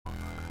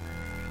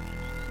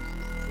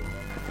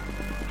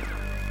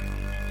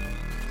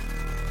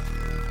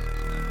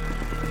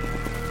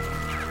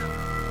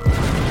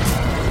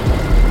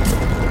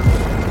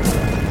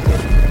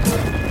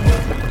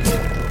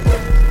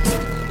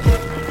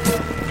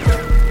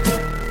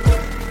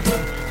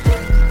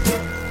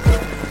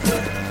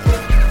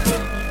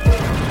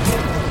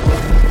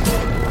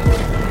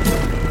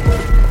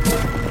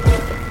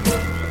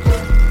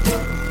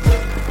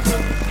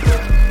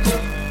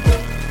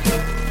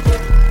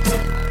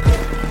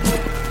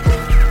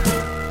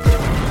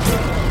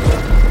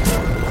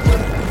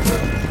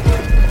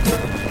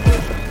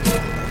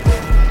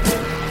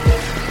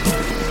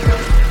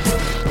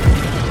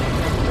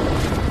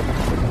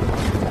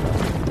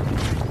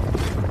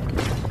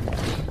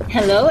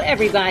Hello,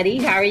 everybody.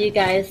 How are you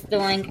guys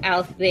doing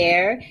out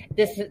there?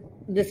 This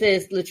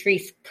is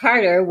Latrice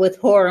Carter with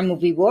Horror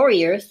Movie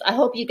Warriors. I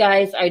hope you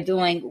guys are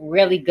doing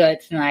really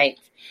good tonight.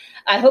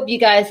 I hope you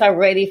guys are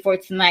ready for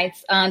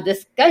tonight's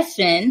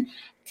discussion.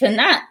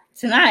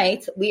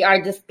 Tonight we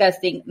are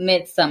discussing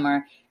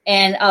Midsommar,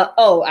 and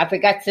I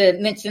forgot to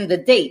mention the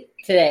date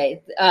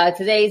today.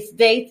 Today's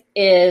date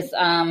is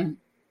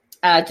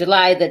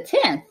July the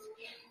 10th.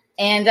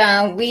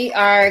 And we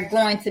are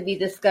going to be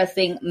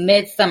discussing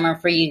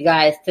Midsommar for you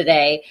guys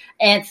today.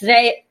 And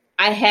today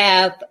I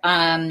have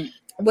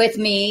with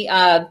me,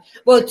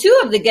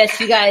 two of the guests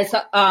you guys,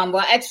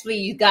 actually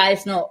you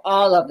guys know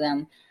all of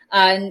them.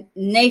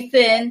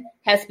 Nathan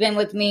has been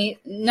with me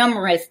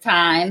numerous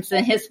times,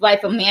 and his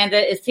wife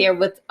Amanda is here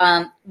with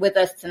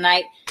us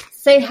tonight.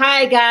 Say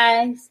hi,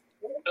 guys.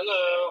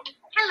 Hello.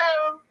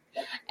 Hello.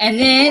 And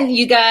then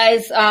you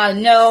guys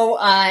know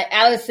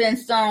Allyson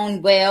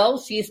Stone Weil.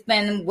 She's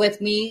been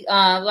with me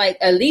like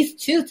at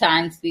least 2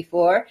 times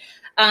before.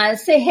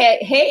 Say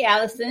hey,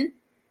 Allyson.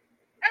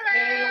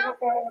 Hello.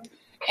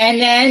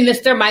 And then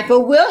Mr.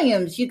 Michael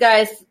Williams. You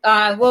guys,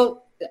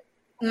 Michael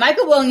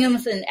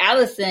Williams and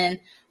Allyson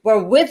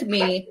were with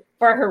me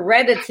for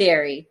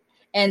Hereditary.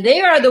 And they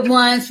are the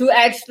ones who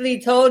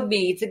actually told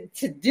me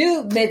to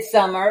do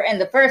Midsommar in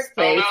the first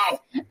place. Oh,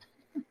 no.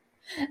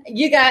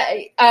 You got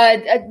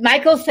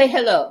Michael, say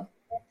hello.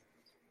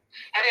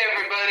 Hey,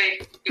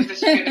 everybody.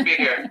 It's good to be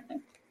here.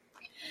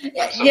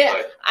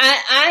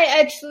 I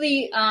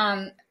actually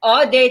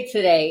all day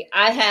today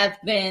I have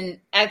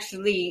been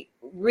actually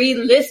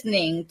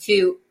re-listening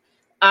to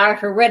our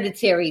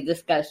Hereditary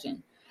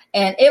discussion,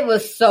 and it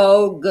was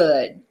so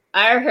good.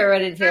 Our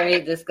Hereditary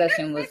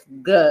discussion was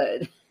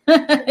good.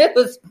 It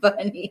was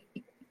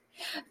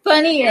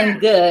funny and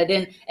good,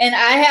 and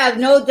I have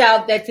no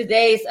doubt that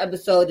today's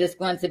episode is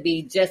going to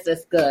be just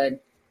as good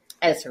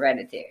as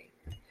Hereditary.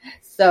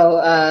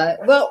 So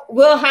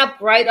we'll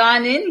hop right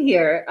on in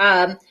here.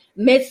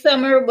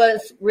 Midsommar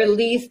was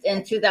released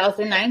in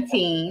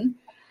 2019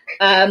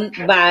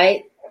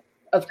 by,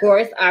 of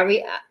course,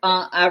 Ari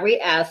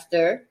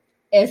Aster.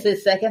 It's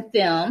his second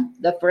film,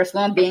 the first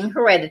one being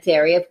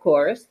Hereditary, of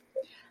course.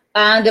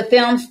 The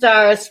film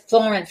stars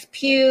Florence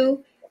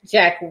Pugh,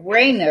 Jack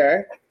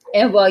Rayner,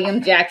 and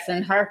William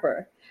Jackson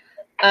Harper.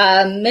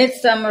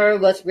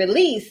 Midsommar was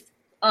released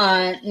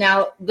in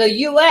the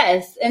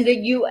U.S.,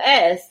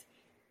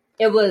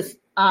 it was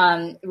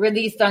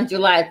released on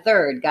July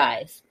 3rd,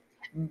 guys.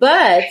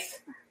 But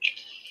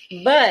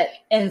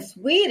in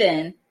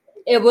Sweden,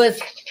 it was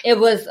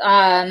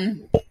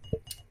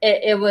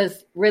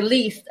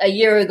released a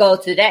year ago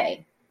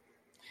today.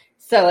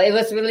 So it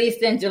was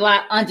released on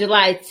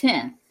July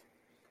 10th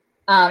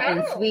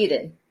in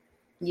Sweden.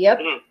 Yep.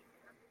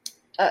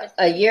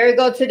 A year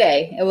ago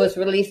today, it was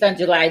released on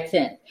July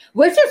 10th,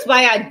 which is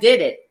why I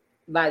did it.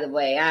 By the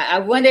way, I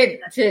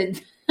wanted to,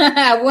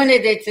 I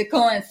wanted it to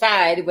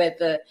coincide with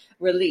the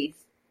release.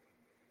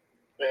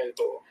 Very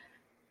cool.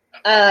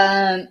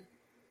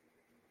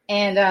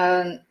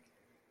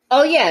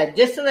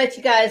 Just to let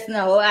you guys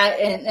know,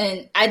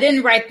 I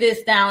didn't write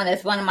this down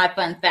as one of my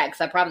fun facts.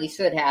 I probably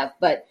should have,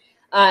 but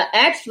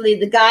actually,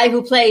 the guy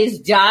who plays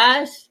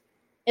Josh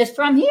is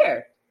from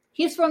here.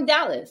 He's from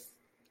Dallas.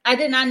 I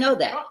did not know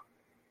that.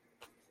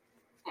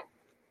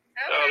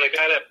 Oh, the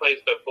guy that plays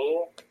the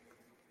fool?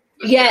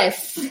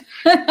 Yes.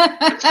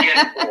 The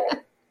skin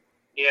fool.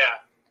 Yeah,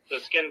 the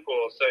skin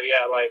fool. So,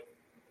 yeah, like,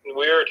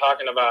 we were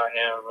talking about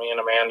him, me and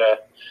Amanda,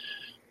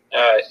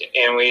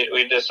 and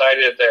we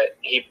decided that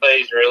he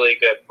plays really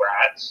good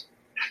brats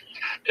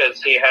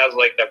because he has,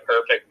 like, the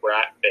perfect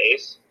brat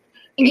face.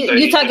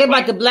 You talking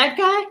about the black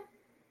guy?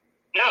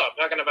 No, I'm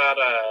talking about,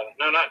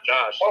 no, not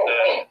Josh.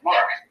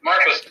 Mark.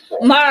 Mark was the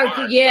fool. Mark,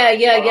 yeah.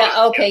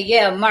 Okay,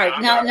 yeah,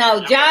 Mark. No,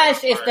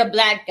 Josh is the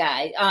black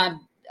guy.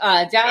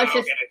 Josh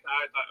is.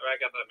 I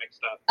got that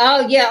mixed up.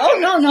 Oh yeah. Oh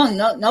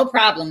no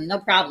problem.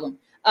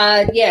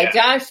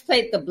 Josh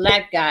played the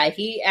black guy.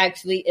 He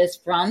actually is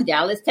from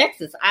Dallas,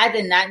 Texas. I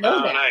did not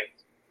know that. Nice.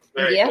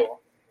 Very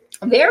cool.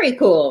 Very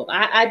cool.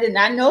 I did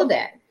not know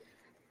that.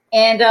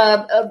 And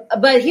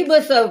but he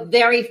was a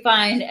very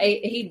fine.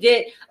 He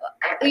did,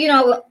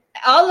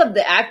 all of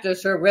the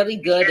actors are really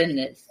good in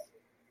this.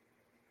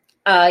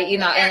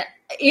 And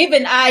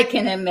even I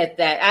can admit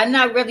that. I'm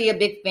not really a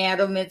big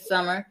fan of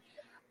Midsommar,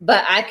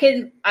 but I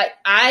can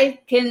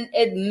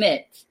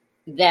admit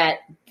that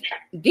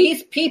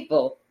these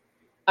people,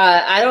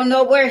 I don't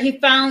know where he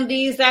found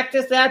these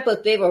actors at,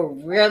 but they were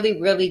really,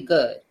 really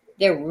good.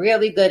 They're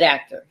really good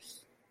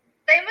actors.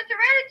 Same with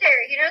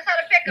Hereditary. He knows how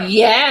to pick them.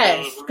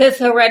 Yes, because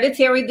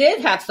Hereditary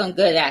did have some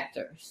good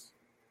actors.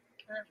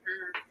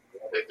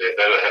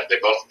 They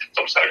both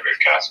themselves had a great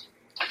cast.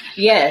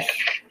 Yes.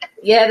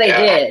 Yeah, they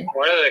did.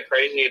 One of the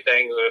crazy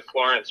things with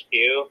Florence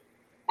Pugh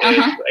is,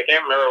 I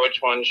can't remember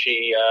which one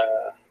she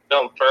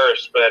filmed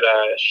first, but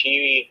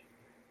she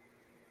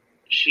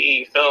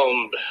she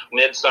filmed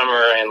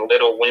Midsomar and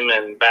Little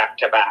Women back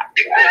to back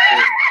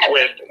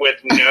with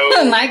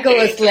no. Michael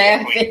was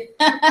laughing.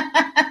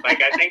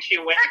 Like, I think she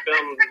went and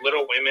filmed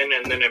Little Women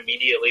and then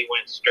immediately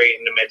went straight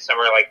into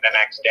Midsomar like the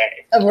next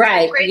day.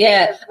 Right? Crazy,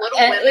 Yeah, because Little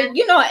Women,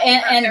 you know,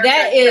 and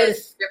that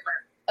is,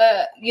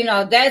 different. you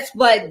know, that's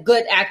what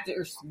good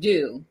actors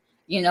do.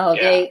 You know,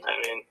 Yeah, they.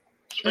 I mean,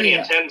 it's pretty Yeah.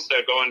 intense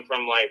though, going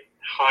from like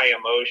high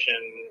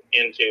emotion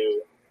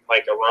into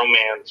like a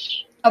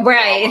romance.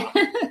 Right.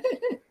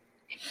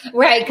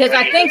 Right, because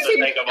I think she,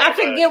 Think of I all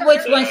the- forget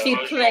which the one she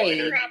emotional played.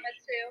 energy. Drama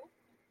too.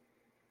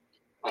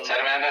 What's that,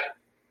 Amanda?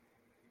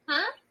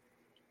 Huh?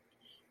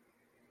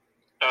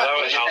 Oh, that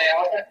What was did you say,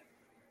 Allyson. Allyson?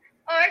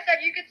 Oh, I said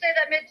you could say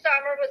that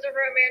Midsommar was a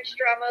romance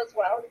drama as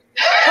well.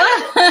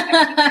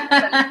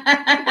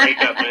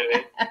 Breakup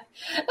movie.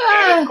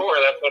 At its core,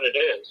 that's what it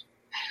is.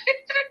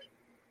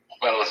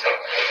 Well, let's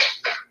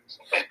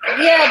hope.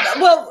 Yeah,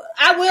 well,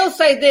 I will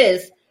say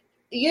this.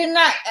 You're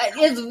not,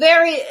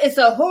 it's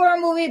a horror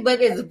movie, but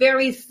it's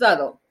very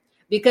subtle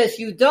because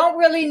you don't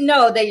really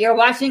know that you're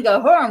watching a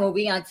horror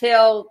movie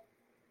until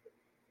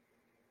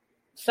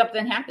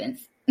something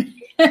happens.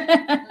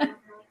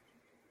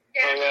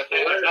 Yeah. Well,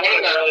 there's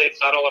nothing really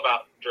subtle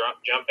about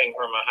jumping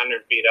from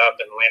 100 feet up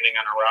and landing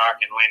on a rock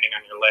and landing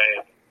on your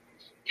leg.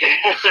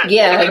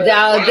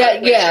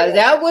 Yeah,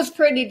 that was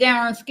pretty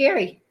darn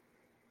scary.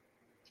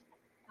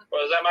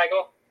 What was that,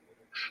 Michael?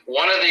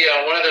 One of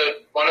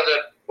the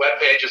web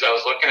pages I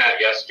was looking at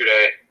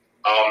yesterday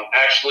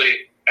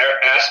actually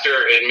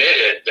Aster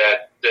admitted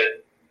that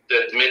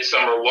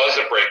Midsommar was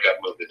a breakup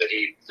movie.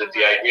 That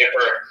the idea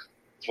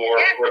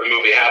for the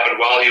movie happened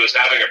while he was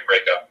having a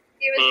breakup.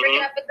 He was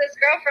breaking up with this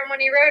girlfriend when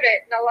he wrote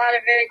it, and a lot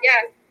of it,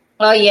 yeah.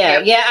 Oh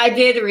yeah, I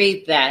did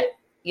read that.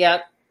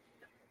 Yep.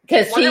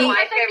 Because One of he, my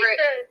I think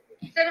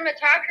the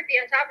cinematography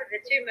on top of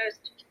it too.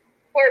 Most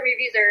horror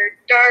movies are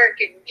dark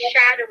and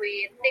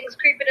shadowy and things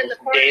creeping in the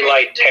corners.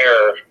 Daylight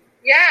terror.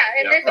 Yeah,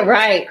 and this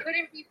Right.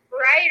 couldn't be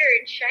brighter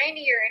and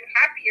shinier and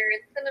happier.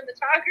 It's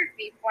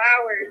cinematography,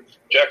 flowers.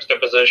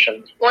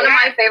 Juxtaposition. One of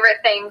my favorite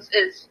things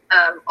is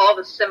all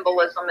the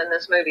symbolism in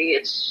this movie.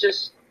 It's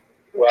just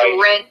Right.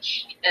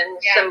 drenched in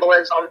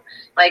symbolism.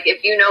 Like,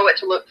 if you know what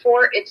to look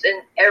for, it's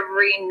in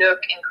every nook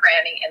and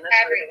cranny in this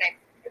Everything.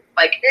 movie.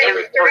 Like, This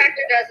everything.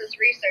 director does his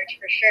research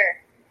for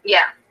sure.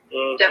 Yeah,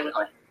 Mhm.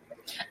 definitely.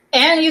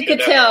 and you Should could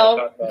definitely tell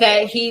talk about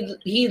that that.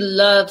 he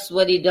loves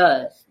what he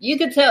does. You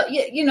could tell,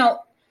 you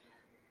know,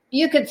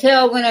 you could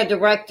tell when a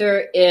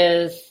director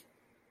is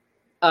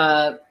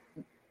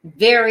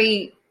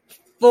very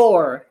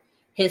for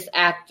his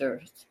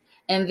actors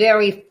and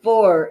very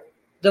for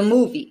the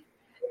movie.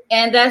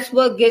 And that's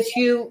what gets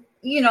you,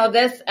 you know,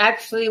 that's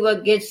actually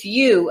what gets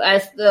you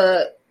as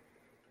the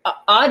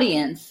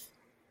audience,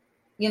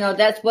 you know,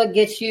 that's what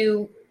gets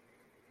you,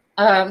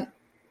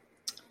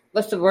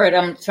 what's the word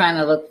I'm trying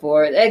to look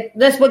for?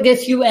 That's what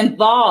gets you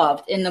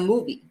involved in the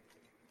movie,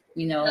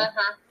 you know,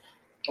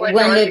 Like,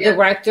 when the yeah.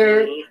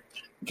 director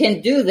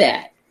can do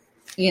that,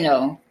 you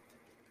know.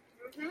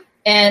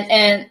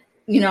 And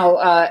you know,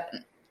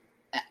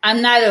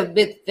 I'm not a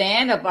big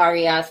fan of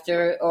Ari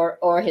Aster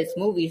or his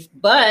movies,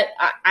 but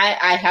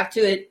I have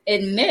to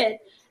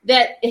admit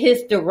that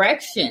his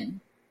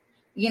direction,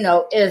 you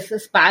know, is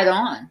spot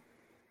on.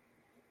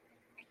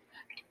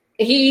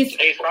 He's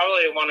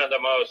probably one of the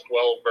most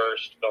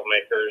well-versed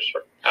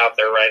filmmakers out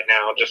there right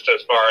now, just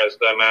as far as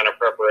the amount of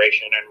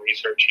preparation and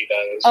research he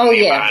does. Oh, and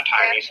the yeah. amount of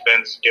time he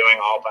spends doing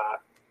all that.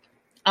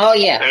 oh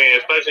yeah, I mean,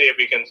 especially if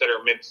you consider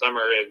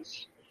Midsommar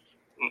is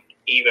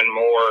even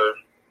more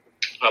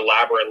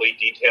elaborately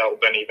detailed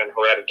than even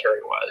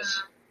Hereditary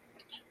was.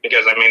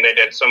 Because, I mean, they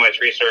did so much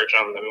research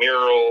on the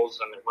murals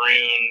and the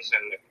runes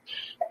and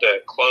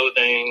the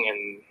clothing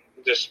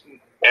and just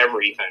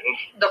everything.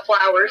 The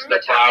flowers,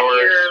 the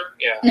Flowers,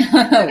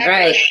 yeah.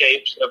 right. The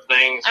shapes of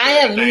things. I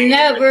have things,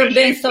 never the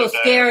been shapes so of the-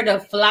 scared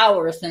of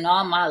flowers in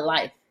all my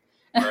life.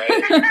 Right.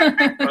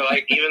 Or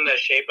like even the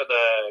shape of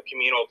the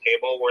communal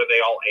table where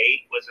they all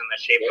ate was in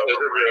the shape of a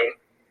room.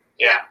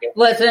 Yeah.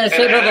 Was in the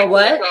shape of a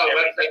what?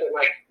 They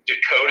like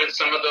decoded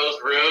some of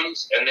those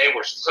runes, and they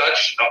were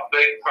such a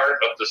big part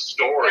of the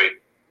story.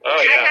 Oh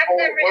I yeah. have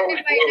them written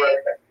in my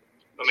notes.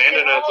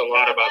 Amanda knows a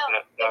lot about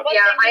that stuff. What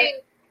Yeah, they mean,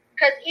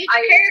 because each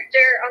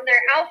character on their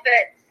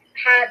outfits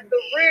had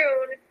the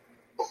rune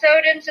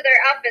sewed into their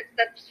outfits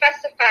that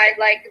specified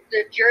like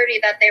the journey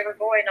that they were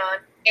going on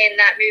in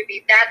that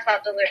movie. That's how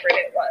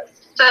deliberate it was.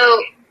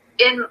 So,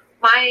 in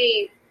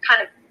my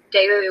kind of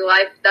daily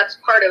life, that's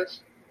part of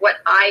what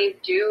I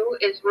do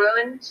is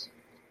ruins.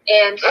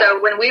 And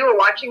so when we were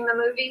watching the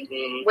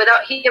movie,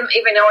 without him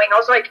even knowing, I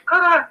was like,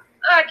 I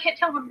can't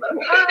tell him.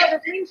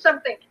 This means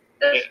something.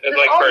 This It all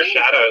like means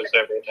foreshadows something.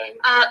 everything.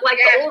 Like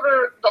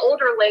the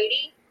older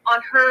lady on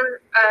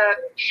her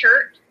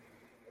shirt,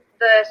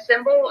 the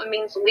symbol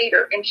means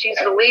leader, and she's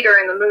the leader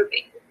in the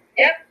movie.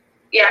 Yep.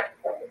 Yeah.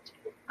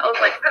 I was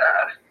like,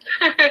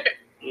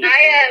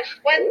 I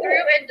went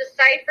through and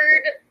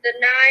deciphered the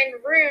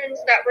 9 runes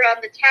that were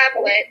on the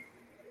tablet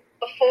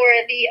before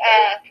the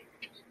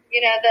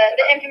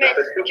infamous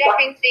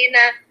jumping scene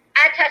that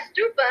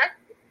Atastupa.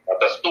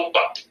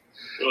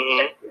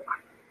 Mm-hmm.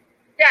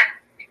 Yeah.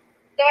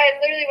 So I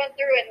literally went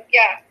through and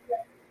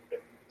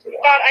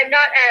thought I'm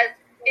not as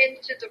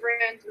into the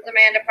runes as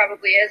Amanda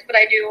probably is, but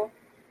I do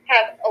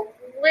have a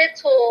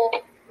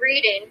little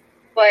reading,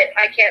 but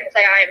I can't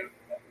say I'm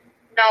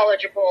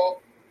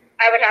knowledgeable.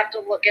 I would have to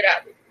look it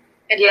up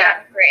in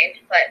that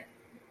range, but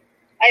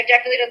I've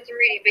definitely done some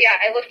reading. But yeah,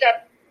 I looked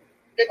up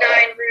the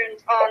 9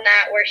 runes on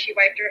that where she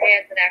wiped her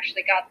hands and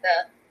actually got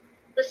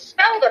the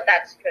spell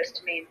that's supposed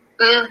to mean.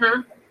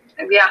 Mm-hmm.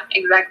 Yeah,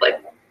 exactly.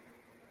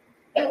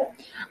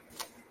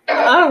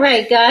 All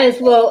right, guys.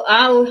 Well,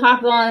 I'll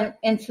hop on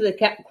into the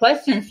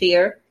questions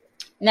here.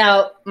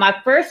 Now, my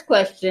first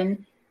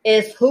question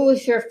is, who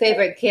is your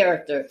favorite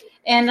character?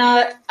 And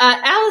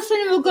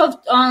Allyson, we'll go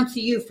on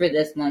to you for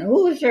this one.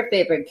 Who is your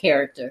favorite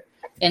character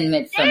in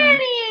Midsommar?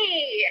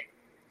 Danny!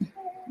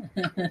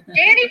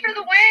 Danny for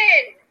the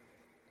win!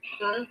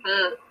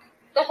 Mm-hmm.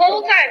 The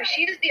whole time,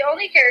 she is the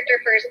only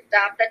character, first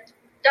off, that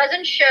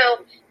doesn't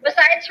show,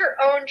 besides her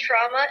own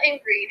trauma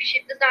and grief, she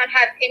does not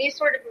have any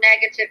sort of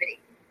negativity.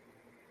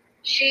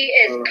 She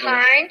is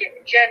kind,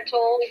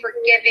 gentle,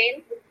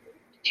 forgiving.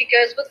 She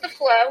goes with the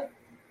flow.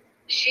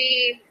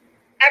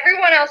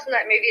 Everyone else in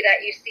that movie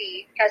that you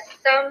see has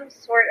some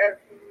sort of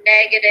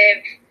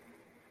negative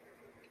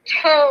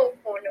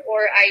tone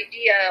or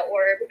idea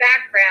or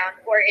background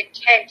or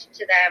intent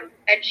to them,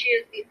 and she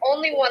is the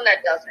only one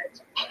that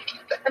doesn't.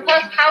 And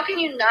plus, how can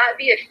you not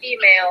be a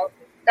female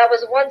that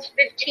was once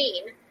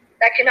 15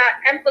 that cannot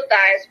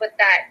empathize with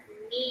that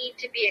need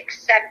to be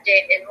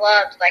accepted and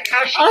loved? Like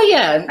how she...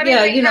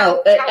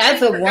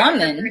 as a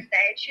woman...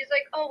 She's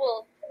like, oh,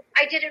 well,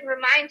 I didn't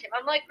remind him.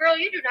 I'm like, girl,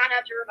 you do not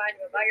have to remind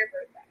him about your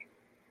birthday.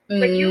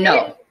 But you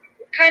can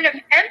kind of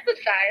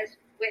empathize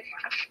with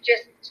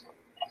just,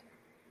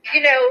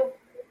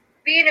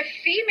 being a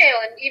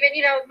female, and even,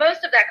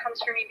 most of that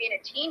comes from me being a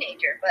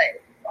teenager, but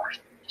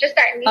just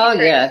that need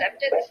for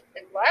acceptance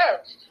and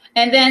love.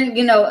 And then,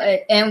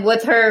 and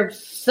with her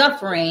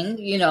suffering,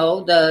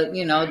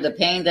 the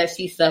pain that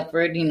she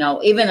suffered,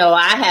 even though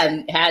I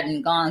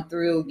hadn't gone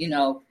through,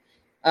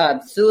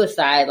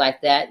 suicide like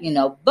that,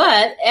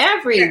 but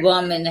every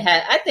woman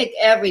I think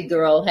every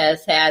girl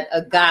has had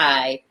a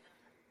guy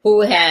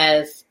who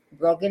has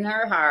broken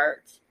her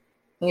heart,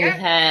 who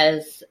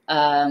has,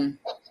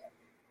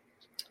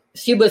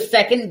 she was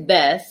second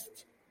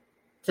best,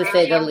 to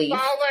say the least.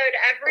 Followed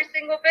every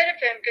single bit of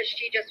him because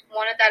she just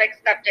wanted that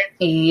acceptance.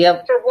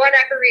 Yep. For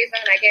whatever reason,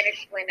 I can't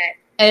explain it.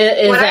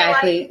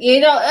 Exactly.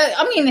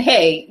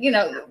 Hey,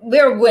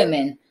 we're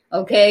women,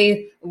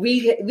 okay?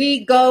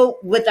 We go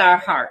with our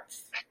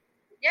hearts.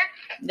 Yeah.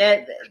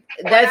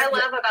 What I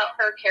love about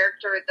her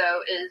character,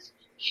 though, is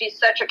she's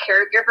such a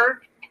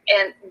caregiver,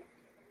 and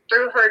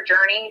through her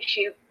journey,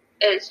 she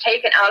is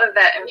taken out of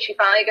that, and she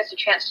finally gets a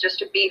chance just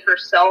to be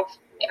herself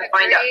and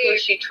find out who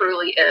she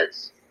truly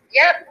is.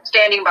 Yep.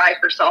 Standing by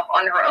herself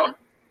on her own.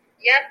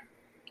 Yep.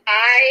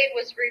 I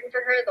was rooting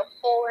for her the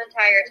whole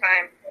entire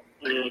time.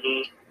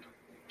 Mm-hmm.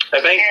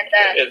 I think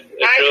it's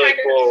really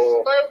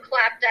cool. I slow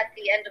clapped at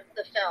the end of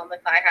the film,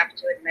 if I have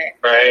to admit.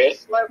 Right.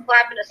 Slow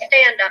clap and a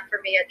stand up for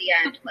me at the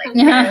end. Like,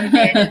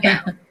 there you go.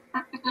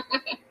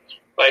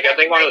 Like, I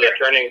think one of the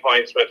turning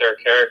points with her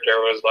character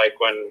was like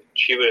when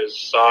she was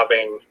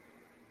sobbing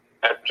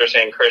after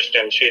saying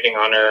Christian cheating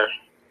on her.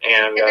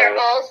 And they're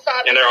all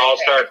sobbing. And they're all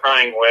start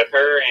crying with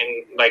her.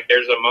 And, like,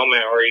 there's a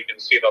moment where you can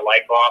see the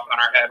light go off on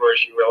her head where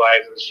she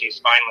realizes she's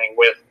finally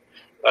with,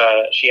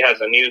 she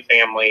has a new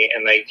family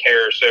and they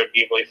care so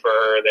deeply for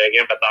her. They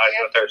empathize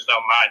with her so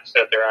much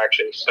that they're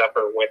actually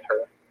suffer with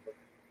her.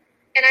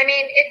 And, I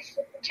mean, it's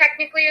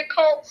technically a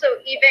cult, so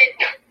I'm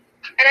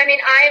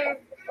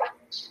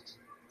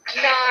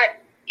not,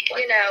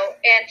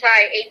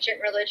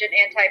 anti-ancient religion,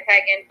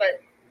 anti-pagan,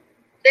 but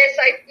this,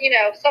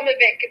 some of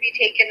it could be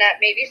taken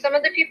that maybe some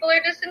of the people are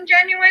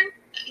disingenuous,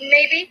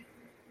 maybe,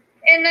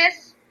 in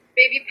this.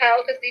 Maybe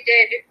Pell, because they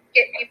did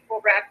get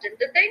people wrapped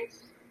into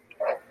things.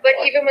 But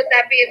even with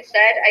that being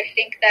said, I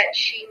think that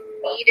she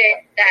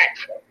needed that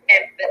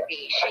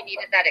empathy. She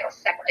needed that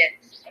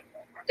acceptance.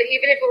 So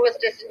even if it was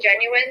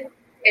disingenuous,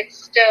 it's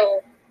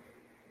still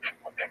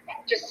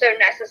just so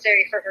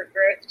necessary for her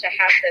growth to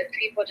have the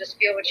people just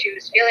feel what she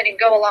was feeling and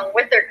go along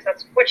with her, because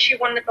that's what she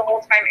wanted the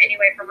whole time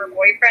anyway from her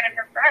boyfriend and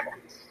her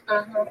friends.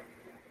 Mm-hmm.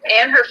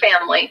 And her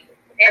family.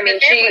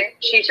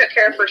 She took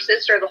care of her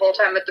sister the whole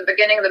time. At the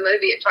beginning of the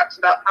movie, it talks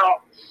about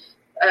how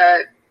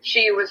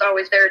she was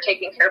always there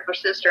taking care of her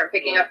sister and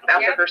picking up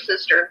after her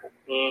sister.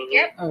 Mm-hmm.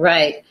 Yep.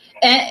 Right.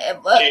 And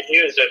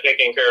she was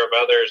taking care of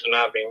others and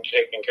not being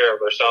taken care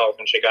of herself,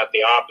 and she got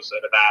the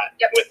opposite of that.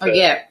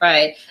 Yep.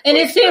 Right. And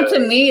it seemed to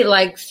me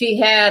like she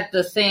had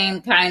the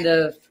same kind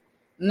of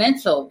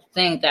mental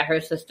thing that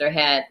her sister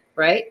had,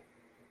 right?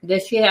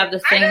 Did she have the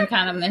same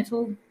kind of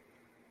mental?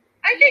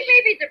 I think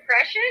maybe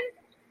depression.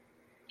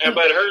 Yeah,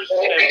 but hers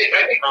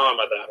had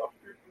trauma, though.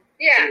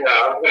 Yeah.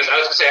 I was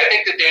going to say, I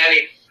think that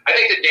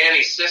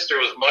Danny's sister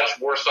was much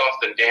worse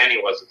off than Danny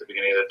was at the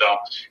beginning of the film,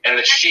 and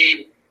that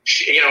she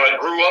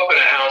grew up in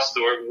a house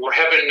where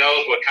heaven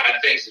knows what kind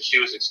of things that she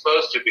was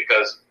exposed to,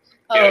 because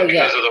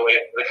because of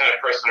the kind of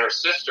person her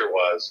sister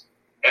was.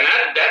 And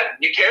that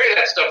you carry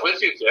that stuff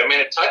with you. I mean,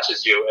 it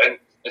touches you. And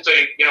so,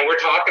 we're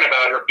talking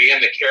about her being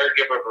the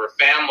caregiver of her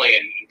family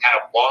and kind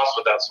of lost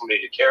without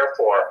somebody to care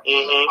for.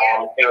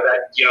 Mm-hmm.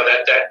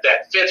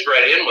 That fits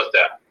right in with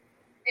them.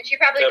 And she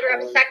probably grew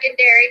up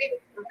secondary.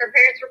 Her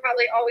parents were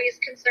probably always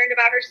concerned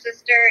about her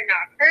sister and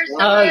not her son.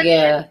 Oh,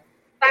 yeah.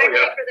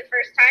 Finally, for the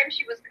first time,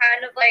 she was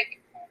kind of like,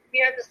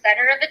 the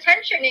center of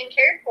attention and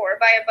cared for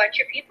by a bunch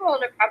of people,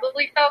 and it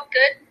probably felt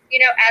good,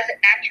 as it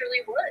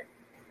naturally would.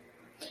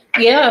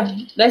 Yeah,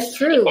 that's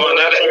true. Well, and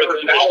that's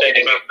what's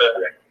interesting about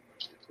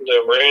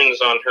the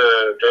runes on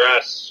her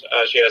dress.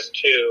 She has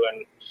two,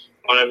 and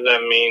one of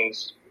them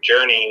means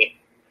journey,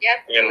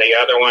 and the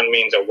other one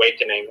means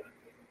awakening.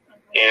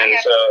 And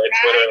so it's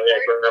literally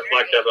like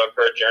reflective of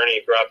her journey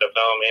throughout the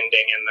film,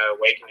 ending in the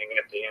awakening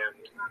at the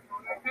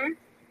end.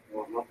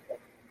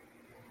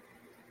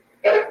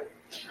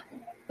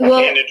 Well,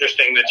 and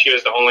interesting that she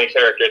was the only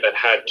character that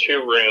had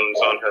two runes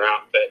on her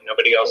outfit.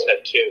 Nobody else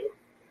had two.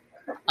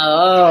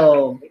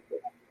 Oh.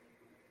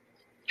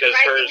 Because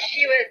hers.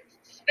 She was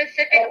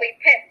specifically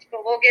picked,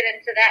 but we'll get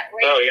into that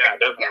later. Oh yeah,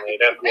 definitely.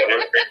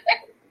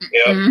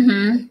 Yep.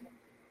 Mm-hmm.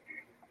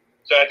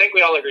 So I think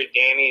we all agree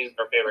Danny's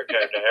our favorite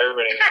character.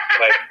 Everybody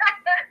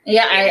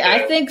Yeah,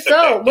 I think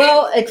so.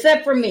 Well,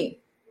 except for me.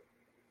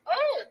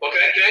 Oh. Well,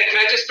 can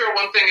I just throw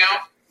one thing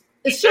out?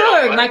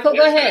 Sure, Michael,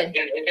 go ahead.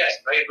 And yes,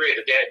 I agree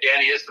that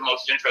Danny is the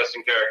most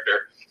interesting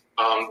character,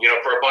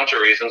 for a bunch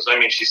of reasons. I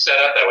mean, she's set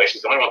up that way.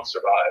 She's the only one that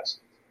survives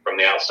from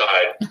the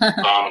outside.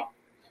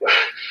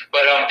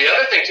 But the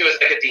other thing, too, is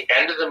like at the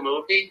end of the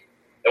movie,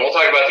 and we'll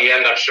talk about the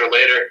end, I'm sure,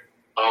 later,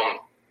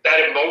 that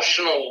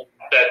emotional,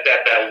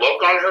 that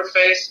look on her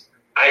face,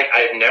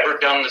 I've never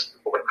done this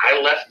before, but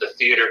I left the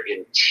theater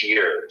in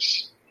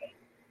tears.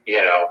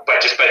 By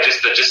just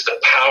the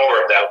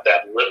power of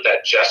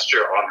that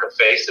gesture on her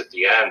face at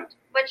the end.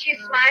 When she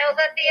smiles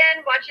at the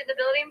end, watching the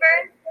building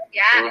burn.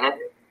 Yeah.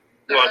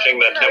 Mm-hmm. Watching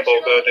the temple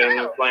go down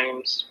in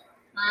flames.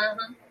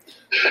 Mm-hmm.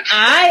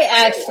 I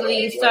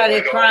actually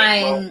started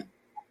crying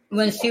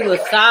when she was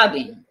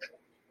sobbing.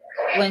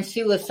 When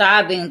she was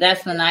sobbing,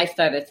 that's when I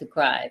started to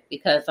cry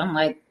because I'm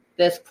like,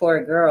 this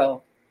poor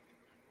girl.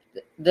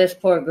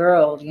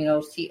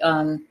 She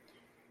and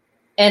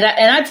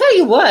I tell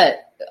you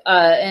what.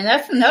 And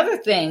that's another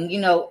thing,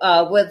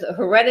 with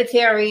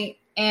Hereditary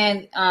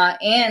and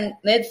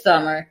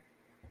Midsommar.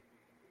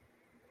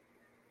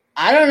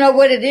 I don't know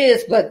what it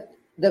is, but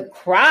the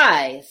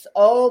cries,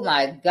 oh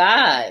my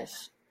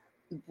gosh,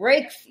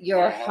 breaks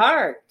your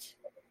heart.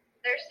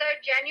 They're so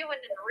genuine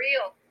and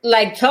real.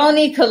 Like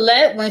Toni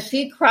Collette, when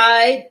she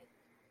cried,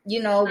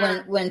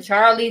 when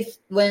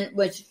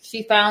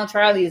she found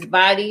Charlie's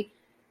body,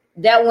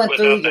 that went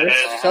through your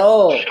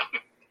soul.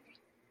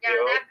 Yeah,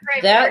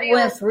 that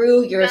went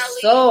through your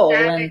soul,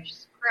 and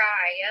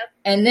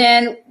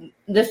then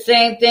the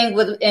same thing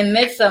in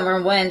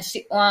Midsommar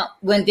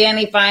when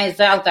Danny finds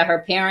out that her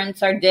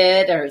parents are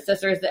dead or her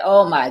sisters.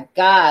 Oh my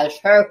gosh,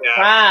 her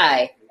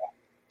cry!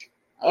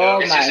 Oh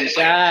my gosh!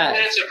 Like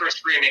minutes of her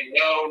screaming,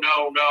 no,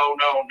 no, no,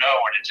 no, no,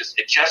 and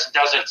it just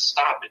doesn't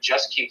stop. It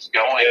just keeps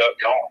going and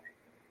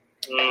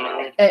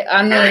going.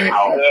 I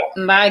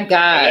mean, my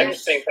gosh! The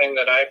interesting thing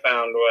that I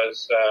found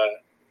was.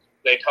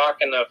 They talk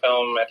in the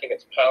film, I think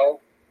it's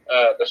Pell,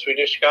 the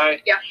Swedish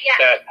guy,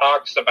 that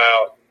talks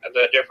about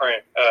the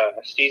different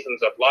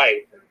seasons of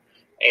life.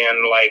 And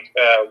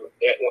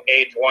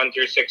age 1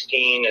 through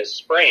 16 is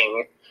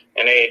spring,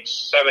 and age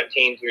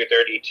 17 through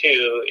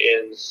 32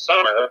 is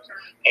summer.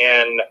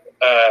 And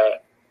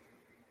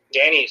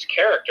Danny's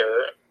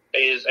character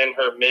is in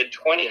her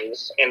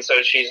mid-20s, and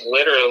so she's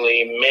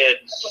literally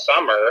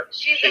mid-summer.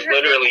 She's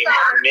literally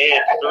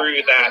mid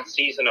through that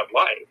season of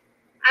life.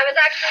 I was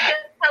actually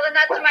just telling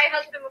that to my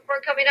husband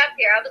before coming up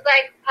here. I was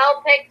like,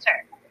 Paul picked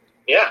her.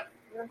 Yeah.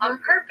 On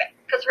purpose,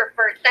 because her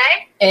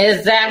birthday.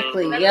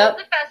 Exactly. Mm-hmm. Yep.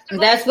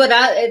 That's what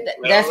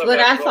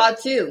I thought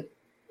too.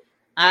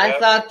 I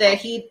thought that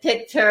he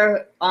picked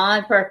her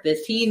on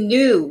purpose. He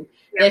knew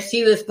that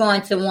she was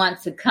going to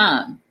want to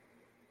come.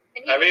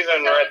 I've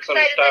even read some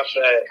stuff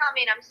that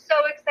coming. I'm so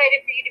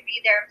excited for you to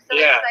be there. I'm so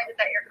excited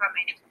that you're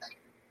coming.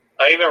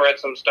 I even read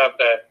some stuff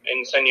that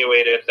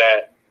insinuated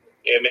that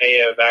it may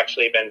have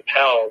actually been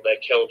Pell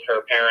that killed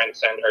her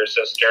parents and her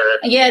sister.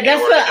 Yeah, that's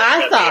what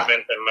I thought.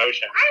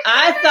 Emotion.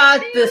 I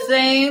thought the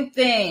same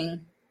thing.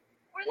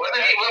 What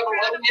did he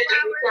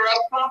the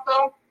restaurant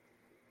though?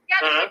 Yeah,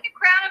 there's like a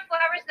crown of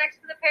flowers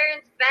next to the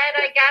parents'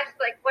 bed, I guess,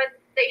 like when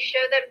they show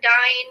them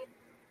dying.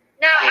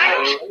 No, I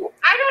don't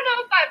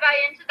know if I buy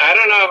into that. I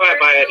don't know if I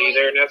buy it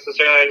either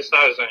necessarily. I just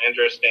thought it was an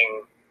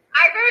interesting.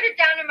 I wrote it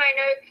down in my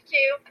notes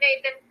too,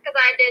 Nathan, because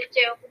I did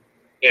too.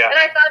 Yeah. And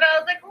I thought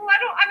about it, I was like,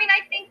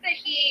 I think that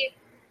he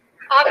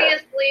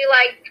obviously,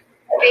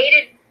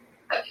 baited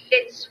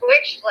it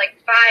switched, 5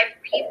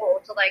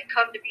 people to,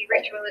 come to be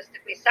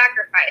ritualistically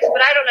sacrificed.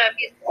 But I don't know if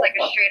he's,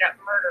 a straight-up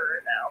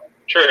murderer, though.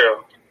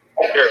 True.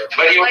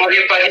 But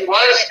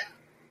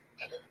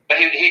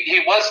he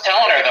was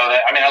telling her, though,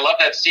 that, I love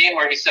that scene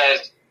where he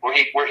says,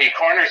 where he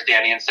corners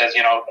Danny and says,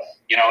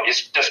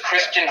 does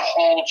Christian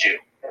hold you?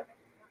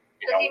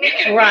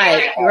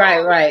 Right.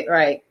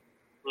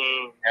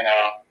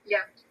 Yeah.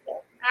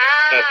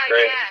 That's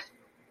great.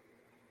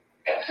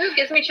 Yeah. Ooh,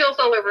 gives me chills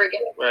all over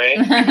again. Right?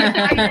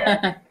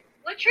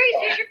 Latrice,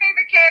 who's your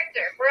favorite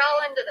character? We're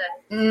all into this.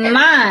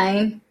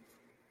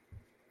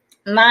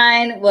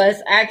 Mine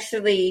was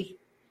actually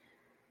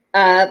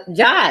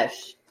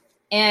Josh.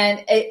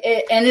 And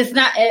it's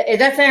not, it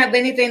doesn't have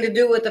anything to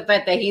do with the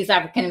fact that he's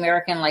African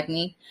American like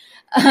me.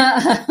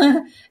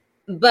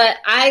 But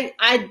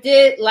I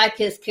did like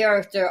his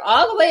character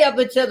all the way up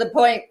until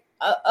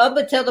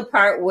the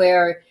part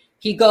where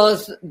he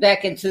goes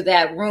back into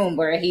that room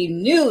where he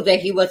knew that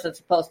he wasn't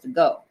supposed to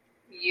go.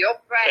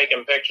 Yep, right.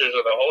 Taking pictures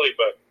of the holy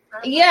book.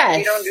 Yes.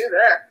 You don't do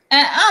that.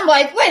 And I'm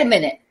like, wait a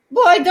minute.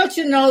 Boy, don't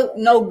you know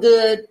no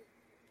good?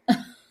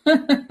 He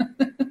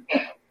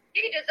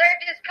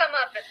deserved his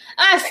comeuppance.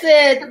 I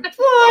said,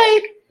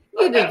 boy,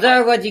 you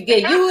deserve what you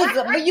get. You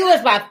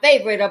was my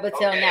favorite up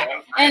until now.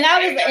 And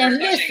and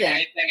listen.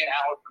 Anything in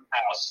Allison's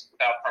house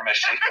without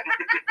permission.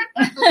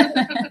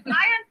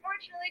 I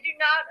unfortunately do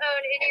not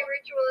own any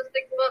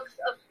ritualistic books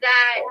of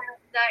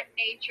that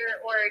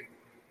nature or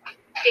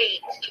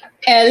date.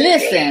 And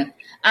listen,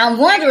 I'm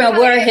wondering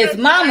where his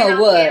mama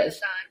was.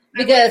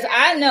 Because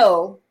I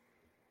know,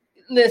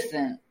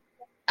 listen,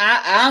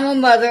 I'm a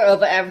mother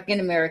of an African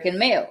American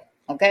male,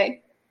 okay?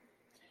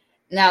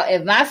 Now,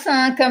 if my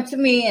son comes to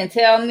me and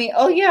tell me,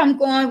 oh, yeah, I'm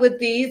going with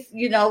these,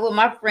 with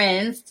my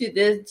friends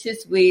to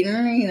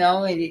Sweden,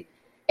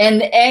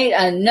 and ain't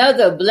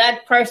another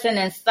black person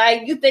in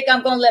sight, you think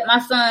I'm going to let my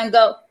son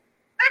go? No.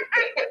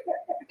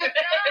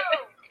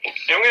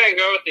 I'm going to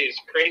go with these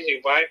crazy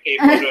white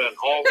people to an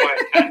all-white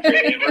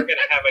country, and we're going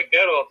to have a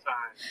good old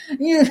time.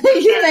 You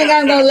think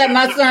I'm going to let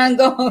my son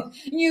go?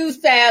 You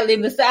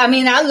sadly, I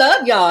mean, I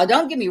love y'all.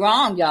 Don't get me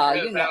wrong, y'all.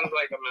 That sounds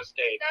like a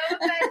mistake.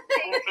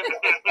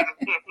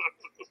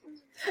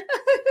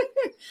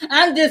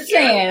 I'm just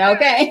saying,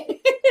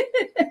 okay?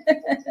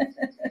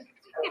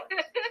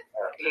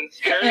 It's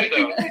scary,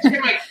 though.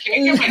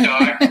 Can you get my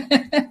dog?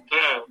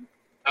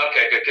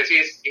 Okay, good, because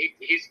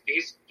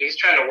he's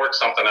trying to work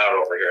something out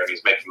over here, and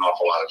he's making an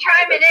awful lot of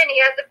chiming in. He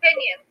has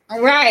opinions.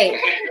 Right.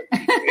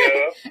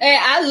 Yeah. Hey,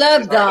 I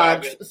love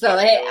dogs, so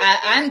hey,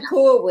 I'm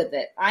cool with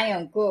it. I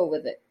am cool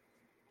with it.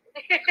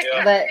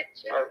 Yeah.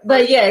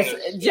 But yes,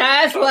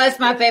 Josh was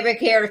my favorite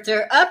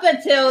character up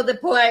until the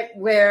point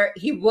where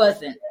he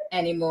wasn't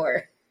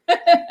anymore. Then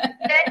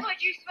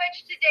would you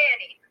switch to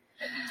Danny?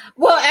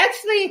 Well,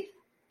 actually,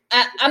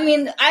 I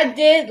mean, I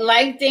did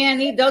like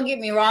Danny. Don't get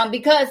me wrong,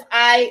 because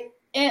I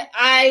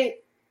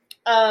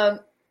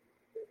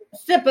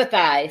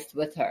sympathized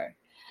with her.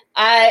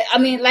 I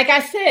mean, like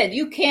I said,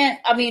 you can't.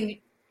 I mean,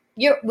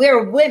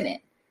 we're women.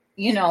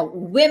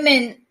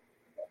 Women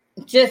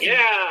just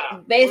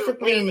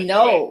basically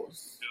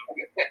knows.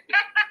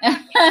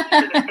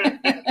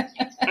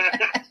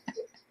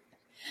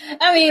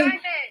 I mean,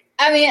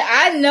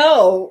 I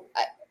know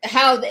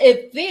how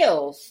it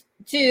feels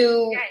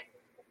to,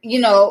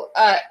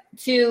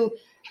 to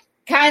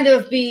kind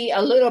of be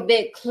a little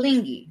bit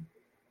clingy.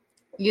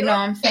 You know what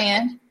I'm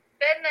saying?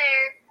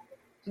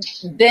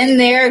 Been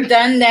there,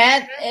 done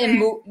that,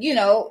 and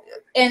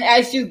and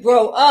as you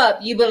grow up,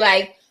 you be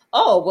like,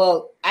 oh,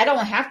 well, I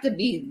don't have to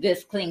be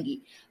this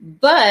clingy.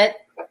 But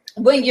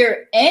when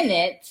you're in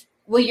it,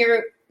 when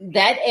you're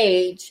that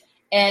age,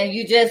 and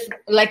you just,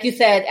 like you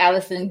said,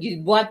 Allyson,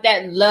 you want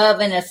that love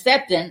and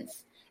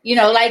acceptance,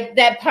 like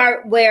that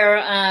part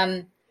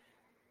where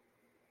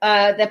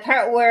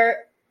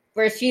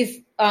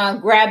she's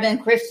grabbing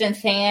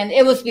Christian's hand.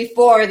 It was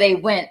before they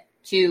went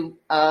to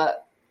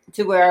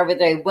wherever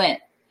they went.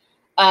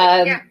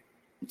 To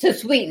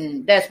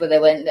Sweden. That's where they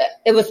went.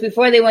 It was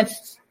before they went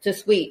to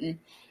Sweden.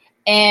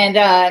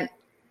 And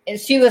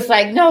she was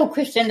like, no,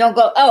 Christian, don't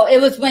go. Oh, it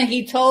was when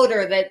he told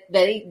her that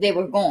they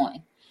were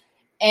going.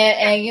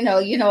 And you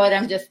know what,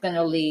 I'm just going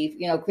to leave.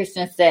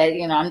 Christian said,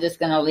 I'm just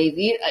going to leave.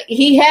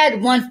 He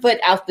had one foot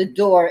out the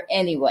door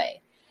anyway.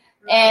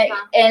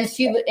 And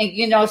she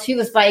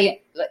was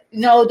like,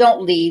 no,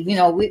 don't leave.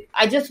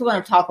 I just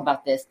want to talk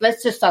about this.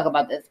 Let's just talk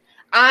about this.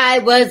 I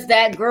was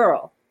that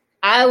girl.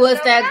 So, I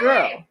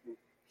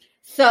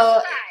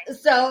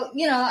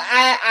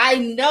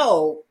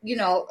know,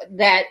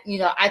 that,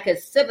 I could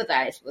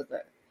sympathize with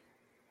her.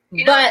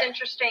 But it's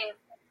interesting.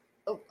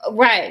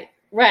 Right.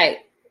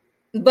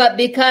 But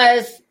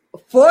because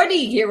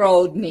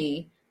 40-year-old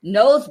me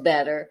knows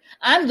better,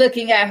 I'm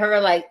looking at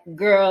her like,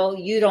 girl,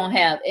 you don't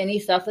have any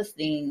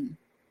self-esteem.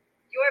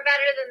 You're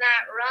better than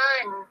that.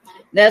 Run.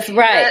 That's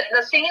right.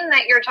 The scene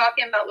that you're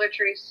talking about,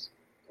 Latrice,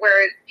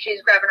 where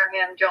she's grabbing her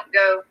hand, don't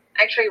go.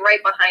 Actually,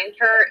 right behind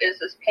her is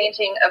this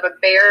painting of a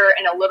bear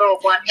and a little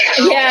blonde-haired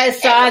girl. Yeah, I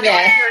saw that. The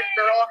blonde-haired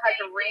girl has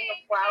a ring of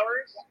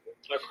flowers.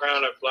 A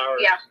crown of flowers.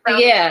 Yeah, crown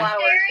of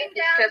flowers. Staring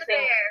down the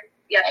bear.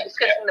 Yeah, she's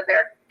kissing the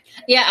bear.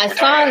 Yeah, I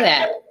saw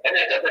that. And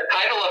the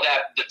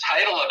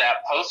title of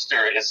that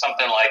poster is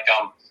something like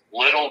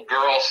 "Little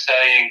Girl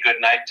Saying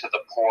Goodnight to the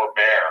Poor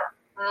Bear."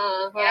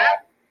 Mm-hmm. Yeah.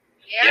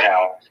 Yeah. You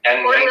know,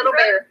 and Or a little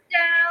bear.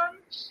 Down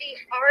the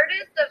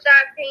artist of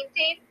that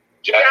painting.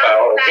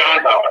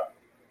 John Bauer.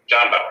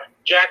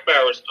 Jack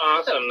Bauer's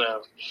awesome,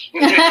 though.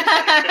 Yes.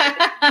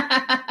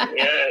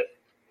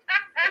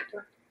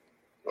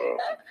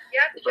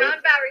 Yep, John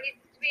Bauer. He's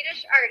a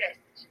Swedish artist.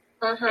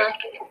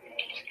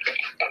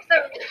 So,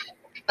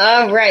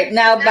 All right.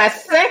 Now, my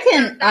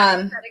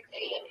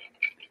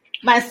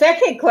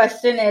second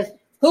question is,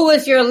 who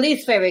is your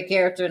least favorite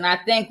character? And I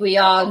think we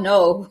all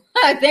know.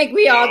 I think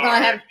we all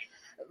gonna have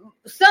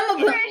some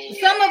of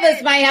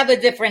us might have a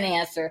different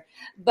answer,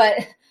 but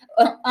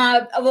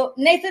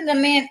Nathan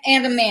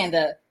and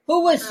Amanda,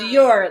 who was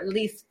your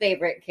least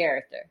favorite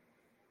character?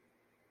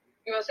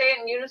 You want to say it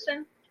in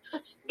unison?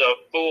 The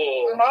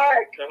fool.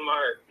 Mark.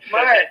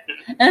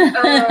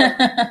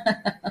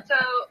 So,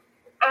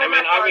 I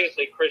mean,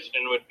 obviously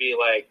Christian would be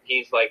like,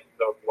 he's like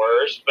the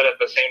worst, but at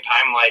the same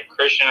time, like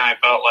Christian, I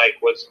felt like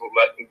was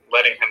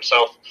letting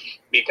himself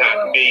be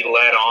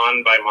led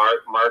on by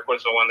Mark. Mark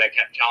was the one that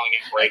kept telling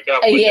him break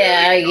up. With her,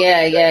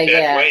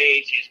 dead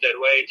weight, she's dead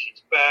weight,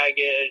 she's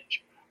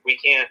baggage. We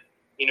can't,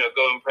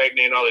 go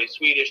impregnate all these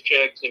Swedish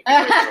chicks if you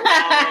bring her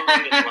along.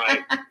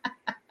 And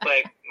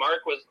like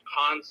Mark was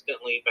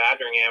constantly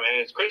badgering him,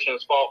 and it's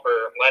Christian's fault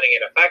for letting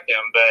it affect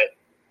him, but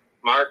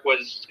Mark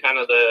was kind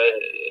of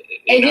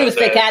he was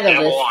the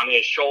devil on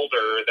his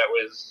shoulder that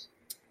was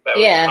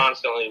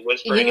constantly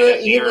whispering in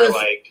his ear, was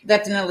like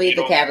definitely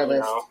the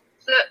catalyst.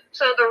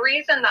 So the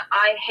reason that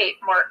I hate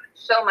Mark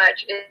so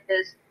much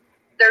is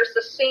there's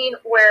the scene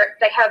where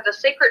they have the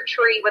sacred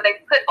tree where they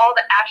put all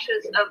the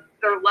ashes of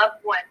their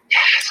loved one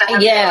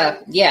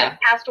that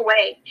passed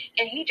away,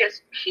 and he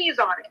just pees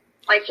on it.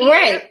 Like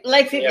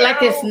like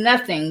it's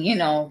nothing,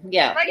 Like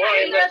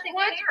nothing.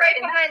 Woods right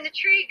behind the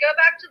tree. Go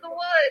back to the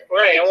woods.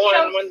 Right, it's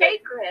so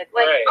sacred.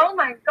 Like, oh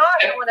my God,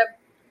 I want to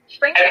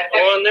sprinkle it.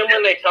 Well, and then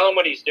when they tell him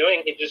what he's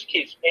doing, he just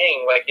keeps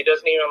peeing. Like he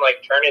doesn't even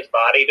turn his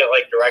body to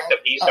direct the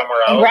pee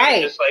somewhere else. Right.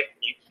 He just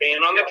keeps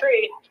peeing on the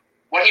tree.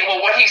 What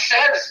he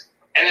says,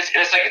 and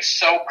it's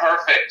so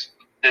perfect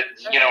that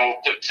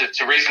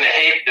to reason to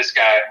hate this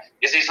guy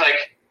is he's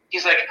like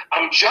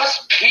I'm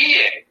just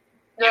peeing.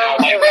 It's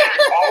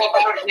all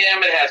about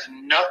him. It has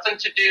nothing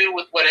to do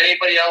with what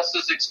anybody else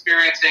is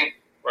experiencing.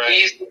 Right.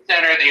 He's the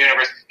center of the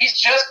universe. He's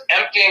just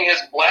emptying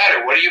his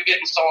bladder. What are you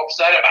getting so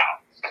upset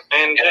about?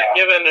 And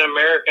given an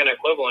American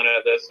equivalent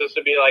of this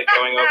would be like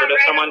going over to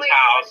someone's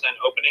house and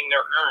opening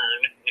their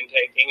urn and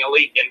taking a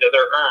leak into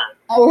their urn.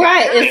 Oh,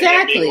 right,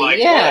 exactly.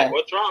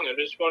 What's wrong?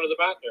 I'm just going to the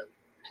bathroom.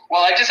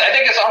 Well, I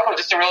think it's also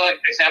just a real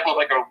example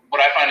of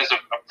what I find is a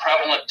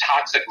prevalent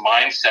toxic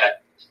mindset.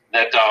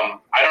 That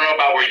I don't know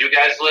about where you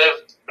guys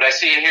live, but I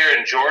see it here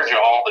in Georgia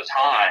all the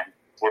time,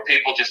 where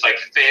people just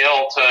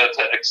fail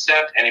to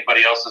accept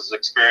anybody else's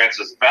experience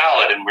as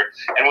valid, and with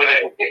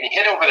it getting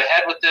hit over the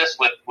head with this,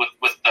 with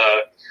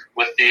the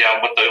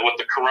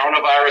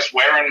coronavirus,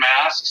 wearing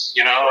masks,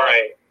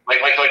 right?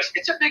 Like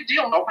it's a big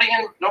deal. Nobody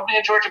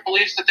in Georgia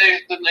believes that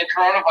the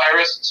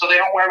coronavirus, so they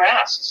don't wear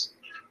masks.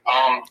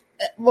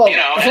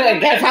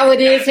 That's how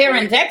it is here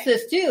in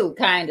Texas too,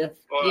 kind of.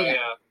 Well,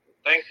 yeah.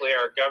 Thankfully,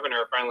 our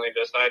governor finally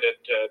decided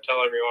to tell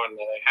everyone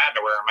that they had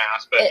to wear a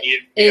mask, but he's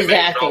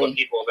for all the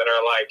people that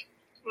are like,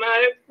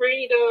 my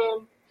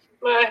freedom,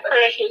 my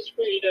precious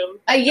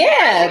freedom.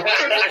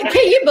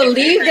 Can you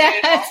believe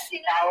that?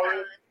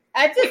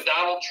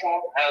 Donald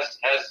Trump as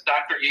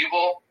Dr.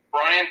 Evil,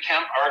 Brian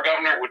Kemp, our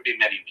governor, would be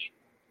mini-me.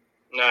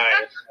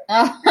 Nice.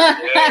 I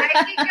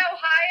think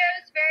Ohio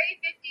is very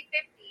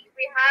 50-50.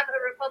 We have a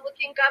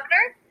Republican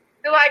governor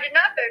who I did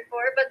not vote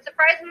for, but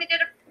surprisingly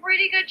did a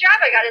pretty good job,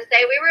 I gotta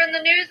say. We were in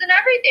the news and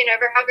everything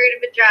over how great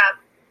of a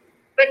job.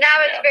 But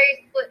now it's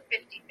very split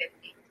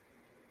 50-50.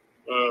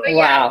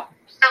 But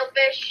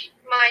selfish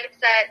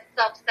mindset,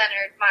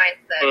 self-centered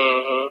mindset.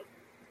 Mm-hmm.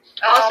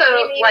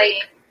 Also,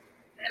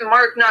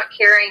 Mark not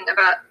caring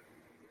about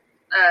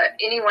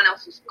anyone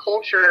else's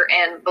culture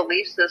and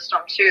belief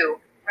system, too.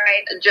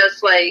 Right?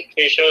 Just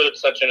he showed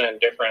such a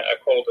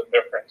cold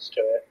indifference to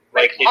it.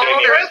 He all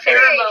didn't their even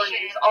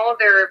ceremonies, all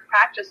their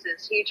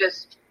practices, he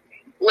just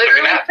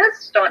literally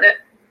pissed on it.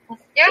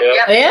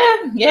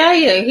 Yeah,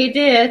 he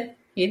did.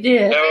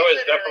 That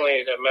was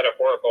definitely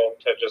metaphorical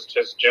to just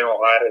his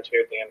general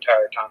attitude the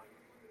entire time.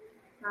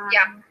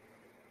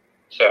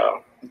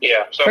 So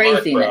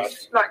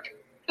craziness. Mark.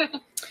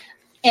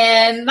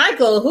 And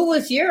Michael, who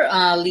was your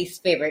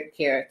least favorite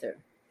character?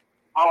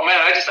 Oh man,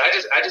 I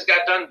just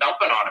got done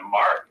dumping on him,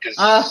 Mark, because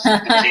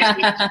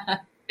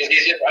he's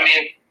just,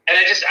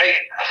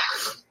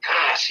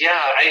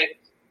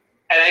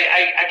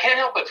 I can't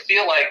help but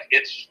feel like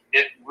it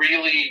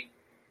really.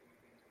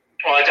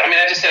 Well, I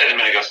just said it a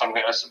minute ago,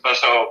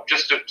 so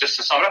just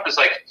to sum it up, it's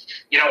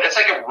it's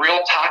like a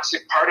real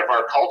toxic part of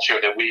our culture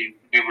that we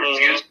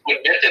refuse to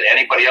admit that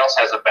anybody else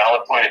has a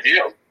valid point of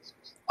view.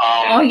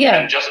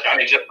 And just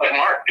like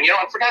Mark. And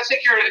for God's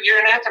sake, you're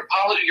an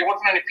anthropologist. You're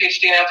working on a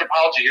PhD in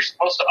anthropology. You're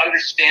supposed to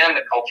understand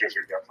that cultures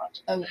are different.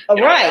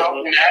 Right.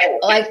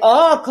 Like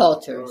all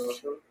cultures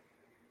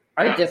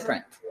are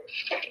different.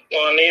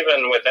 Well, and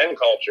even within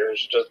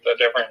cultures, just the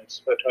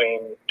difference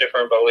between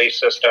different belief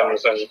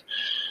systems and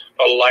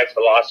life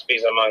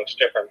philosophies amongst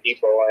different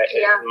people.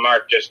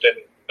 Mark just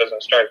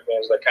doesn't strike me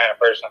as the kind of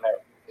person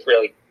that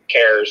really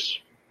cares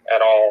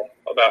at all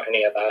about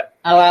any of that.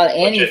 About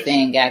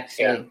anything,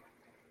 actually. Yeah,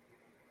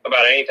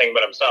 about anything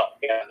but himself,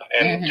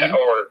 and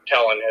or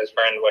telling his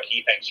friend what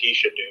he thinks he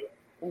should do.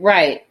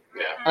 Right.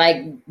 Yeah.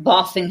 Like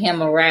bossing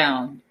him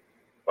around.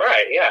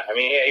 Right, yeah. I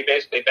mean, he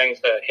basically thinks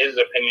that his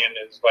opinion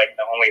is like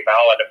the only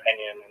valid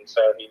opinion, and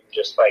so he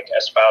just like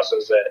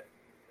espouses it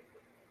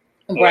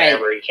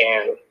whenever he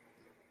can.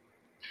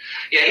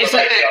 Yeah, he's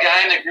like that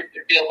guy in the group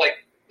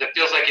that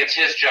feels like it's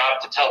his job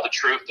to tell the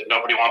truth that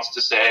nobody wants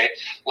to say.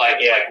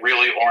 Like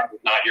really, orange is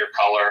not your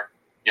color.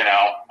 You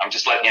know, I'm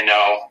just letting you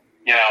know.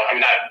 You know, I'm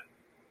not.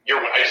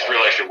 I just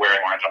realized you're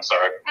wearing orange. I'm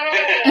sorry.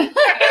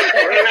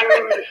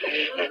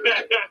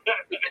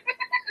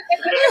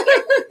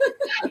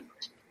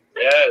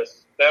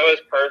 Yes, that was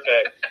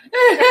perfect.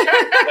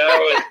 That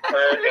was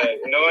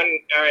perfect. No one,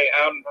 all right,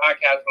 out in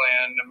podcast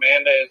land,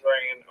 Amanda is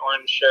wearing an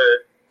orange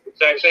shirt.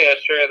 It's actually a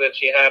shirt that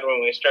she had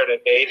when we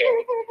started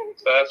dating.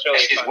 So that's really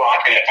She's fun.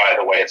 rocking it, by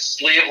the way. It's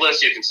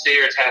sleeveless. You can see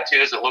her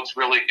tattoos. It looks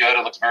really good.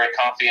 It looks very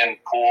comfy and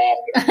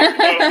cool.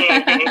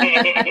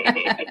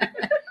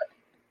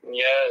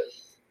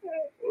 Yes.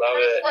 Love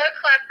it. Slow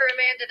clap for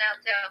Amanda now,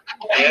 too.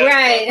 Yes,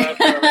 Right.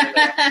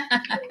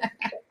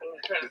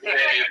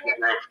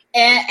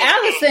 And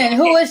Allyson,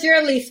 who is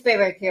your least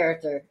favorite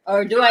character?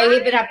 Or do I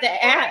even have to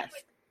ask?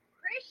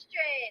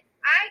 Christian.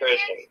 I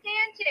can't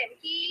stand him.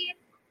 He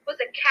was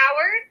a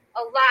coward,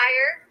 a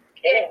liar,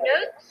 he had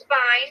no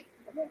spine.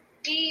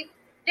 He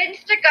didn't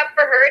stick up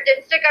for her,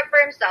 didn't stick up for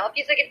himself.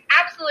 He's like an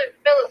absolute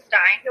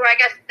Philistine, who I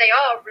guess they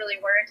all really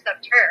were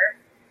except her.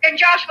 And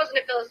Josh wasn't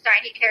a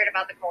Philistine. He cared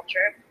about the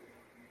culture.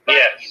 But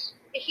yes.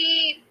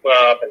 He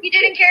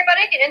didn't care about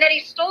anything. And then he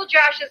stole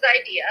Josh's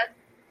idea.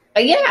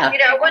 Yeah. You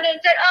know, went and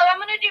said,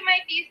 I'm going to do my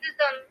thesis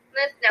on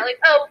this now.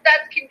 Like,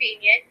 that's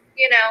convenient.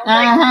 You know,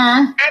 like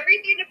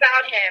everything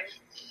about him.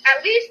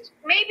 At least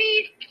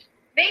maybe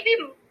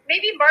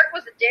Mark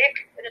was a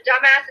dick and a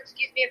dumbass.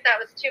 Excuse me if that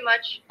was too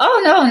much.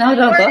 Oh, no,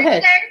 go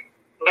ahead. At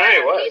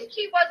least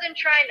he wasn't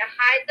trying to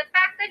hide the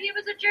fact that he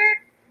was a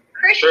jerk.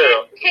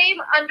 Christian came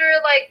under,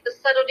 like, the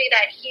subtlety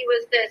that he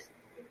was this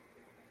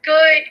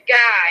good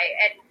guy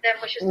and then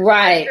was just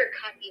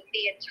undercutting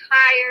the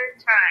entire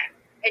time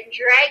and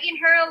dragging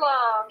her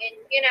along and,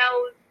 you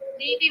know,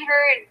 leading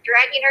her and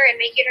dragging her and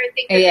making her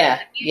think that there was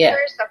a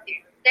future,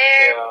 something was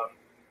there. Yeah.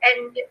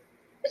 And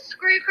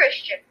screw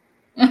Christian.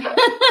 I'm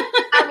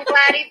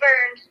glad he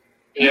burned.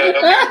 Yeah.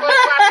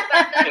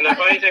 And the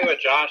funny thing with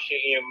Josh,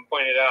 you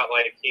pointed out,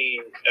 like,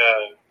 he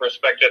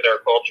respected their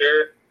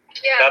culture.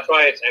 Yeah. That's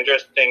why it's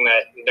interesting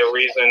that the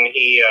reason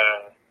he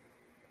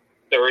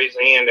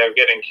ended up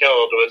getting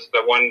killed was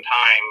the one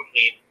time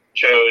he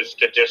chose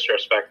to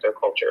disrespect their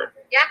culture.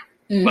 Yeah.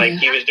 Mm-hmm. Like,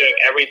 he was doing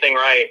everything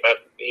right,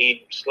 but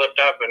he slipped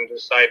up and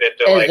decided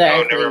to, like,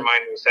 oh, never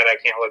mind, he said I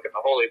can't look at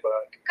the holy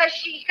book. Because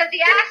he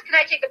asked, can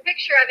I take a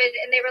picture of it?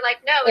 And they were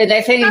like, no. And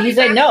he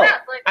said no.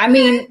 Like, I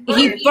mean,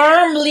 he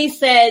firmly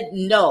said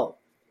no.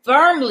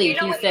 Firmly,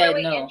 he said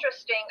really no.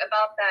 Interesting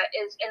about that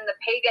is in the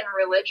pagan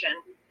religion,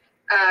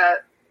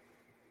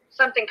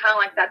 something kind of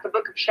like that, the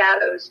Book of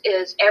Shadows,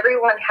 is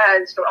everyone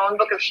has their own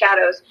Book of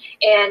Shadows,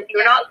 and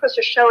you're not supposed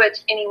to show it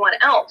to anyone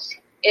else.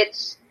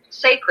 It's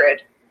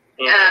sacred,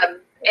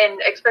 and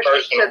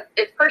especially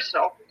it's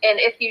personal. And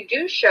if you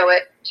do show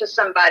it to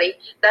somebody,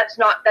 that's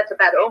a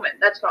bad omen.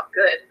 That's not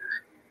good.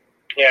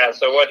 Yeah,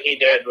 so what he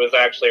did was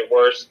actually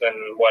worse than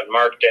what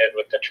Mark did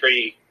with the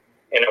tree,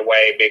 in a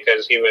way,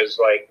 because he was,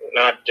 like,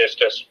 not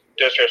just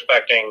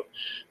disrespecting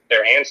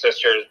their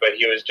ancestors, but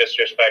he was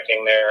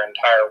disrespecting their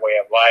entire way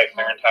of life,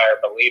 their entire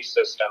belief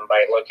system,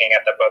 by looking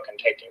at the book and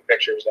taking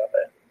pictures of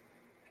it.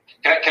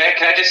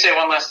 Can I just say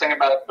one last thing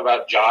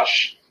about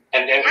Josh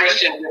and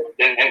Christian?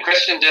 And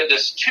Christian did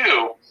this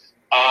too.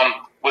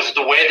 Was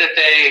the way that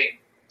they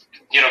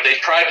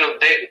tried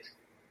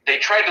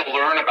to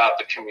learn about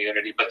the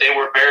community, but they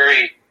were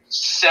very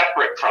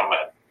separate from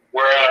it.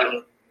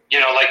 Whereas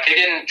like, they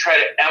didn't try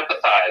to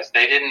empathize.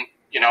 They didn't,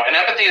 and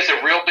empathy is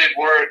a real big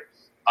word.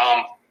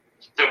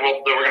 That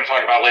we're going to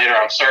talk about later,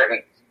 I'm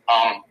certain.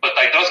 But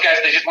like, those guys,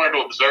 they just wanted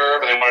to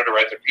observe and they wanted to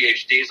write their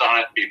PhDs on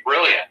it and be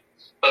brilliant.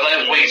 But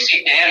then when you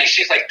see Danny,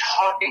 she's like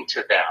talking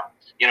to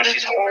them.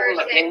 She's holding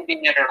the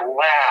baby in her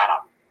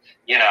lap.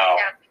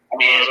 I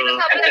mean,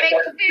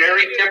 it's a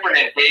very different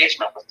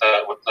engagement with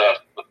the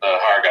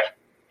Harga.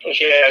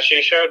 Yeah,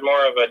 she showed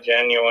more of a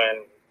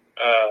genuine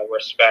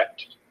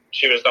respect.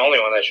 She was the only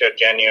one that showed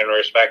genuine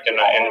respect and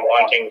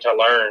wanting to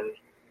learn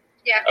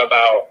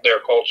about their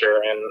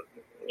culture, and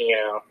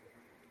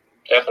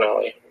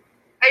definitely.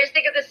 I just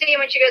think of the scene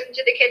when she goes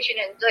into the kitchen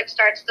and like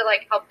starts to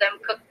like help them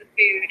cook the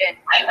food, and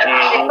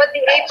they put the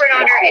apron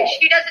on her, and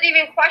she doesn't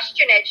even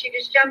question it. She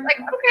just jumps like,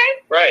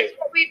 okay, right. That's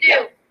what we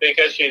do.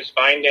 Because she's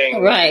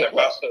finding the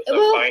process of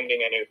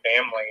finding a new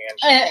family, and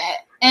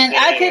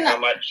she's seeing how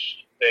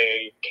much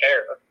they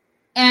care.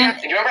 And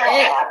you remember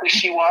how happy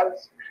she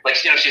was? like,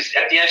 she's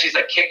at the end. She's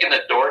like kicking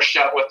the door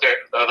shut with the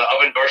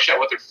oven door shut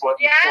with her foot,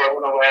 and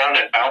twirling around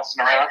and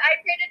bouncing around. I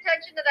paid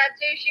attention to that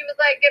too. She was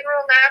like getting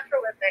real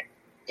natural with it.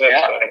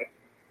 Yeah.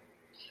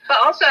 But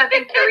also, I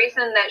think the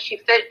reason that she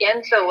fit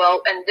in so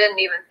well and didn't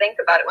even think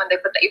about it when they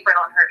put the apron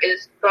on her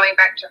is going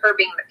back to her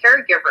being the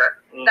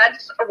caregiver. Mm-hmm.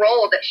 That's a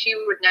role that she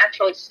would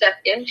naturally step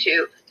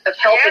into, of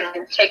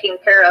helping and taking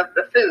care of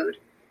the food.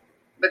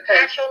 Because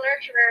natural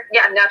nurturer.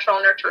 Yeah,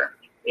 natural nurturer.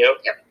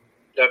 Yep.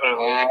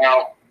 Definitely.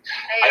 Well,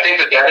 I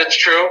think that is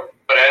true,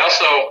 but I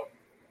also,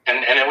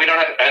 and we don't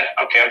have,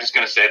 okay, I'm just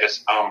going to say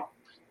this.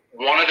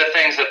 One of the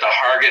things that the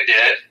Harga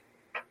did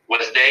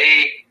was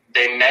they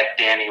met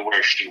Danny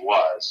where she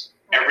was.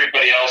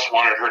 Everybody else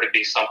wanted her to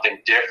be something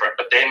different,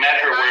 but they met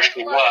her where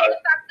she was.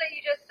 The fact that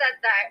you just said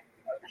that.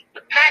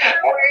 Met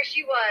her where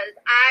she was.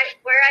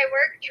 Where I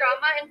work,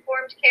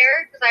 trauma-informed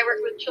care, because I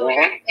work with children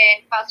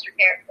in foster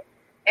care.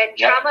 And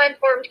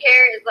trauma-informed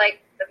care is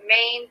like the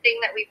main thing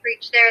that we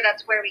preach there.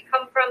 That's where we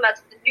come from.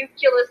 That's the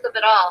nucleus of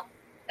it all.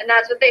 And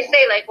that's what they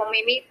say, like when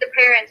we meet the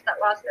parents that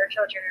lost their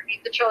children or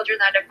meet the children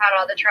that have had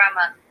all the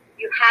trauma,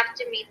 you have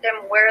to meet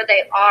them where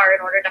they are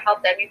in order to help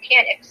them. You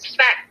can't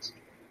expect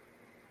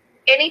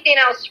anything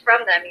else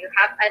from them.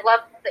 I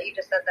love that you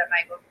just said that,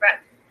 Michael.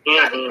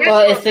 Mm-hmm.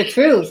 Well, it's the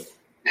truth.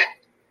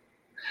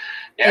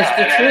 Yeah,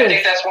 I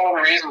think that's one of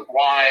the reasons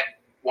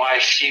why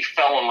she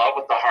fell in love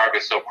with the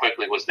Harga so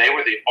quickly, was they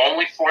were the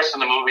only force in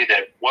the movie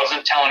that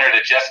wasn't telling her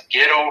to just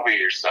get over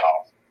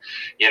yourself.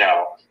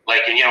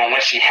 When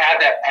she had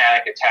that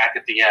panic attack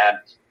at the end,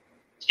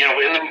 in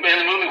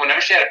the movie, whenever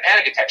she had a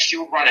panic attack, she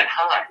would run and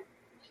hide.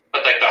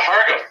 But like the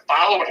Harga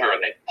followed her,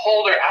 and they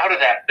pulled her out of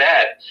that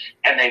bed,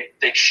 and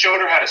they showed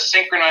her how to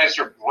synchronize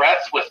her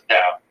breath with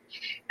them,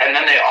 and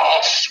then they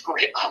all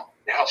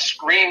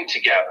screamed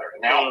together,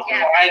 and they all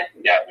cried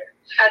together.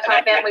 That's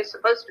how family's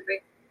supposed to be.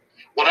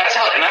 Well, that's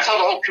how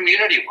the whole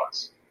community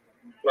was.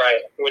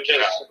 Right, which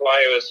is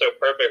why it was so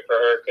perfect for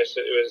her, because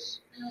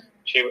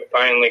she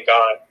finally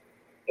got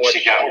what she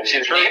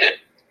needed.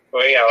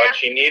 Well, what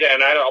she needed,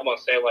 and I'd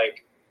almost say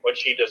like what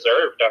she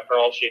deserved after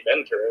all she'd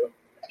been through.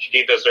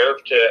 She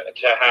deserved to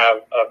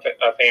have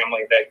a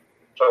family that,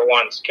 for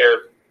once,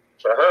 cared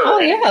for her. Oh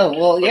yeah,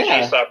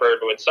 when she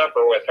suffered, would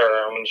suffer with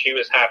her, and when she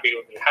was happy,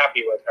 would be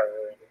happy with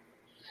her.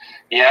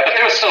 Yeah, but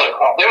there was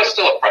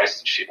still a price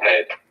that she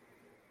paid.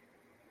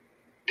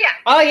 Yeah.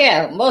 Oh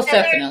yeah, most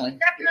definitely. There's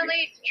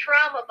definitely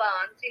trauma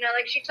bonds.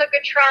 Like she took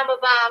a trauma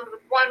bond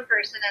with one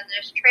person and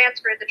just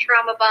transferred the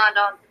trauma bond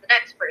on to the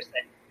next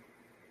person.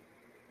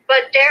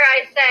 But dare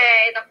I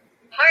say, the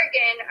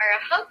Hargan are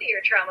a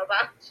healthier trauma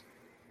bond.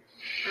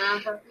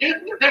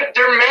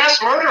 They're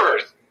mass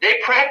murderers. They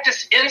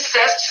practice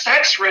incest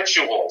sex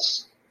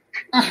rituals.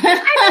 For the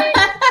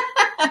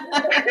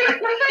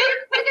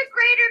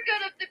greater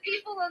good of the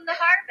people in the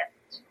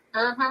harvest.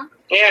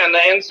 Yeah, and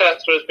the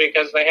incest was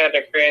because they had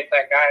to create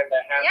that guy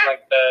that had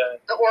like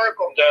the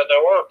oracle. The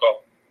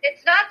oracle.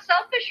 It's not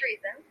selfish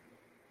reasons.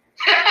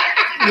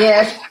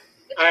 Yes.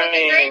 It's for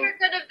the greater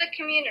good of the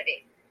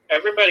community.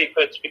 Everybody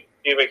puts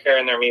pubic hair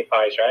in their meat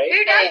pies, right?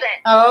 Who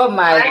doesn't? Oh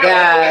my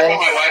God.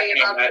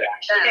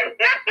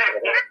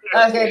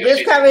 Okay,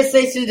 this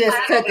conversation just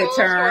took a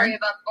turn. Story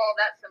about all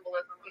that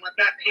symbolism and what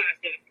that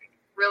means.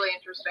 Really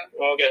interesting.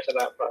 We'll get to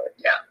that part.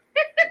 Yeah.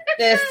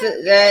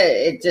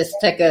 It just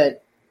took a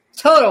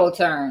total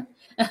turn.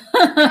 I'm doing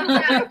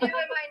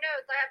my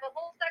notes. I have a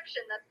whole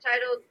section that's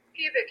titled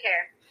pubic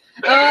hair.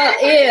 Oh,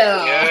 ew.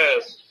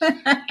 Yes.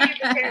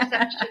 Pubic hair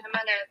section in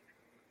my notes.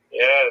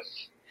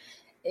 Yes.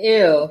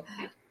 Ew.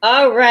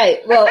 All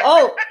right.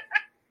 Well,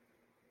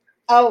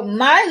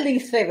 my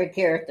least favorite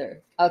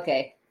character.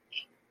 Okay.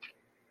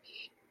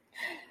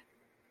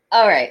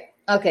 All right.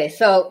 Okay.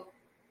 So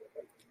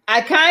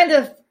I kind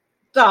of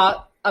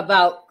thought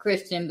about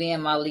Christian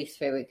being my least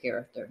favorite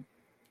character.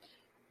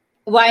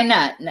 Why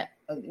not?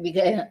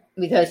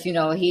 Because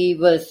he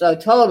was a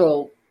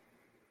total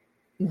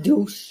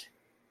douche.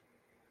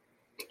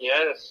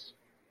 Yes.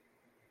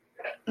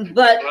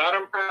 But loud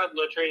and proud,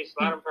 Latrice.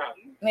 Loud and proud.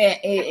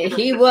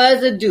 He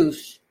was a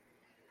douche.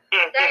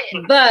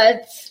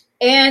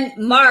 And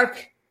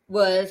Mark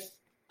was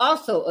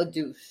also a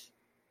douche.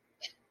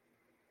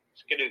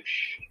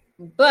 Skadoosh.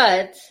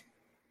 But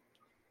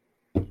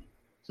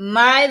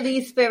my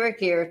least favorite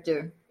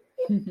character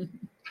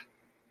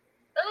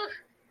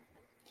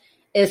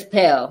is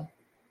Pell.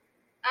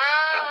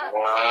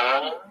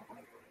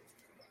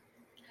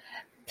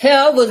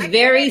 Pell was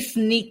very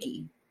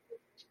sneaky.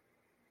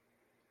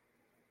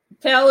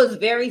 Pell was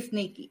very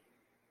sneaky.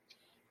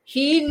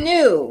 He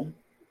knew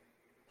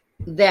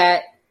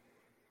that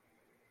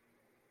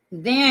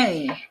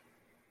Danny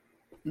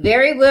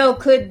very well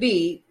could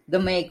be the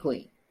May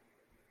Queen.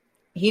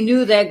 He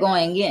knew that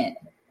going in.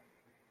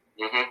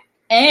 Mm-hmm.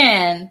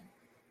 And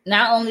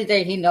not only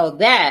did he know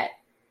that,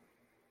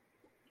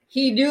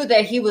 he knew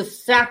that he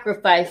was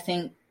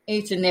sacrificing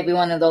each and every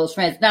one of those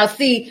friends. Now,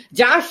 see,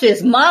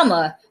 Josh's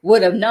mama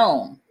would have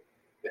known.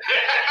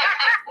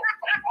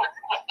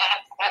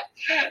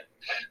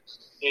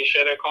 He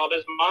should have called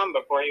his mom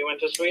before he went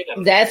to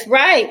Sweden. That's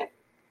right.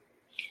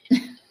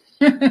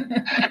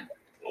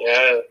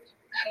 Yeah.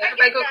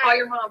 Everybody go call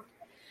your mom.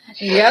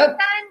 Yep. And,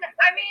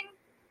 I mean,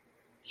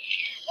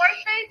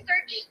 weren't they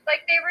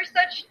they were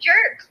such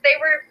jerks? They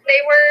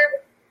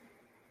were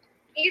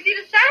easy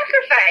to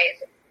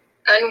sacrifice.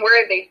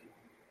 Unworthy.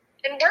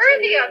 And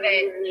worthy of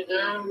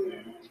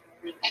it.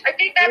 I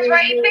think that's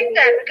why he picked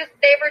them, because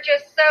they were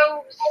just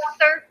so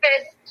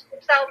surfaced,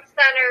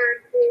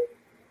 self-centered.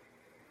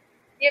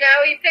 You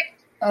know, he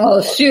picked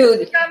Oh, shoot.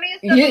 the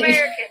scummiest of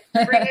Americans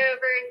to bring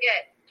over and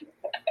get.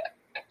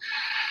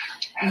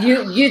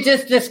 You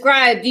just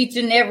described each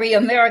and every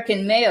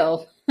American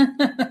male.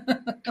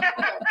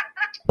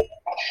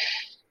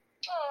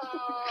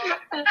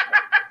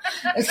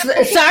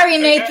 Sorry,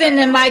 Nathan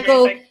and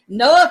Michael.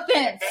 No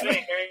offense. I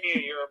didn't hear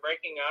you. You were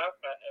breaking up.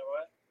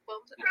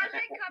 What?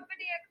 Project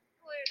company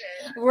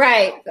excluded.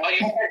 Right. Well,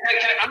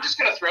 I'm just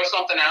going to throw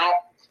something out.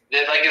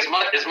 That, like, as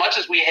much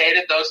as we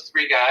hated those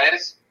three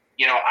guys,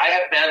 you know, I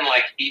have been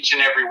like each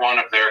and every one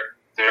of their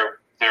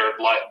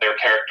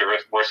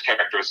worst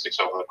characteristics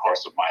over the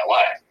course of my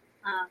life.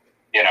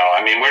 You know,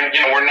 I mean,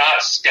 we're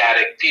not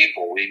static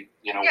people. We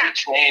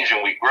change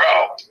and we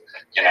grow.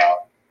 You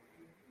know,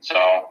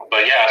 so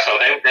but yeah, so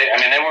they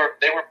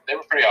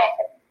were pretty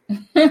awful.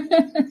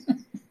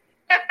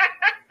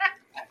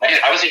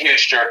 I was a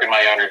huge jerk in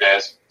my younger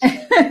days.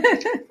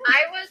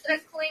 I was a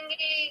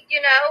clingy,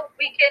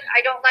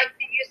 I don't like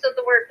the use of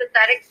the word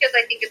pathetic because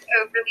I think it's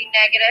overly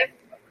negative.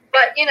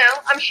 But,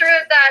 I'm sure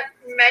that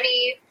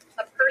many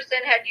a person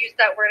had used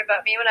that word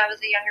about me when I was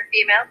a younger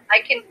female.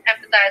 I can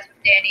empathize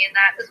with Danny in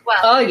that as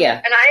well. Oh,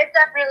 yeah. And I have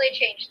definitely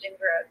changed and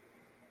grown.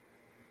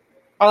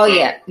 Oh,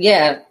 yeah.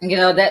 Yeah.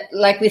 That,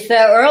 like we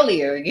said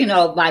earlier,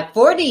 my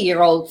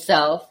 40-year-old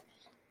self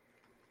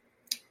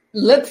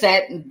looks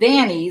at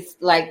Danny's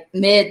like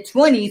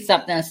mid-20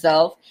 something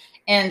self,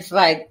 and it's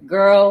like,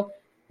 girl,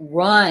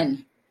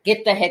 run,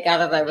 get the heck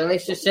out of that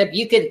relationship.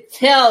 You could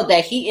tell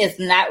that he is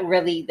not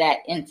really that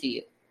into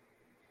you.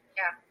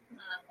 Yeah.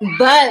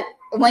 But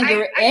when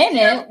you're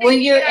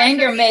when you're in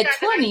your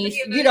mid-20s,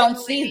 you don't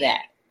see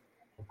that.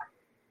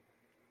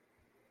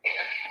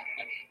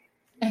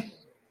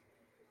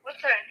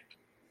 What's that?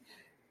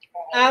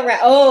 All right.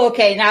 Oh,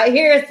 okay. Now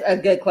here's a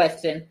good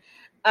question.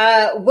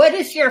 What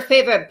is your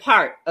favorite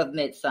part of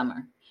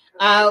Midsommar?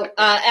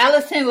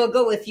 Allyson, we'll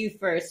go with you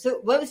first. So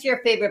what was your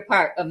favorite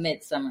part of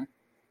Midsommar?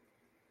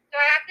 Do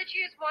I have to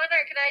choose one,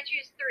 or can I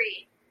choose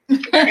three?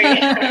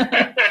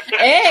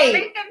 Hey. I'll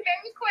make them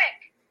very quick.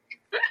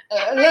 Look.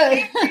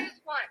 I can't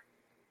choose one.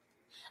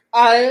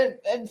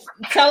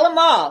 Tell them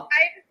all.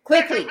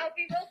 Quickly. I'll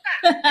be real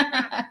fast.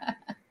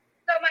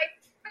 So my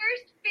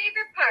first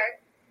favorite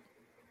part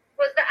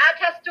was the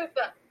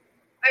Atastupa.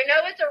 I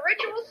know it's a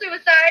ritual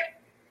suicide,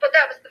 but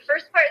that was the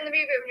first part in the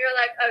movie when you're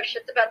like, oh,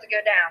 shit's about to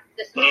go down.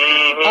 This is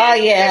oh,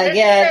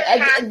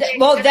 yeah.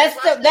 Well,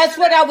 that's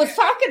what I was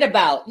talking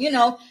about.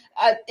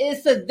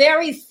 It's a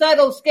very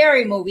subtle,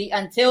 scary movie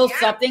until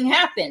something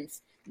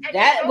happens. And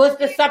that was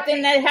the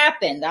something that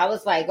happened. I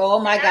was like, oh,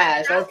 my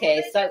gosh.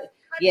 Okay, so,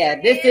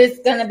 this is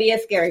going to be a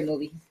scary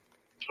movie.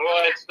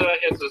 Well,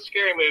 it's a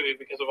scary movie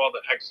because of all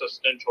the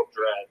existential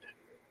dread,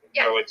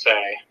 I would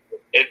say.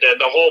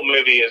 The whole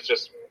movie is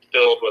just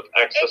filled with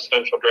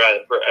existential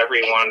dread for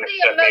everyone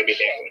except maybe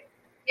Danny.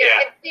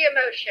 Yeah, it's the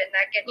emotion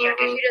that gets you,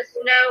 because you just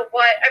know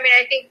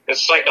I think...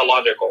 It's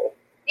psychological.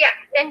 Yeah,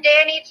 and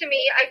Danny, to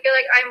me, I feel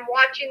like I'm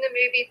watching the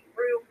movie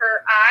through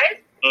her eyes,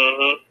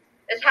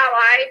 is how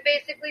I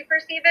basically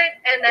perceive it,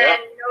 and then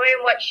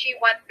knowing what she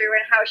went through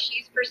and how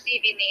she's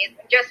perceiving these,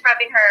 and just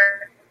having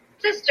her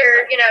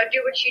sister,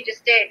 do what she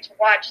just did to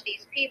watch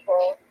these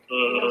people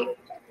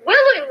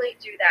willingly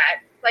do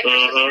that. Like your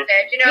sister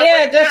did,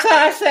 Yeah, that's how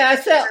I said. I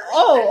said,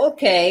 oh,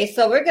 okay.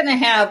 So we're going to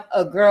have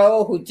a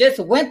girl who just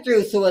went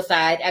through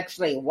suicide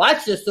actually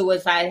watch the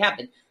suicide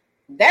happen.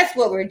 That's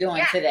what we're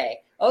doing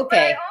today. Okay. But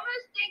I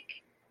almost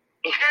think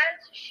as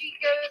she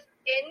goes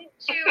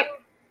into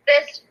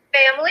this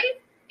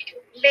family,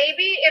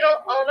 maybe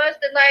it'll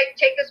almost, and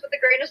take this with a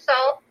grain of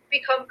salt,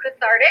 become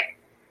cathartic.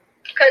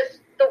 Because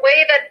the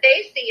way that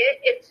they see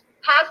it, it's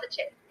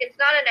positive. It's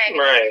not a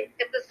negative. Right.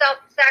 It's a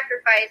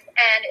self-sacrifice,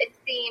 and it's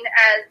seen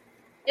as,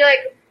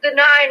 the 9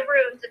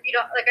 runes. If you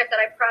don't, like I said,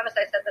 I promise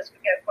I said this would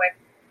go quick.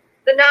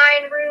 The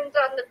 9 runes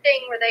on the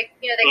thing where they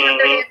cut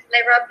their hands and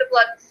they rub the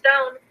blood and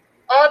stone.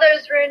 All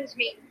those runes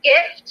mean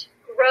gift,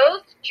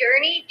 growth,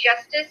 journey,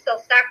 justice,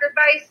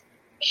 self-sacrifice,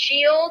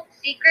 shield,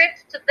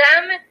 secrets. To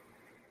them,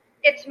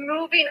 it's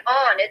moving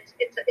on. It's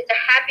a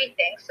happy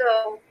thing.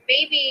 So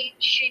maybe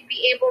she'd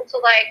be able to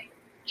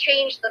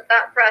change the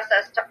thought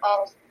process to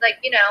all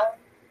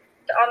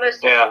to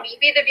almost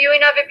maybe the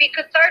viewing of it be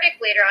cathartic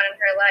later on in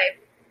her life.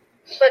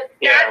 But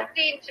that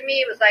scene to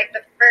me was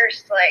the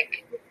first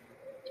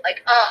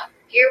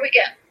here we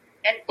go.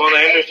 And well,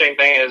 the interesting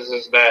thing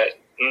is that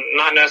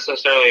not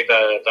necessarily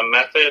the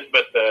method,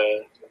 but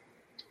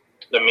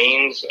the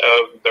means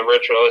of the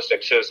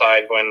ritualistic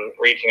suicide. When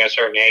reaching a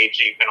certain age,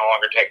 you can no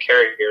longer take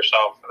care of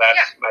yourself.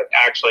 That's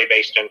actually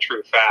based in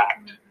true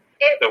fact.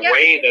 The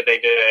way that they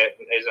did it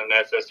isn't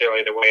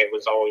necessarily the way it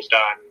was always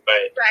done,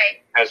 but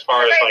as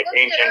far as like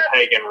ancient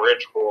pagan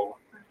ritual,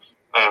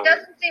 it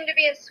doesn't seem to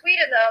be in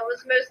Sweden though. It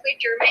was mostly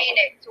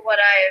Germanic to what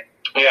I've.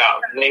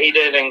 Yeah, he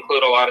did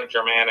include a lot of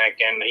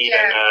Germanic and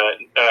even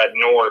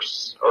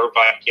Norse or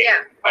Viking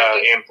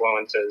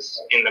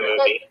influences in the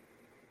movie.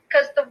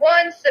 Because the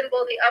one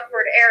symbol, the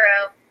upward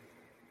arrow,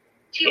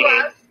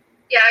 Tiwas,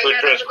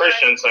 which was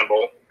Christian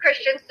symbol.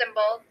 Christian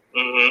symbol.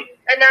 Mm-hmm.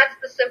 And that's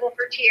the symbol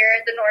for Tyr,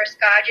 the Norse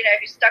god,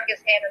 who stuck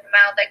his hand in the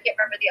mouth. I can't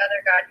remember the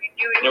other god. Who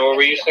knew he was what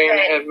were you saying the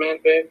head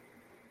meant, babe?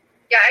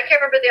 Yeah, I can't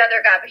remember the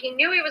other god, but he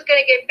knew he was going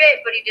to get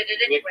bit, but he did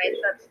it anyway,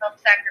 so that's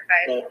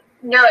self-sacrifice. Yeah.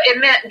 No, it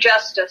meant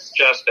justice.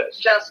 Justice.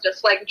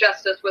 Like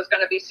justice was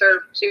going to be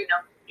served to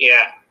him.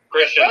 Yeah.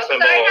 Christian symbol.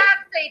 Both sides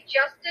have say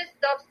justice,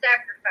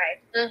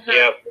 self-sacrifice. Mm-hmm.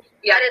 Yep.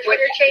 Yeah, and it's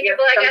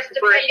interchangeable, I guess,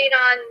 depending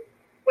on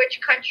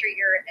which country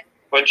you're in.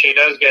 Which he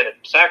does get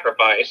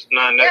sacrificed,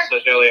 not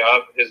necessarily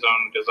of his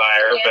own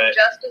desire, but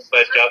justice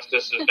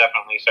is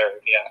definitely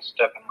served. Yes,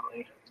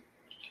 definitely.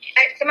 All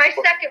right, so my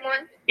second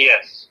one.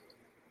 Yes.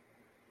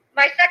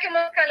 My second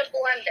one kind of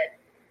blended.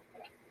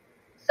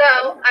 So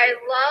I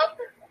love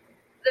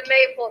the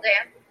maypole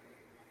dance.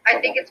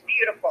 I think it's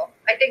beautiful.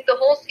 I think the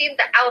whole scene,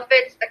 the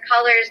outfits, the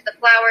colors, the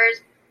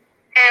flowers,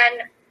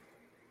 and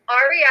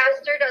Ari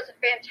Aster does a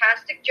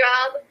fantastic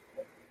job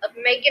of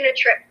making a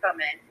trip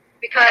come in.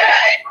 Because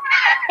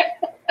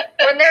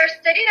when they're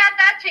sitting at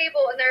that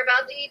table and they're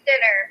about to eat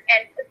dinner,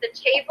 and the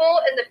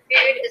table and the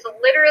food is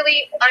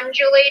literally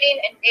undulating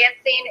and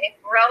dancing and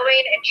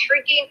growing and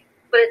shrinking,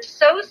 but it's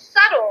so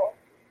subtle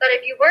that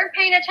if you weren't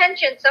paying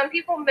attention, some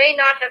people may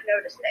not have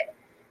noticed it.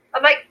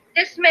 I'm like,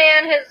 this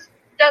man has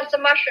done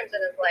some mushrooms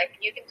in his life,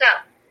 and you can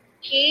tell.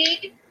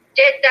 He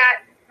did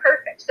that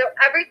perfect. So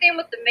everything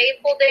with the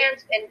maypole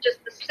dance and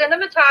just the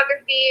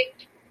cinematography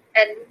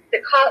and the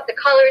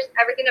colors,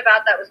 everything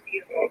about that was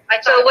beautiful.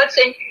 So what's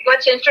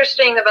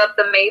interesting about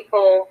the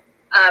maypole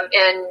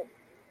in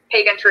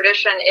pagan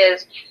tradition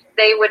is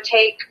they would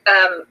take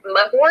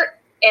mugwort,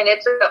 and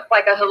it's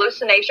like a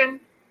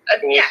hallucinogen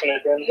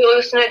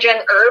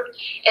herb,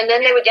 and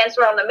then they would dance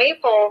around the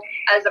maypole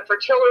as a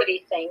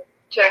fertility thing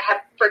to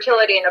have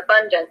fertility and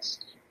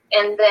abundance.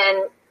 And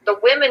then the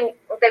women,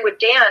 they would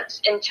dance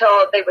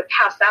until they would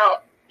pass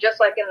out, just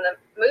like in the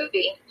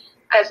movie,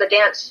 as a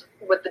dance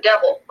with the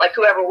devil, like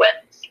whoever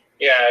wins.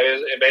 Yeah, it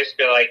was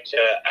basically like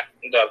I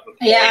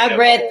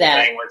read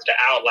that. Thing was to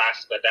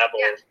outlast the devil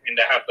and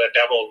to have the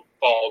devil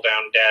fall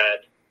down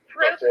dead.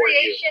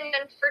 Procreation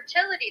and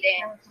fertility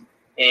dance.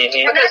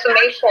 Mm-hmm. And that's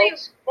actually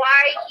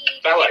why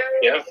he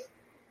chose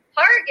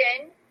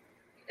Hargan,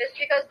 is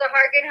because the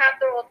Hargan have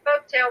the old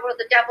folktale where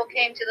the devil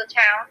came to the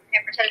town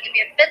and pretended to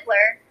be a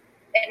fiddler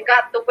and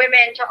got the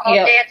women to all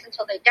dance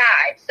until they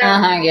died. So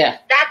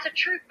that's a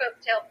true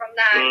folktale from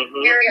that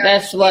area.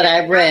 That's what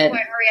I read. When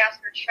Ari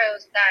Aster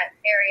chose that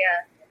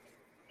area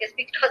is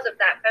because of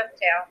that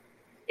folktale.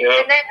 Yep.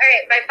 And then, all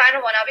right, my final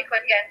one. I'll be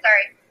quick again.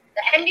 Sorry.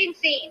 The ending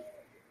scene.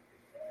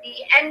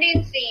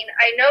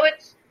 I know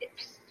it's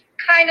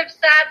kind of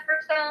sad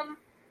for some,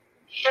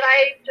 but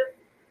I just.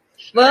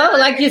 Well,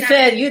 like you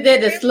said, you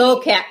did a slow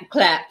clap.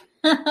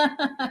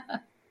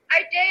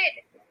 I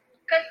did.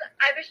 Because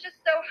I was just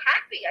so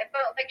happy. I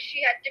felt like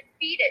she had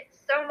defeated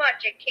so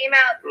much. It came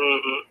out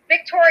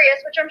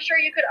victorious, which I'm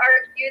sure you could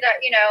argue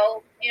that,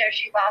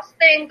 she lost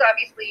things.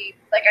 Obviously,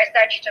 like I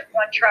said, she took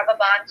one trauma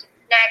bond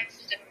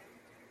next, and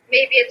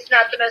maybe it's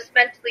not the most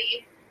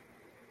mentally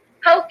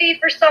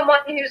healthy for someone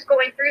who's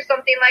going through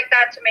something like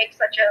that to make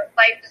such a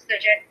life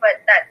decision,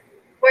 but that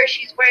where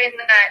she's wearing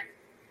that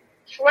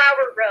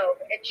flower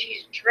robe, and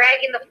she's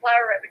dragging the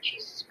flower robe, and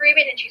she's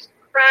screaming, and she's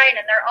crying,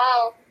 and they're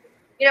all,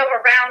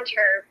 around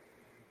her,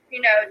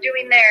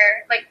 doing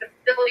their, like, the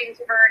buildings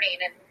burning,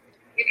 and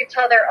you can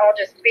tell they're all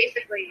just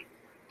basically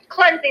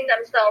cleansing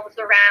themselves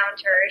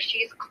around her.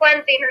 She's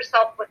cleansing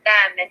herself with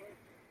them, and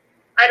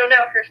I don't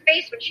know, her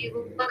face when she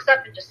looks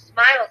up and just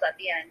smiles at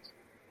the end.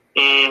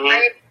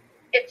 Mm-hmm.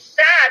 It's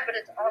sad, but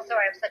it's also,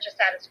 I have such a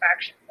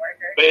satisfaction for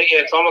her. But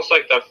it's almost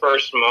like the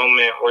first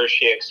moment where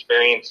she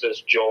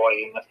experiences joy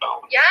in the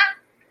film. Yeah.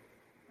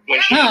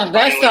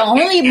 That's the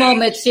only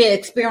moment she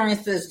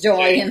experiences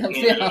joy in the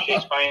film.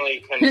 She's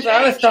finally content.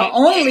 That was the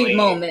only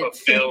moment.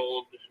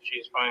 Fulfilled.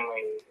 She's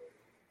finally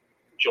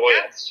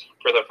joyous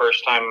for the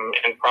first time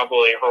in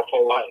probably her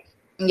whole life.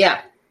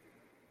 Yeah.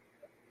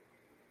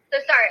 So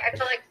sorry, I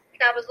feel like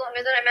that was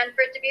longer than I meant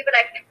for it to be, but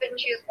I couldn't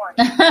choose one.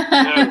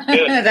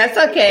 That's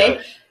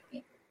okay.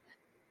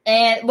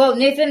 And, well,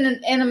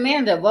 Nathan and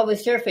Amanda, what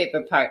was your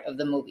favorite part of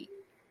the movie?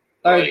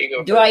 Or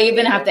do I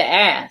even have to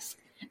ask?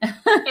 I'll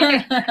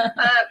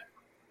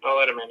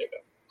let Amanda go.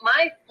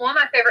 One of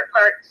my favorite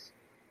parts,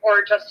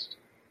 or just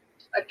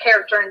a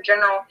character in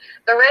general,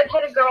 the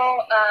redheaded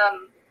girl,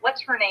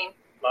 what's her name?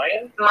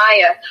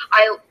 Maya.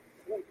 I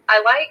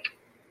like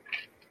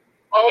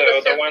all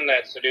the one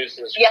that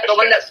seduces. Yeah, the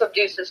one that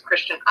seduces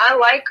Christian. I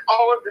like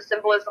all of the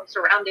symbolism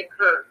surrounding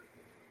her.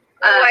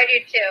 I do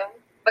too.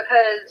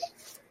 Because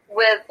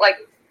with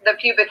the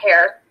pubic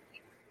hair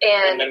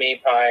and the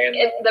meat pie and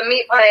the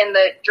meat pie and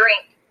the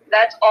drink,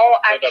 That's all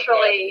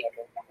actually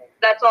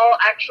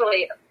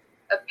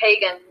a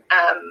pagan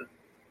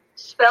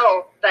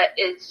spell that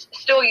is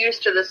still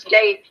used to this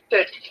day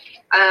to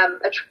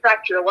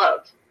attract your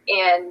love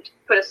and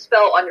put a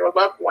spell on your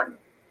loved one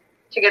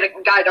to get a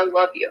guy to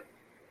love you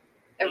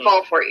and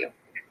fall for you.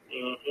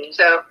 Mm-hmm.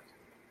 So,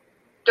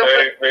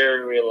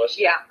 very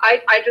realistic. Yeah,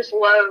 I just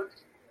love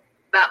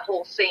that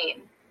whole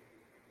scene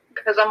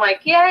because I'm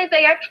like, yeah,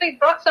 they actually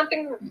brought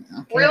something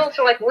real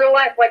to like real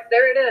life. Like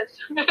there it is.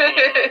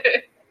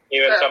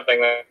 Even something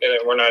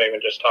that we're not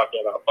even just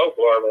talking about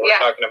folklore, but we're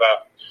talking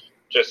about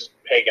just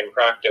pagan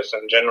practice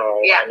in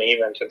general, and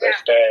even to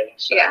this day.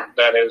 So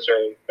that is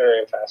very,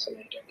 very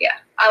fascinating. Yeah,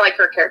 I like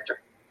her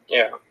character.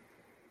 Yeah.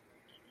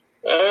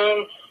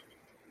 I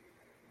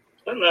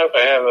don't know if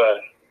I have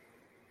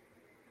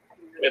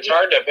it's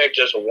hard to pick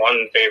just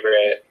one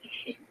favorite.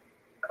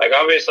 Like,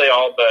 obviously,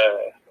 all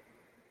the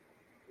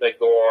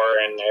gore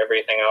and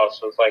everything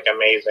else was, like,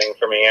 amazing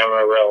for me. I'm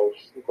a real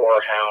gore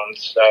hound,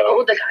 so...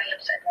 Oh, the guy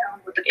upside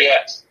down with the...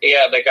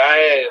 Yeah, the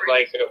guy,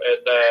 like, the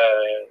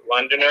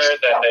Londoner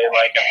that they,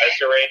 like,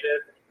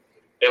 eviscerated,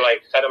 they,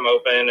 like, cut him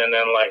open, and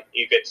then, like,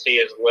 you could see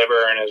his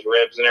liver and his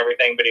ribs and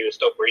everything, but he was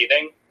still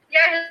breathing.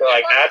 Yeah, so,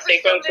 like, that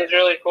sequence was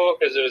really cool,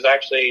 because it was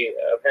actually,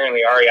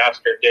 apparently, Ari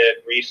Aster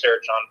did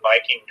research on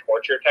Viking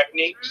torture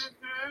techniques,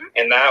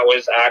 and that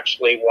was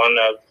actually one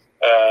of...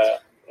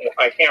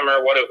 I can't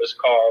remember what it was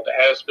called. It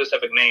had a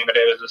specific name, but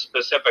it was a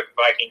specific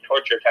Viking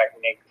torture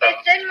technique.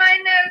 It's in my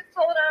notes.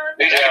 Hold on.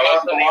 Yeah,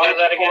 what's the name of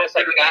that again? It's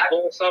like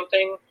eagle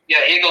something?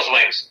 Yeah, eagle's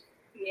wings.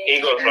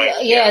 Eagle's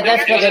wings. Yeah,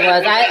 that's what it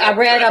was. I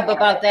read up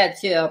about that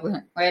too. Yeah,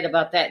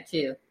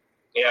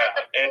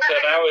 and so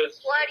that was...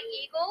 Blood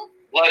Eagle?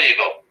 Blood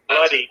Eagle.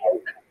 Blood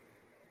Eagle.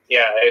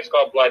 Yeah, it's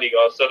called Blood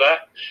Eagle. So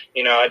that,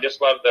 I just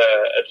love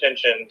the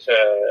attention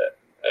to...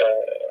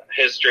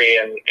 history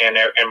and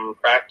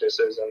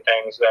practices and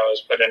things that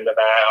was put into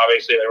that.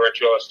 Obviously, the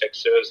ritualistic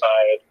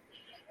suicide,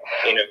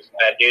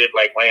 that dude,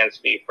 like, lands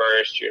feet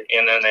first,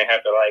 and then they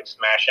have to, like,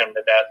 smash him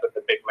to death with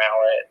a big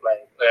mallet.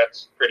 Like,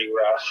 that's pretty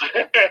rough.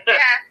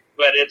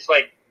 But it's,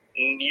 like,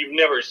 you've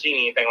never seen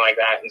anything like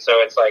that, and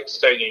so it's, like,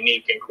 so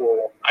unique and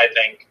cool, I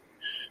think,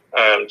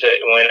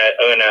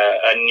 when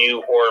a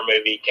new horror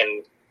movie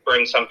can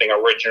bring something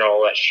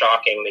original that's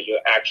shocking that you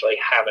actually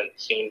haven't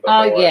seen before.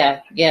 Oh,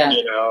 yeah.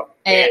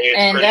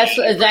 And that's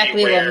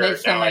exactly what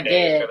Midsommar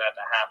did. For that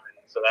to happen,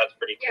 so that's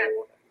pretty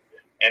cool.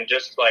 And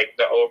just like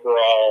the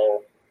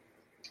overall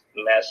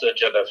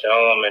message of the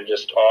film and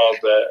just all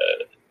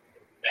the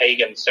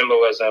pagan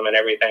symbolism and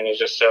everything is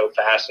just so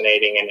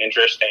fascinating and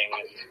interesting.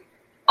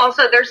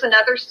 Also, there's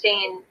another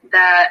scene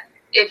that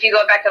if you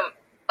go back and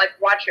like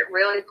watch it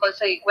really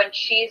closely, when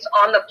she's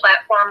on the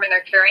platform and they're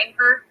carrying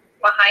her,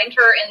 behind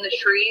her in the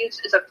trees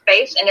is a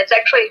face, and it's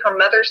actually her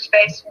mother's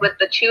face with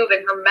the tube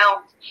in her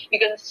mouth. You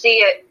can see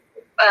it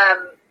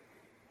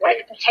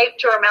like taped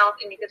to her mouth,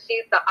 and you can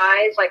see the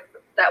eyes like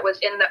that was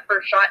in that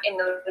first shot in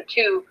the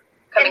tube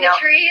coming out.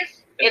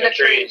 In the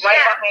trees, right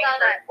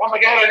behind her. Oh my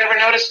god, I never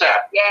noticed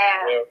that.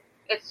 Yeah.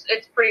 It's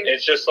pretty.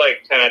 It's just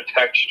like kind of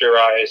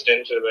texturized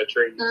into the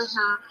trees.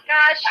 Mm-hmm.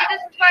 Gosh,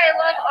 this is why I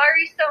love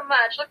Ari so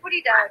much. Look what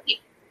he does.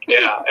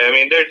 Yeah, I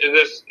mean,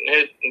 this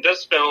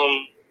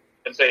film,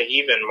 I'd say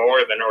even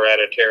more than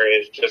Hereditary,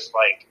 is just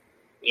like,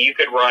 you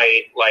could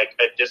write like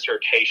a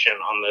dissertation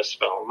on this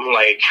film.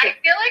 Like, I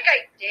feel like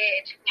I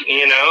did.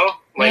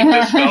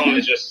 This film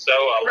is just so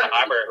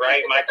elaborate,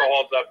 right? Michael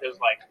holds up his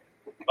like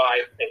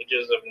 5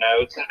 pages of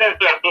notes.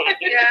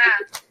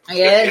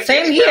 Yeah,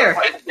 same here.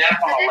 It's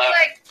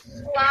like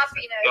sloppy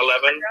notes. 11.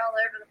 All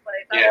over the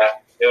place. Yeah.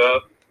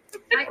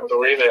 I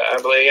believe it.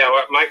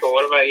 Yeah. Michael,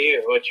 what about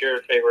you? What's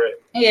your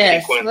favorite?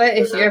 Yes. What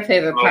is your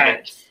favorite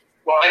part?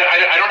 Well,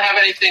 I don't have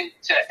anything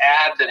to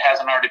add that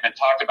hasn't already been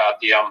talked about.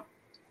 The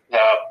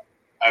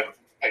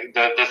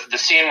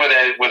scene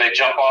where they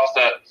jump off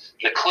the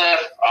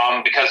cliff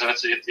because of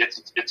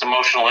its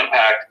emotional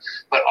impact,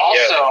 but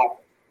also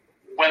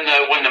when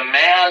the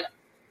man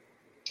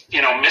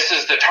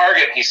misses the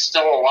target, he's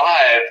still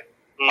alive.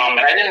 And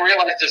I didn't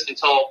realize this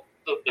until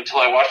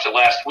I watched it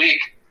last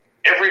week.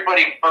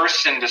 Everybody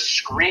bursts into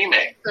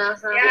screaming. And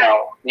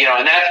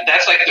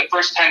that's like the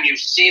first time you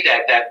see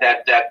that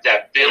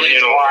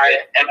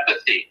village-wide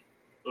empathy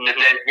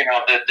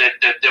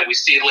that we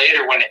see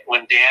later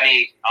when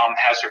Danny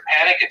has her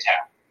panic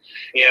attack.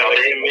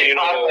 They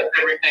talk about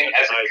everything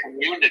as a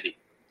community.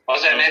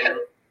 What was that, Nathan?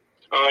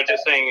 Oh,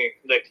 just saying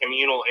the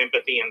communal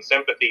empathy and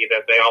sympathy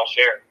that they all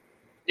share.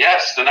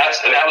 Yes, and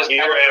that was.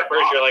 At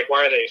first, you're like,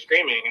 why are they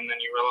screaming? And then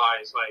you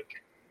realize, like,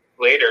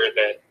 later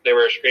that they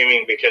were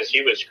screaming because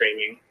he was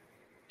screaming.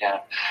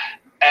 Yeah,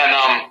 and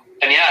I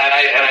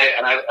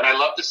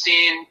love the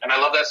scene, and I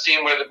love that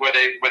scene where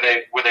they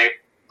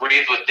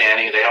breathe with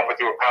Danny. They help her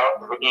through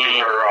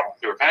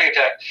her panic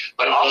attack,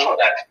 but also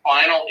that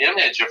final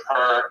image of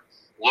her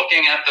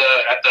looking at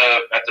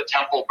the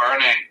temple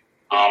burning.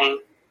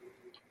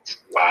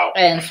 Wow,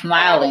 and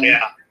smiling.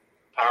 Yeah,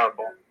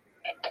 powerful,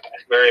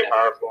 very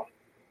powerful.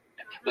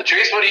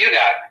 Latrice, what do you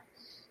got?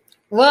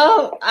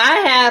 Well, I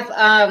have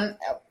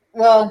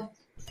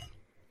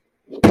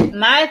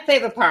My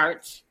favorite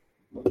parts.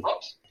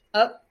 Oops.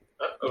 Oh,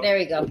 Uh-oh. there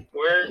we go.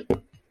 We're in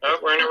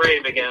a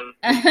rave again.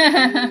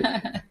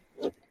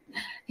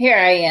 Here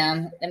I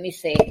am. Let me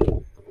see.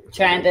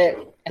 Trying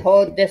to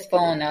hold this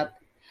phone up.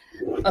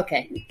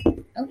 Okay.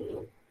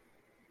 Oh.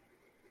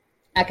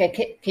 Okay.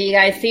 Can you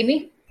guys see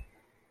me?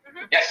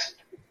 Yes.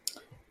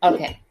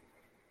 Okay.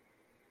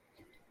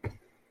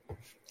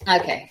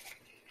 Okay.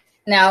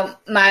 Now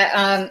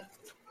my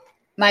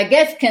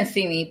guests can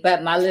see me,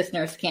 but my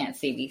listeners can't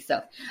see me.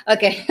 So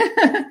okay.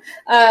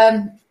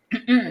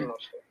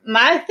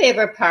 My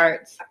favorite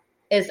part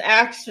is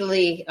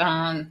actually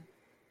I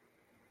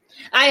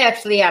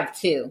actually have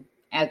two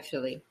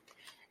actually,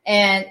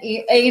 and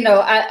you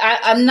know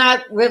I'm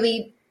not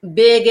really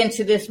big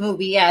into this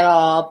movie at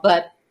all,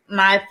 but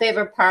my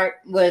favorite part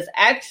was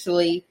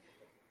actually,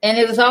 and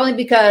it was only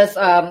because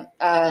I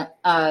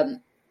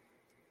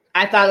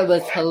thought it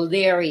was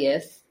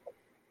hilarious,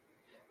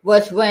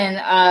 was when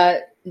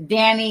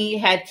Danny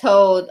had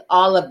told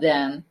all of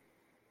them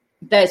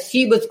that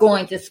she was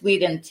going to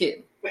Sweden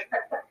too.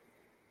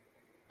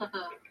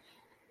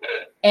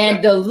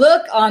 And the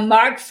look on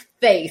Mark's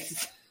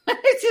face.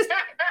 Just,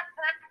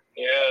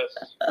 yes.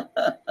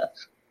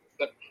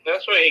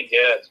 That's what he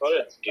gets. What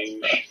a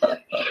douche. To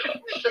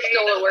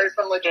steal a word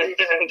from Latrice.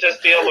 To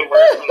steal the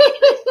word from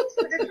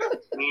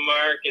Latrice.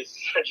 Mark is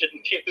such a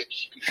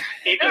douche.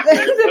 He deserves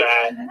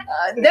that.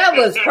 That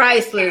was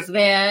priceless,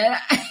 man.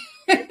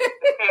 We could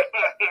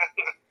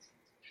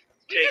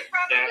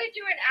probably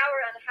do an hour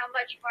on how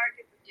much Mark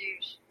is a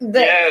douche.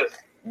 Yes.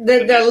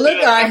 The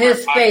look on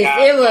his face,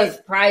 it was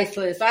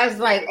priceless. I was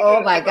like,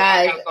 oh my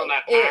gosh.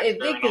 If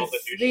you could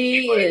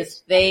see his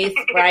face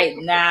right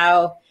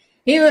now,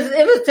 it was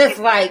just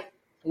like,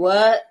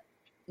 what?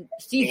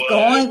 She's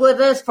going with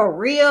us for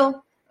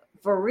real?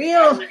 For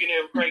real? We're going to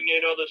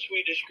impregnate all the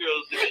Swedish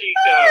girls that she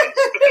comes.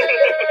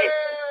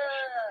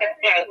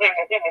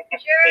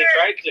 They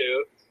tried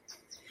to.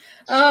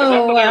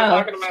 Oh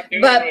wow!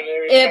 But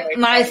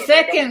my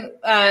second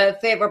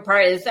favorite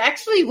part is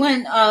actually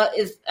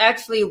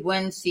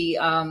when she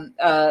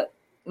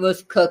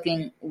was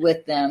cooking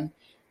with them.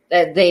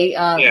 That they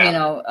you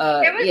know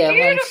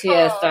when she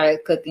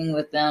started cooking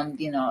with them,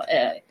 you know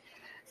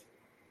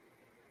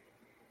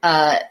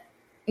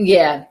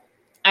yeah,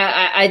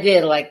 I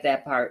did like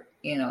that part,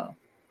 you know,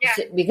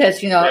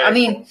 because you know I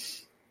mean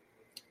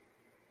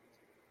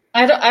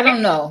I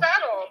don't know. It's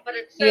subtle, but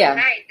it's so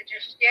nice. It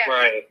just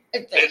right.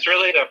 It's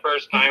really the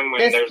first time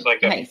when there's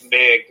like a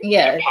big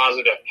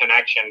positive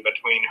connection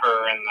between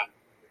her and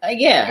the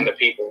and the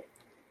people.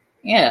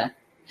 Yeah.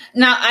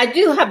 Now I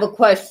do have a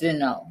question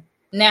though.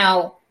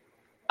 Now,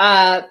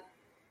 and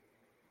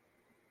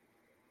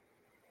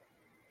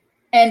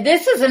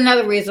this is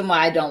another reason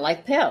why I don't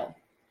like Pell.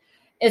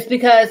 It's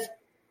because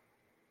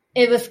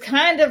it was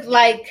kind of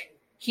like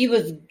he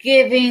was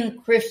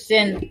giving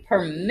Christian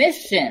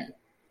permission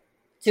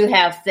to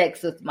have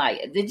sex with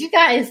Maya. Did you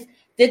guys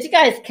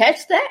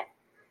catch that?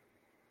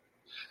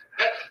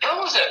 That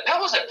was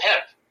a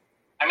pimp.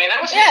 I mean,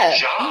 that was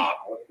his job.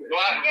 Go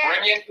out and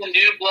bring in the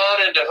new blood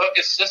and to hook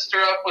his sister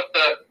up with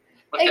the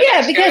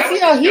because you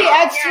know he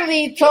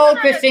actually told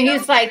Christian,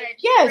 he's like,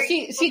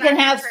 she can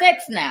have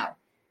sex now.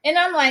 And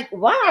I'm like,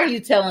 why are you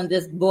telling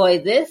this boy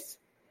this?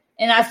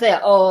 And I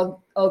said,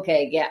 oh,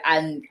 okay, yeah,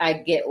 I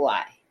get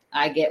why.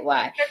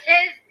 Because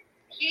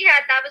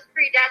that was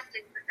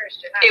predestined for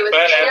Christian.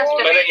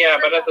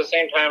 But at the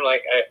same time,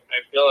 like I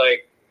feel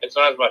like it's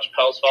not as much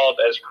Pell's fault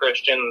as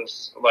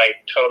Christian's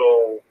like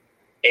total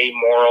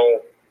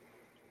amoral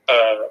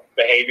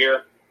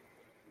behavior.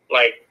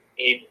 Like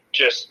he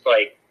just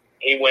like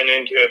he went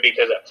into it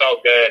because it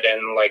felt good,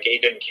 and like he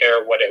didn't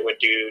care what it would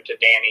do to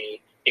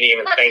Danny. He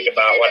didn't even think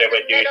about what it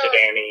would do to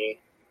Danny.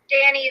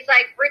 Danny's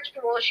like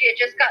ritual. She had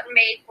just gotten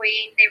made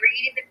queen. They were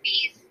eating the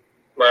feast.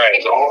 Right.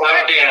 It's all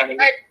about Danny.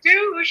 A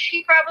douche.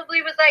 He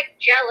probably was like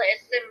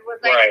jealous and was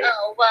like,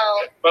 oh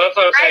well. Well, that's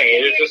what I'm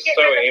saying. He was just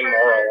so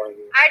amoral.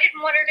 I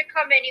didn't want her to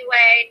come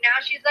anyway. Now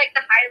she's like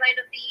the highlight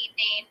of the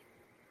evening.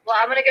 Well,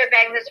 I'm gonna go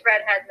bang this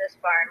redhead in this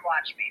bar and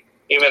watch me.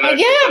 Even though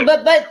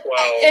but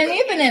and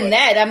even in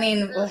that, I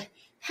mean,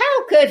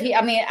 how could he?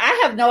 I mean, I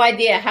have no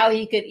idea how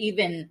he could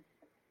even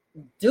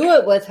do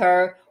it with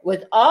her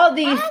with all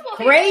these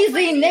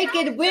crazy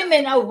naked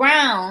women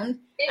around.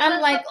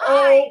 I'm like,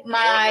 oh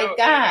my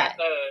God.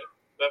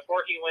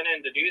 Before he went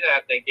in to do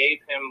that, they gave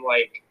him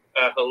like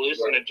a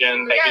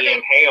hallucinogen that he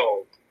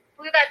inhaled.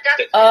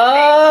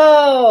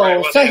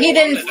 Oh, so he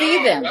didn't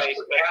see them.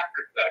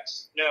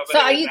 No, so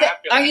are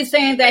you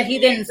saying that he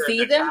didn't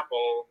see them?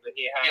 They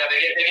gave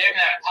him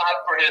that pot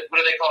for his, what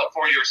do they call it,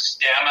 for your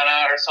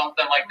stamina or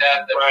something like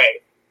that?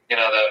 Right. You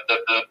know,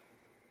 the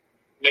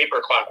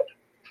vapor cloud.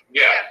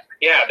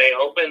 Yeah, they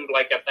opened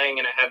like a thing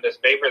and it had this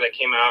vapor that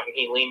came out and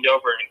he leaned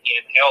over and he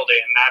inhaled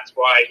it, and that's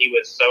why he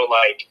was so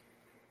like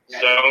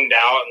zoned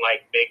out and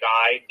like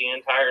big-eyed the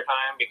entire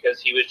time,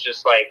 because he was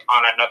just like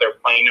on another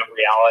plane of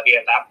reality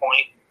at that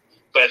point.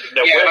 But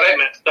the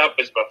ultimate stuff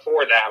was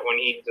before that, when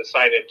he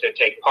decided to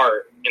take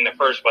part in the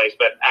first place.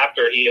 But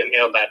after he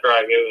inhaled that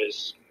drug, it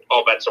was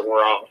all bets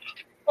were off.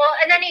 Well,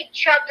 and then he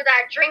chugged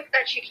that drink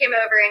that she came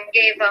over and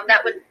gave him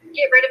that would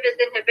get rid of his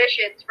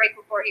inhibitions right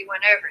before he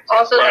went over.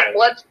 Also, that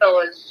blood spell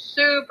is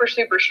super,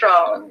 super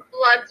strong.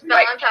 Blood spell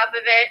on top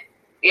of it.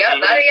 Yeah, so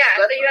you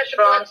had the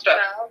blood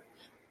spell.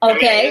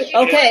 Okay,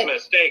 okay.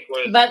 Mistake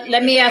was, but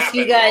let me ask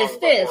you guys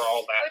this.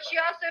 But she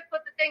also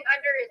put the thing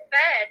under his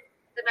bed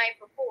the night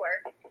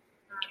before.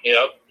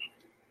 Yep.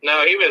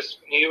 No, he was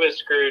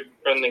screwed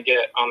from the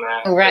get on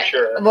that, right. For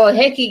sure. Well,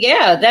 heck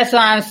yeah, that's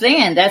what I'm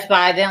saying. That's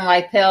why I didn't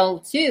like Pell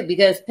too,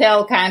 because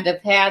Pell kind of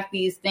had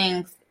these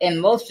things in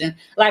motion.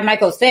 Like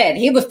Michael said,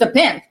 he was the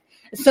pimp.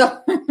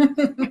 So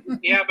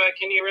yeah, but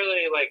can you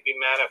really like be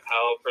mad at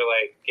Pell for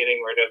like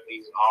getting rid of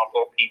these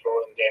awful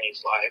people in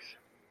Danny's life?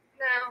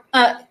 No.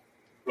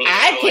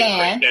 I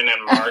can. Kristen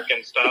and Mark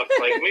and stuff.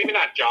 Like maybe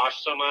not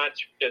Josh so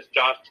much because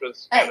Josh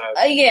was kind of.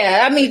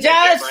 Yeah, I mean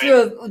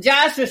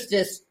Josh was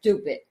just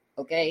stupid.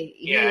 Okay.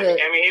 He was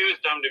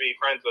dumb to be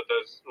friends with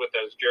those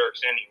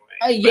jerks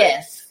anyway.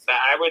 Yes.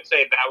 I would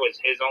say that was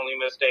his only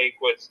mistake,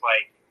 was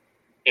like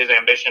his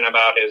ambition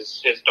about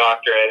his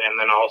doctorate, and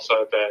then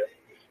also the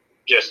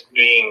just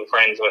being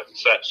friends with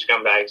such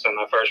scumbags in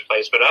the first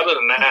place. But other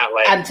than that,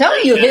 like I'm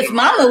telling you, his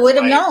mama would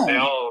have known. They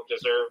all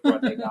deserve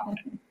what they got.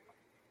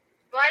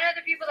 Well, I know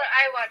the people that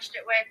I watched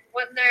it with,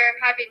 when they're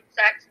having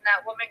sex and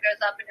that woman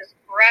goes up and just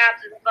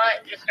grabs his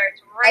butt and just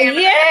starts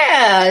ramming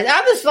Yeah,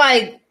 I was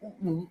like,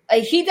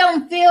 he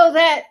didn't feel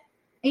that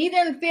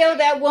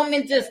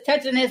woman just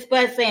touching his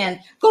butt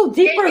saying, go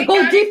deeper,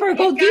 go deeper,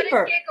 go deeper. He got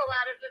a giggle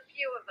out of a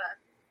few of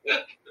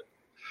us.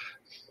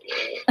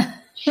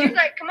 She's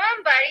like, come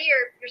on, buddy,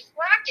 you're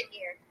slacking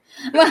here.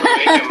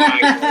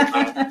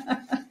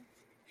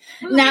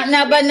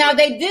 Now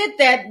they did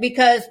that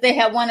because they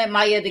had wanted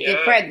Maya to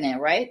get pregnant,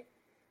 right?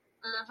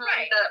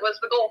 Right. That was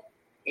the goal.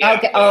 Yeah,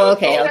 okay. Oh,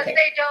 okay. Because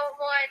they don't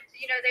want,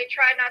 they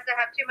try not to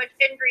have too much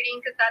inbreeding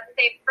because that's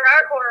safe for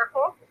our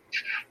oracle.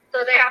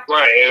 So they have to.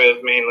 Right. It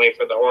was mainly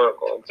for the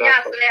oracle. Exactly.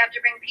 Yeah. So they have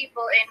to bring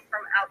people in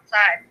from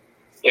outside.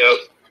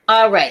 Yep.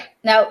 All right.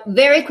 Now,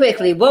 very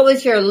quickly, what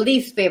was your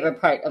least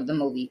favorite part of the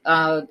movie?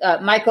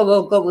 Michael,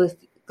 will go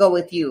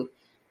with you.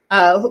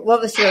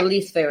 What was your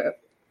least favorite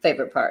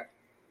part?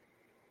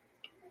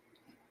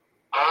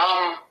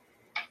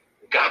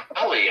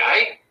 Golly,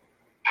 I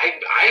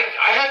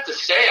have to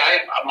say, I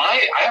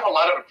have a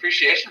lot of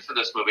appreciation for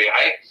this movie.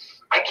 I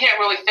can't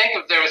really think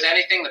if there was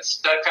anything that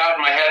stuck out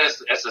in my head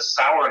as a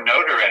sour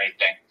note or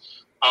anything.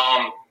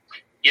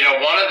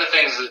 One of the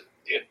things that,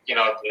 it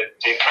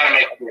kind of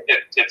makes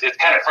it's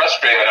kind of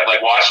frustrating that I've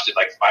like watched it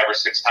like 5 or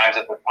 6 times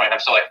at the point. I'm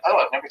still like, oh,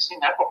 I've never seen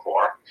that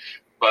before.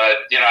 But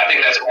I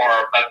think that's more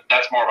of a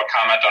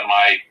comment on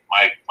my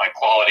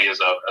quality as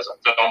a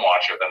film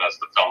watcher than as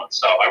the film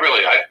itself. I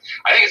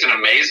think it's an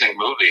amazing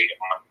movie.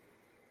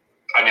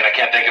 I mean, I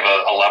can't think of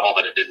a level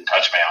that it didn't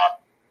touch me on.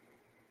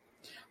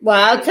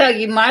 Well, I'll tell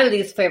you my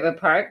least favorite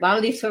part. My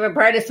least favorite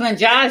part is when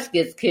Josh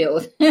gets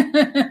killed. Like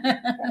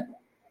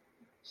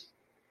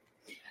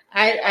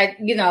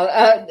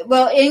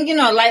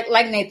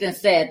Nathan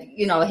said,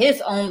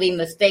 his only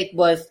mistake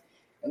was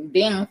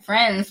being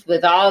friends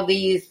with all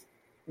these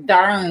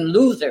darn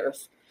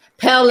losers,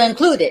 Pell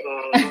included.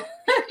 Mm-hmm.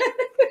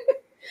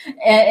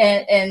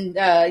 and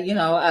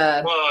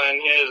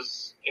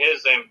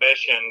his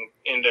ambition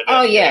ended up.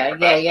 Oh yeah.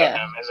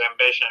 His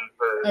ambition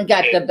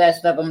got the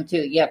best of him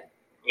too. Yep.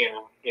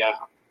 Yeah.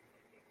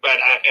 But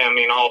I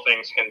mean, all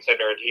things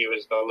considered, he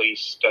was the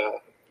least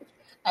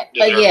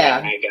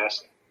deserving, I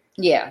guess.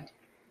 Yeah.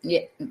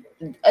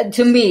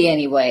 To me,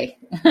 anyway.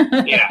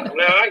 Yeah.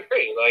 No, I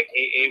agree. Like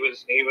he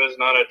was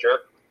not a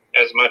jerk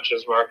as much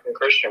as Mark and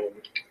Christian were.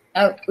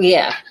 Oh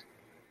yeah.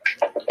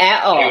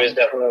 At all. He was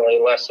definitely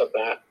less of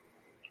that.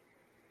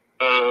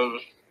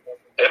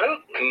 I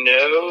don't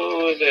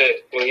know that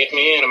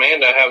me and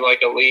Amanda have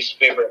like a least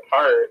favorite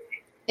part.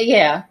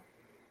 Yeah.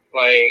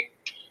 Like,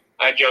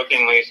 I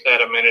jokingly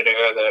said a minute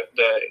ago that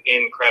the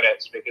end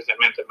credits because it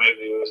meant the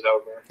movie was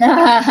over. There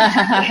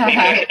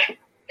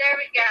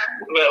we go.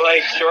 But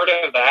like, short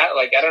of that,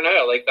 like, I don't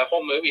know, like the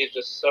whole movie is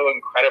just so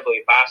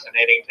incredibly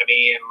fascinating to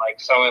me and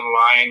like so in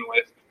line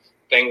with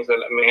things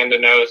that Amanda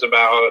knows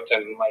about,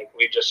 and like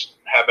we just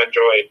have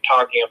enjoyed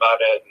talking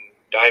about it and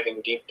diving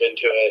deep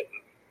into it.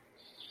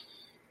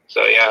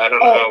 So yeah, I don't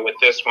know. With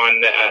this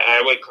one,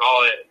 I would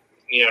call it,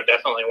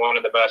 definitely one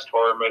of the best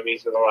horror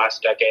movies of the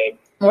last decade.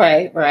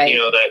 Right.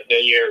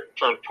 The year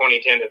from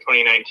 2010 to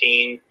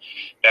 2019,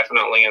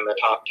 definitely in the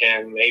top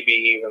 10, maybe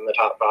even the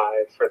top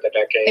 5 for the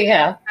decade.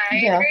 Yeah, I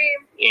agree.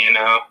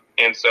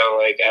 And so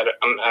like I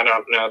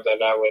don't know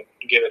that I would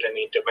give it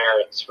any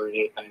demerits for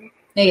anything.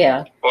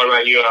 Yeah. What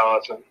about you,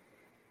 Allyson?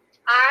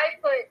 I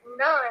put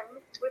none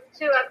with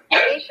 2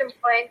 exclamation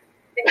points.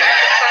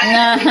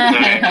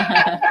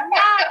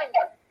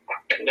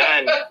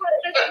 None.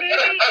 This movie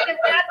is an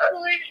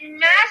absolute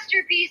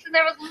masterpiece, and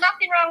there was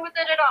nothing wrong with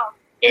it at all.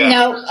 Yeah.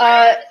 No,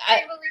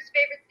 Lily's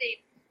favorite scene.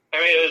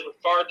 I mean, it was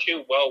far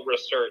too well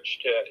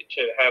researched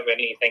to have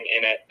anything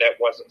in it that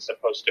wasn't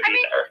supposed to be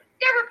there.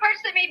 There were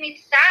parts that made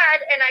me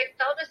sad, and I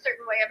felt a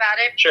certain way about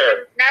it.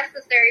 Sure. It was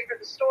necessary for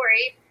the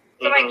story.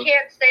 So I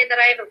can't say that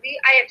I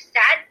have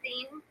sad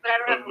scenes, but I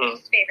don't have a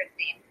least favorite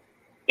scene.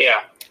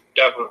 Yeah,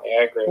 definitely,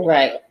 I agree.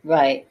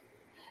 Right.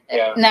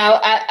 Yeah. Now,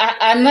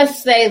 I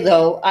must say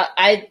though,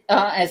 I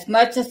as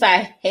much as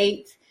I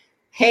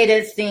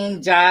hated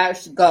seeing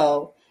Josh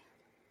go,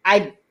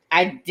 I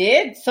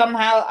did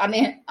somehow. I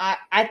mean,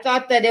 I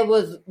thought that it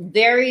was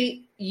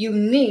very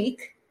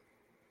unique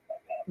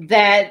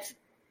that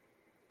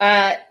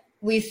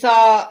we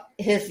saw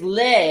his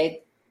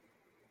leg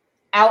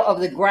out of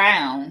the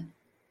ground.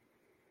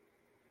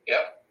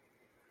 Yep.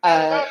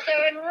 Also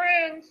in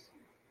runes.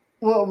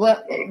 Well,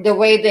 the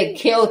way they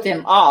killed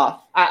him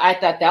off, I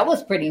thought that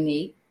was pretty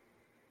neat.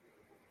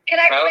 Can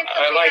I point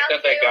something I like out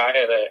that the too? guy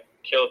that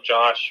killed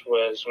Josh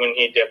was, when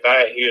he did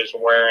that, he was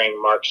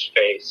wearing Mark's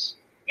face.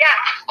 Yeah,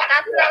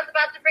 that's what I was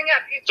about to bring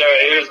up. So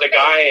it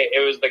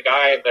was the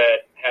guy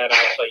that had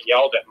actually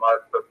yelled at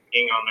Mark for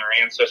being on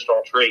their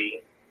ancestral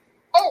tree.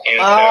 Oh, And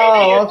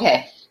so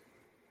Okay.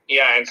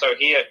 Yeah, and so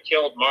he had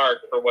killed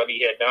Mark for what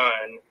he had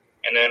done,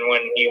 and then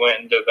when he went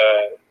into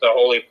the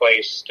holy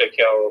place to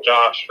kill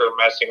Josh for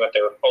messing with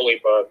their holy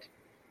book,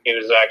 he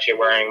was actually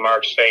wearing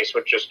Mark's face,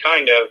 which is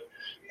kind of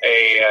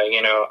a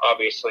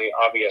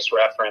obvious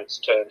reference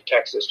to the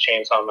Texas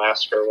Chainsaw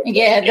Massacre. With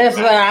That's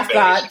what I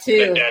thought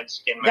too. The dead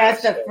skin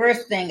That's mask. the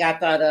first thing I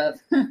thought of.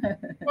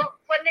 well,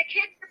 when the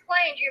kids were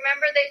playing, do you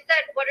remember they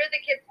said, "What are the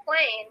kids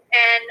playing?"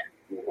 And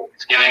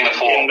Skinning the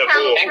fool.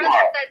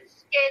 said,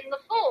 "Skin the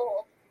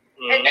fool."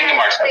 And then they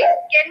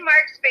skin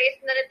Mark's face,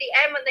 and then at the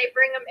end, when they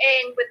bring him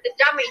in with the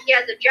dummy, he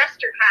has a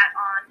jester hat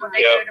on when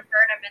they go to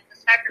burn him in the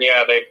sacrifice.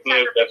 Yeah, they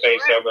moved the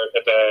face over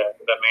to the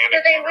mannequin.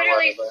 So they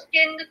literally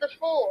skinned the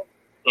fool.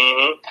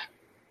 Mm-hmm.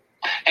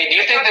 Hey, do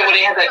you think that when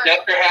he had that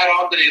jester hat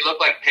on, did he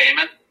look like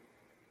Payman?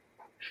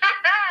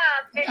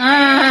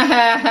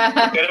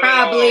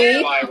 Probably.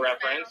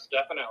 Reference,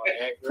 definitely.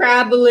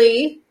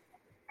 Probably.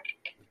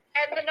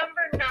 And the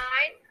number 9, I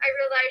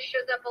realize,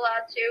 shows up a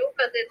lot too,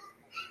 because it's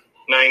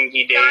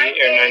 90 days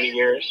or 90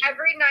 years.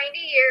 Every 90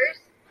 years.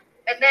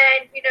 And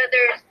then,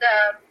 there's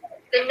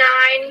the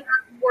 9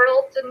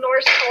 worlds in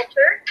Norse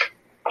culture.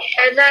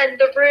 And then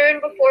the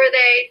rune before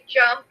they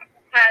jump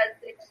has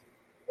its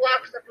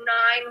blocks of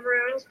 9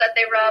 runes that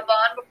they rub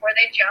on before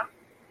they jump.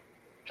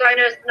 So I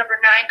noticed number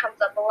 9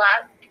 comes up a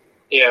lot.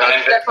 Yeah.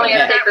 It's definitely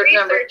a sacred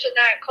research in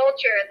that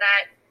culture and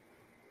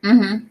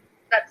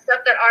that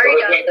stuff that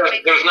Ari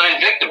does. There's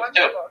 9 victims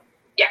too.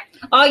 Yeah.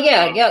 Oh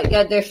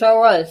yeah. There sure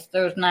was.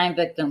 There was 9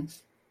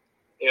 victims.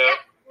 Yeah.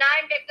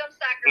 9 victims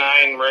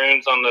sacrificed. 9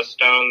 runes on the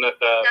stone that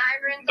the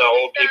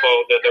old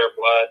people did their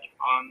blood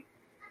on.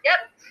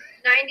 Yep.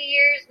 90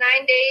 years,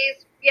 9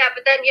 days. Yeah,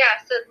 but then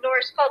so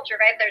Norse culture,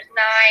 right? There's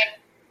 9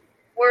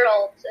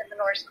 worlds in the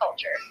Norse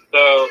culture.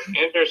 So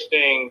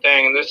interesting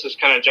thing. And this is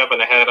kind of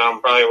jumping ahead on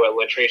probably what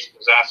Latrice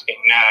was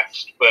asking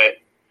next, but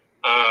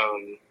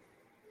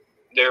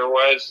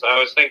I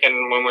was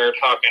thinking when we were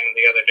talking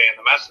the other day in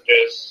the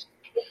messages,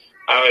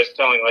 I was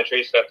telling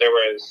Latrice that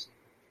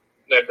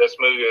that this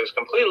movie was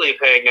completely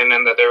pagan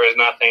and that there was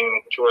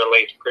nothing to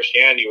relate to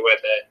Christianity with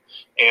it.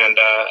 And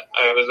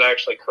I was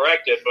actually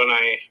corrected when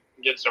I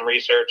did some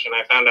research and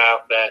I found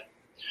out that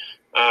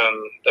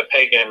the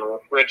pagan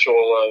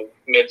ritual of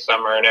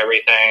Midsomar and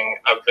everything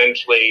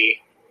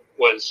eventually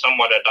was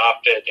somewhat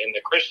adopted in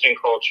the Christian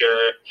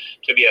culture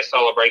to be a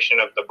celebration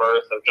of the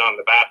birth of John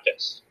the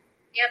Baptist.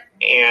 Yep.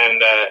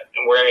 And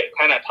where it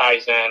kind of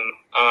ties in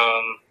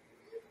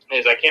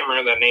is I can't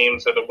remember the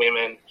names of the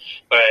women,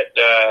 but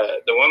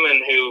the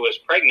woman who was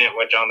pregnant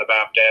with John the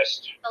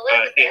Baptist,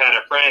 she had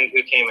a friend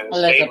who came and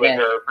stayed with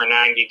her for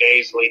 90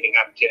 days leading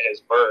up to his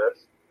birth.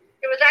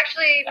 It was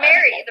actually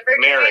Mary. The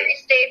Virgin Mary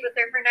stayed with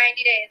her for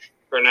 90 days.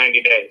 For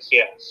 90 days,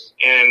 yes.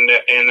 And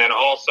then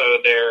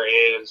also there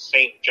is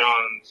St.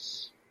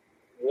 John's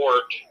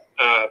wort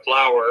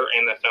flower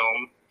in the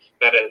film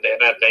that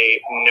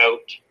they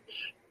note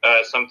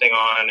something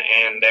on,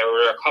 and there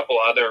were a couple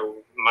other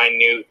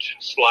minute,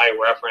 sly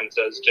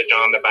references to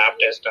John the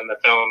Baptist in the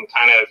film,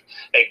 kind of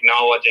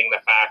acknowledging the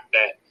fact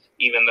that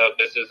even though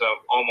this is an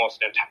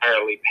almost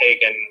entirely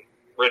pagan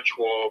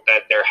ritual,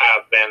 that there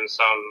have been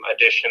some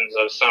additions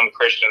of some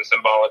Christian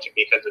symbology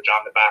because of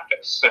John the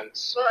Baptist.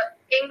 Well,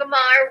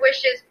 Ingmar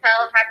wishes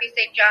Pell happy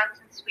St.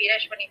 John's in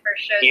Swedish when he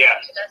first shows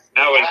up to us.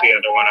 That was the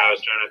other one I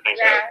was trying to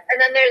think of.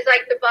 And then there's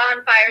like the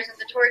bonfires and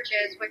the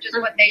torches, which is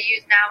what they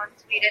use now in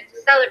Sweden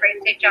to celebrate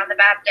St. John the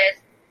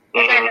Baptist.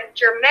 And then in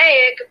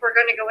Germanic, if we're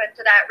going to go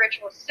into that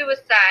ritual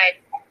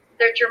suicide,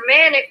 the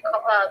Germanic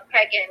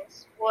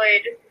pagans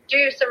would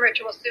do some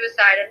ritual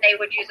suicide, and they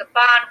would use a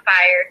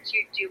bonfire to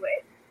do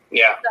it.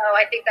 Yeah. So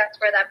I think that's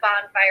where that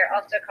bonfire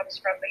also comes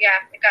from. But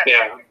it got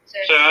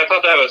So I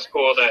thought that was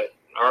cool that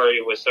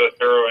Ari was so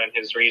thorough in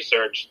his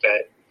research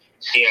that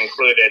he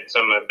included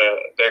some of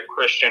the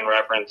Christian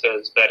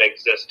references that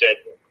existed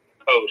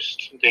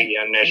post the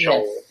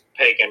initial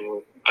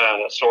pagan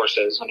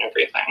sources and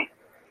everything.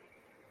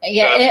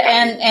 Yeah,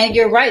 and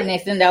you're right,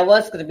 Nathan. That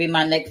was going to be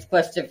my next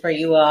question for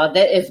you all.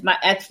 That is my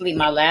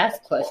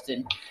last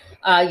question.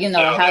 How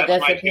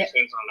does it? 2 cents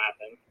on that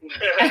then.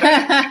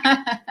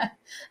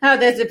 How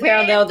does it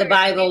parallel the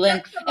Bible?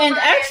 And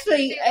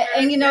actually,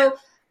 and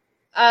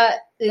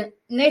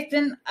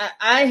Nathan,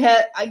 I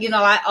had,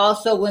 I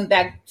also went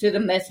back to the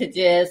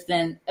messages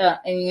and I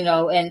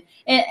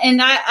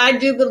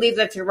do believe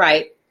that you're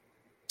right,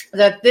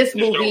 that this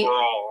movie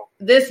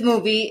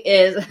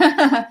is,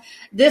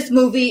 this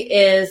movie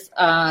is,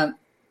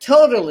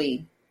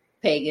 totally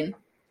pagan.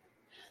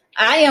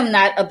 I am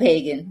not a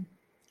pagan.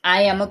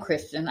 I am a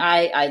Christian.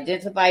 I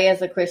identify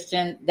as a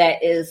Christian.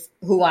 That is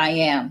who I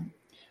am.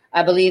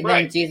 I believe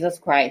in Jesus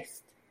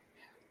Christ.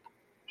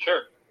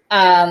 Sure.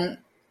 And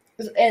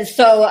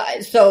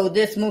so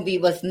this movie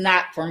was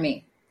not for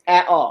me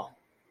at all.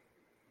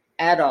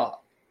 At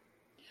all.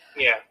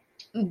 Yeah.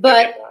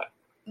 But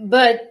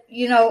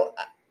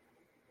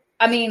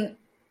I mean,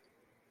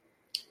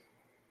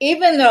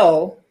 even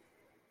though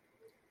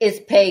it's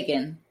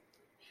pagan,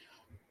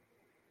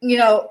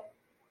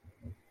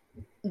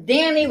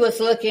 Danny was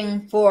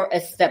looking for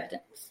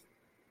acceptance.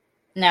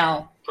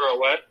 Now, for a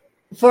what?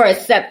 For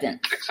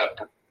acceptance.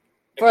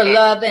 For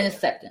love and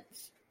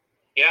acceptance.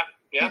 Yeah,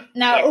 yeah.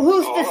 Now,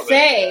 who's to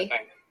say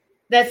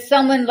that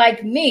someone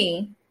like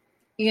me,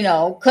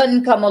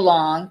 couldn't come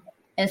along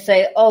and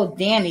say, "Oh,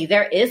 Danny,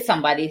 there is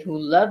somebody who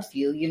loves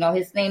you.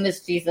 His name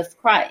is Jesus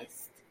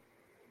Christ."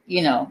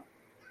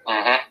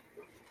 Uh-huh.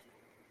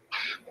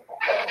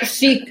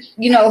 She,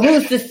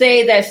 who's to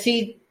say that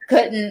she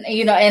couldn't,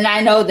 and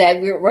I know that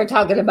we're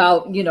talking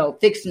about,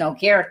 fictional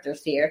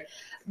characters here,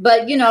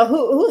 but,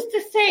 who's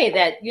to say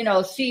that,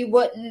 she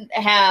wouldn't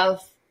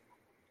have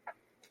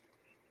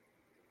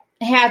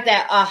had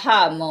that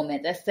aha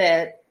moment that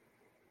said,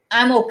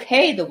 I'm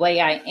okay the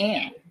way I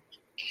am.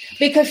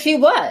 Because she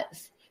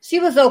was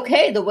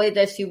okay the way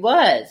that she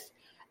was.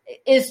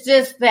 It's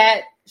just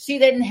that she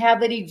didn't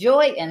have any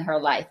joy in her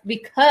life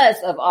because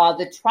of all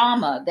the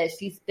trauma that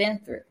she's been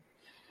through.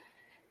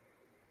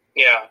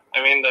 Yeah,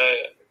 I mean,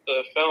 the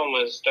film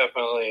was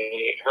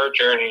definitely, her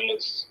journey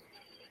is,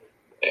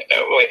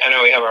 I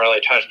know we haven't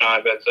really touched on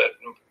it, but it's a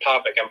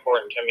topic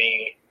important to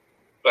me,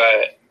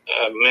 but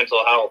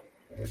mental health.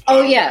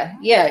 Oh, yeah,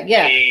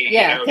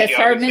 because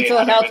her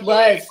mental health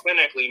was...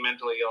 clinically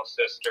mentally ill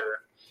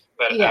sister,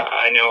 but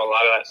I know a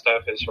lot of that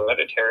stuff is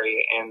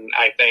hereditary, and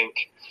I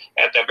think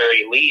at the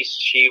very least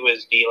she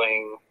was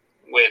dealing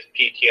with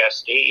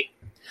PTSD.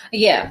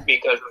 Yeah.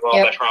 Because of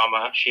all the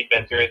trauma she'd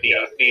been through,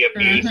 the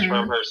abuse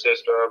from her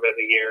sister over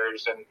the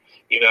years, and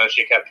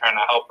she kept trying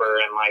to help her,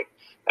 and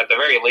at the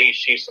very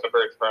least she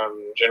suffered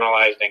from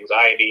generalized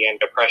anxiety and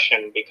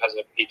depression because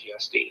of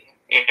PTSD.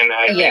 And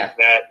I think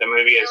that the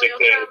movie is a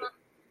good,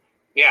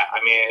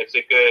 it's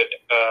a good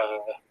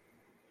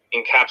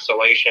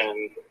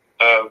encapsulation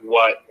of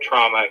what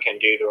trauma can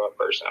do to a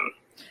person.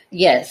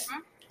 Yes.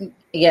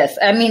 Yes.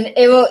 I mean,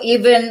 it will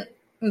even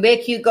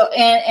make you go,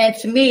 and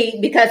to me,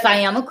 because I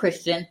am a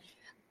Christian,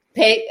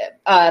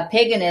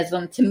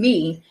 paganism to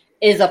me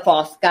is a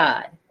false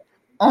god.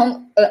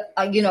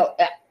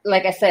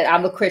 Like I said,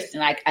 I'm a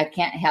Christian. I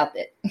can't help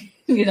it.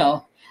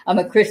 I'm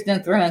a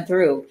Christian through and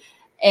through.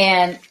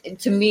 And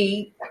to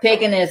me,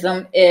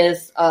 paganism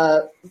is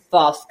a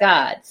false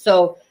god.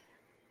 So,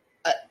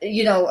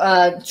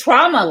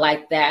 trauma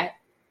like that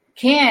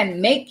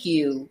can make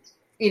you,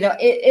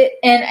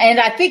 and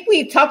I think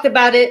we talked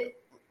about it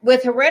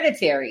with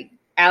Hereditary,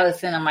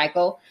 Allyson and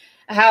Michael,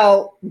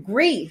 how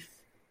grief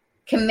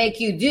can make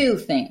you do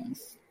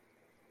things.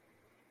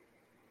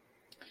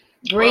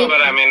 Well,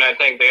 but I mean, I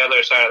think the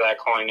other side of that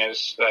coin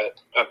is that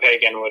a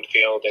pagan would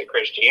feel that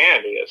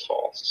Christianity is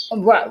false.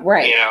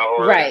 Right.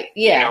 Or a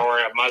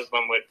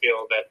Muslim would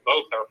feel that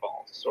both are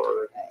false.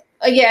 Or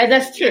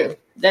that's true.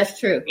 That's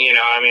true.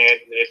 I mean,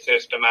 it's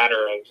just a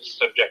matter of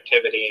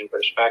subjectivity and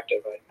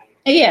perspective, I think.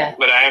 Yeah.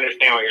 But I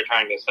understand what you're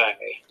trying to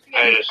say.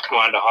 I just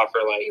wanted to offer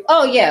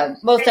Oh, yeah,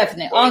 most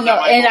definitely. Oh,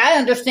 no, and I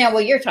understand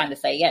what you're trying to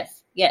say.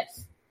 Yes.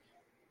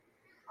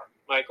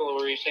 Michael,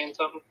 were you saying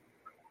something?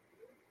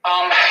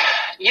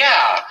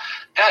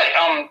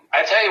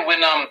 I tell you,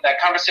 when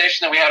that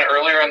conversation that we had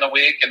earlier in the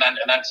week, and then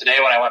today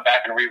when I went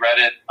back and reread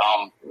it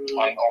on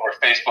over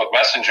Facebook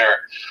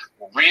Messenger,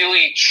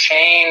 really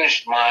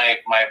changed my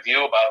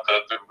view about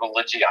the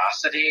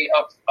religiosity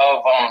of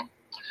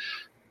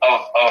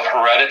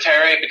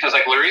Hereditary, because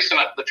like Latrice and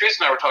I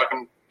were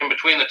talking in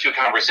between the two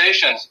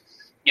conversations,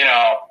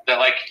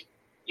 that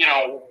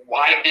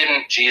why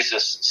didn't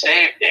Jesus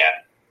save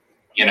Dan?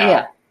 And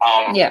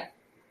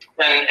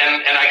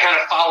I kind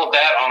of followed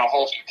that on a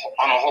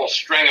whole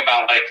string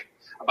about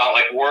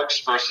works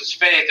versus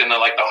faith, and the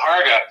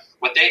Harga.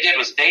 What they did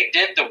was they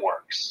did the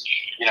works,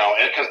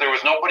 because there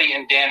was nobody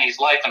in Danny's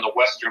life in the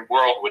Western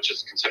world, which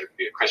is considered to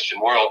be a Christian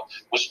world,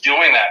 was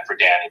doing that for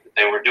Danny. But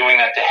they were doing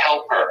that to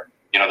help her.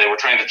 They were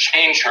trying to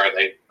change her.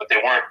 But they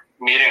weren't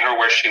meeting her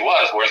where she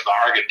was, whereas the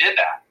Harga did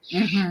that.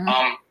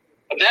 Mm-hmm.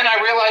 But then I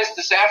realized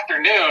this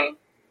afternoon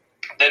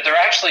that there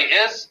actually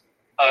is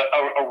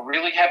a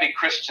really heavy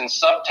Christian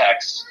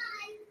subtext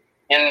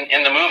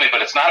in the movie,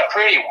 but it's not a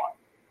pretty one.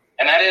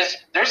 And that is,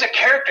 there's a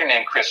character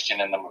named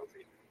Christian in the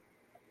movie.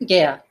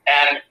 Yeah.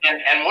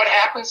 And what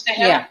happens to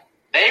him? Yeah.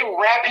 they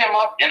wrap him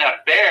up in a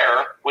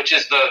bear, which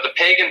is the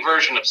pagan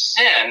version of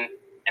sin,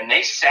 and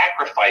they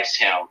sacrifice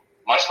him,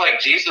 much like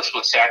Jesus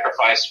would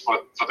sacrifice for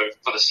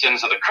the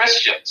sins of the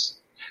Christians.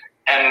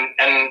 And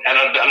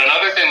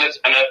another thing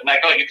and I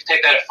go, you can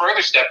take that a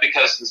further step,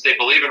 because since they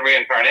believe in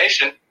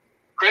reincarnation,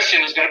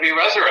 Christian is going to be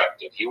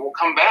resurrected. He will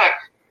come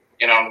back,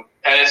 and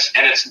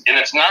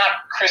it's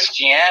not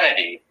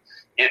Christianity.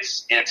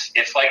 It's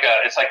like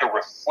a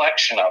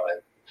reflection of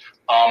it.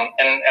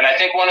 And I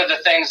think one of the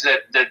things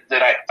that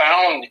I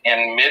found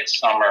in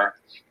Midsommar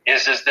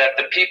is that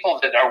the people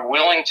that are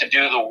willing to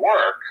do the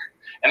work,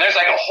 and there's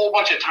like a whole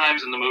bunch of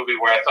times in the movie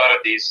where I thought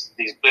of these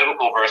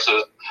biblical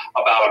verses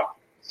about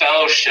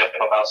fellowship,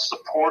 about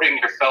supporting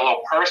your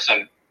fellow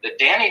person, that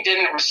Danny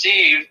didn't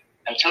receive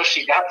until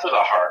she got to the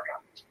Harga.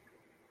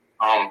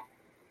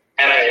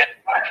 And I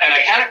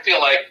kind of feel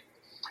like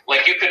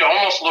you could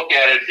almost look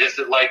at it as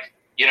that, like,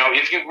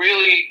 if you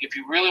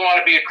really want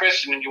to be a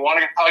Christian and you want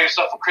to call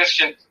yourself a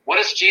Christian, what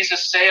does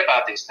Jesus say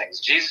about these things?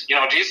 Jesus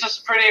is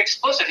pretty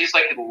explicit. He's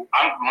like,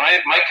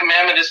 my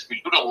commandment is for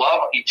you to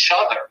love each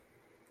other.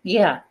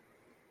 Yeah.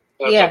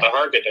 That's what the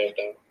Harga did,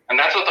 though. And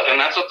that's what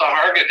the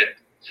Harga did.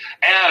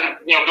 And,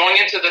 going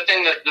into the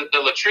thing that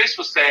Latrice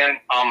was saying,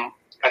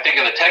 I think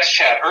in the text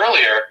chat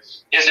earlier,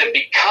 is that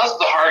because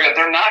the Harga,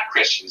 they're not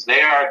Christians.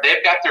 They've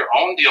got their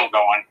own deal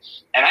going.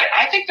 And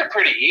I think they're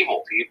pretty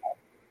evil people.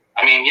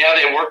 I mean, yeah,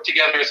 they work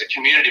together as a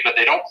community, but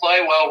they don't play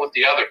well with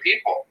the other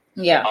people.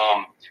 Yeah.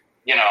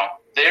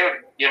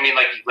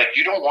 Like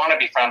you don't want to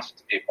be friends with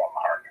the people in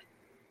the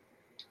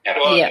Harga.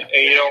 Well, and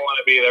you don't want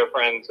to be their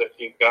friends if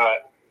you've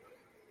got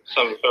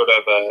some sort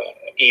of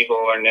evil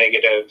or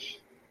negative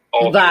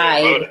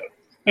ulterior motive.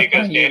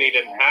 Because Danny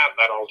didn't have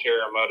that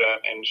ulterior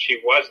motive, and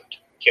she wasn't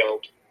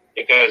killed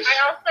because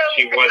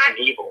she wasn't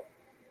evil.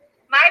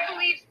 My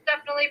beliefs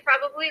definitely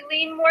probably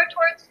lean more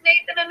towards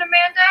Nathan and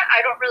Amanda.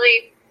 I don't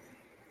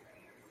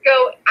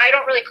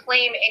really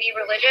claim any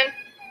religion,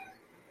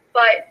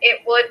 but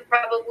it would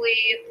probably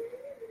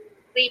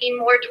lean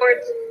more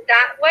towards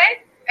that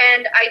way.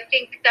 And I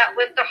think that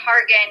with the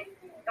Hargan,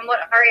 and what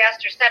Ari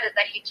Aster said is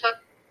that he took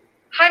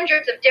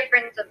hundreds of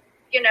different,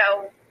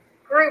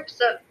 groups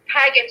of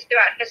pagans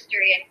throughout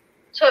history and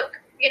took,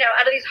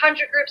 out of these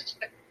 100 groups,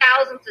 took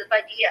thousands of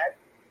ideas,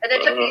 and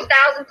then took these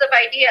thousands of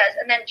ideas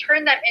and then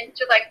turned them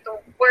into like the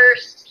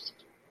worst,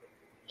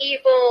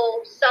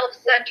 evil,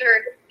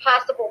 self-centered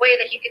possible way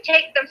that he could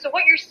take them. So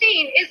what you're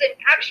seeing isn't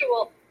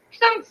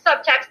some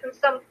subtext, and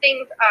some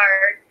things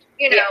are,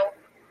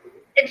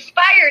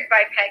 inspired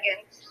by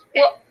pagans,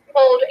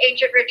 old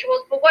ancient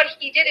rituals. But what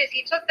he did is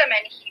he took them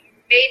and he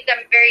made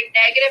them very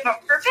negative on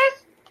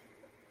purpose,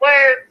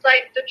 where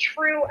like the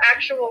true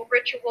actual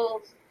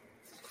rituals,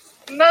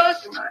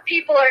 most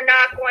people are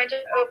not going to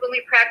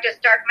openly practice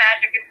dark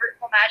magic and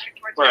hurtful magic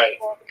towards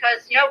people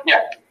because,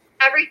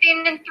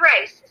 everything in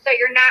thrice. So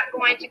you're not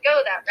going to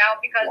go that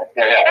route because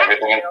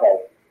everything in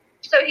thrice.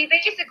 So he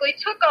basically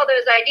took all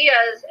those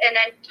ideas and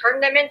then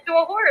turned them into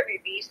a horror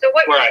movie. So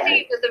what you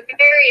see was a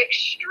very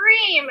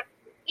extreme,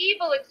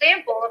 evil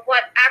example of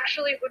what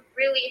actually would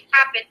really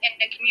happen in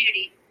the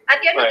community.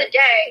 At the end of the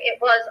day, it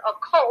was a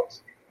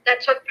cult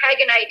that took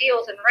pagan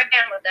ideals and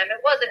ran with them.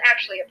 It wasn't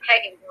actually a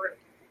pagan group.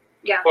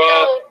 Yeah.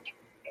 Well,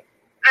 so,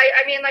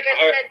 I mean, like I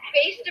said,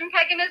 based in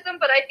paganism,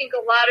 but I think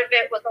a lot of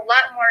it was a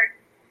lot more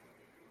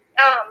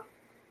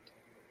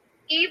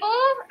evil,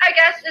 I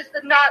guess, is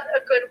not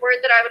a good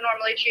word that I would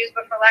normally choose,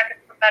 but for lack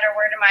of a better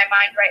word in my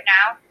mind right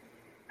now,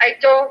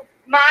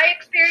 my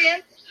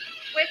experience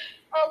with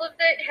all of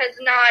it has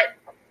not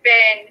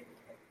been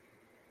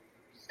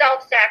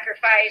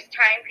self-sacrifice,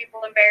 tying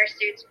people in bear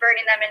suits,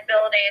 burning them in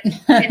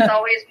buildings. It's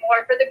always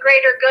more for the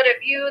greater good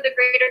of you, the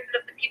greater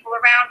good of the people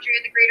around you,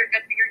 the greater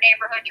good for your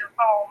neighborhood, your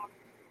home.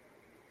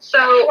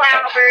 So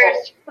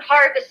flowers,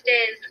 harvests,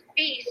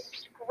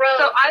 feasts, growth.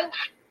 So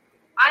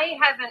I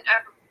haven't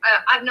ever.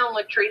 I've known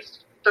Latrice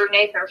through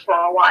Nathan for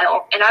a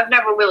while, and I've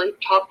never really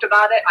talked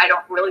about it. I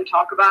don't really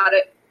talk about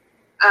it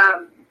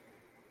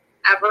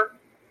ever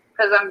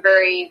because I'm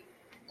very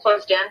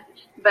closed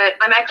in. But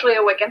I'm actually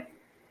a Wiccan.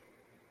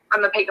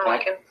 I'm a pagan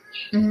Wiccan.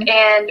 Mm-hmm.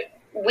 And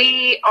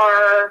we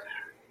are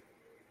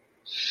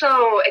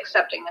so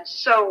accepting and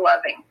so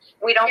loving.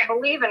 We don't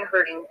believe in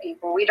hurting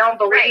people. We don't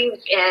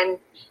believe in,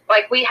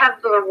 we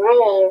have the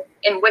rule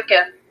in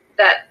Wicca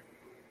that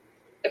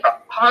if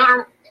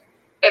harm's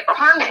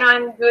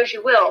done, do as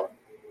you will.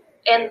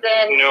 And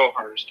then no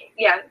harm's done.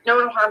 Yeah,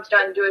 no harm's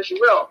done, do as you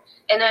will.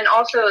 And then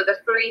also the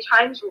 3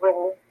 times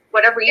rule,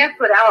 whatever you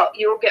put out,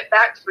 you will get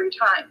back 3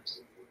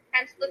 times.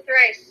 Hence the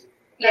thrice.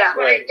 That's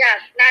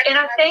and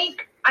I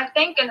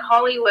think in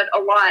Hollywood a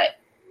lot,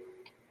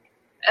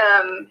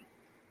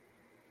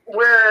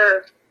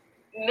 we're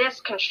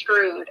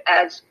misconstrued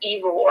as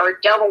evil or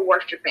devil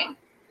worshipping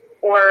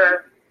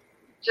or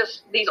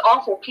just these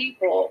awful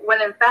people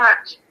when in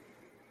fact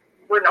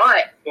we're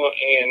not. Well,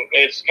 and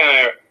it's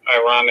kind of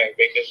ironic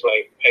because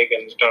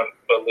pagans don't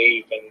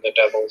believe in the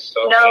devil,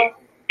 so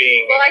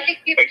being I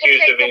think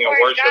accused of being a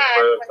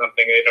worshiper of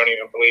something they don't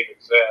even believe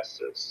exists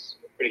is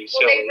pretty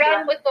Well, silly. they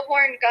run with the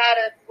horned god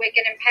of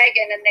Wiccan and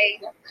Pagan, and they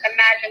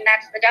imagine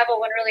that's the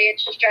devil, when really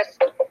it's just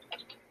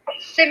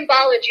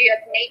symbology of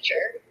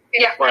nature.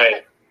 It's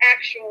Right.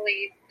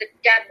 actually the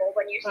devil.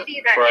 When you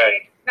see that,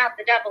 Right. it's not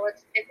the devil.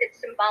 It's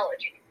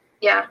symbology.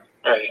 Yeah.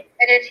 Right.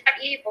 And it's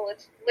not evil.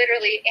 It's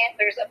literally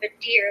antlers of a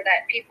deer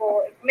that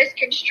people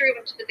misconstrue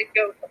into the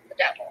goat of the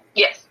devil.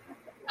 Yes.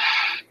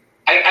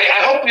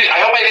 I hope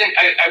I didn't.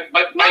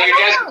 But by your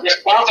guys'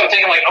 response, I'm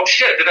thinking like, oh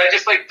shit, did I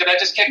just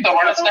kick the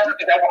hornet's nest?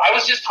 I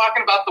was just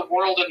talking about the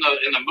world in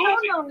the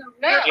movie.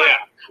 No.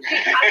 Yeah.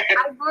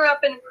 I grew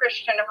up in a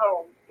Christian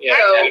home. Yeah.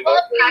 So, I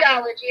love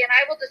theology, and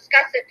I will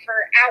discuss it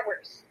for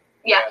hours.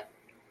 Yeah.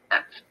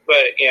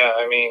 But yeah,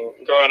 I mean,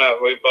 growing up,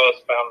 we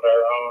both found our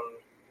own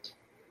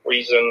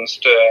reasons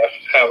to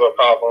have a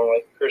problem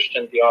with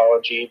Christian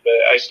theology. But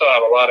I still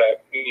have a lot of,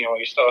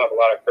 we still have a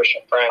lot of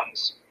Christian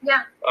friends.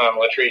 Yeah.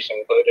 Latrice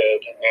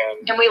included,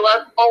 and we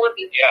love all of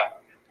you. Yeah.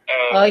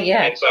 Oh,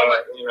 yeah. And so,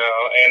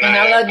 and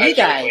I love you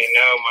guys. certainly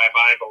know my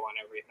Bible and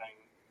everything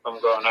from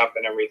growing up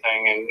and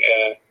everything. And,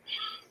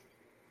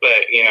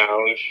 but,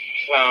 we've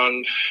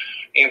found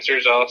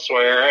answers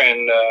elsewhere.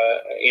 And,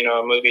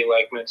 a movie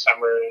like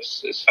Midsommar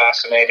is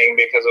fascinating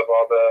because of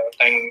all the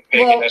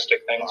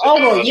paganistic things. Oh,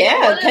 well,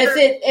 yeah, because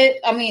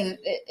it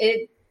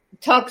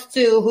talks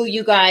to who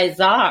you guys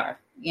are,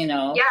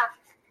 Yeah.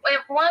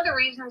 One of the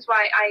reasons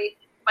why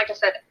like I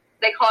said,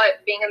 they call it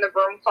being in the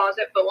broom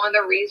closet, but one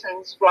of the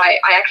reasons why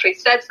I actually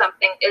said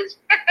something is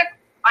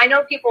I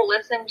know people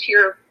listen to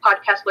your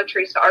podcast,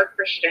 Latrice, are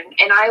Christian,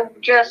 and I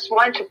just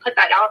wanted to put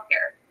that out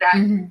there, that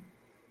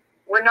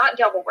we're not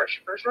devil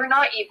worshippers. We're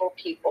not evil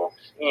people.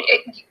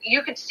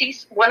 You could see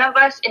one of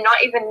us and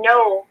not even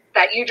know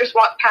that you just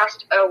walked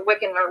past a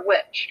Wiccan or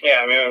witch. Yeah,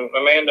 I mean,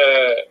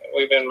 Amanda,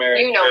 we've been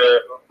married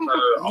for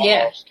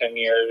almost 10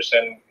 years,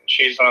 and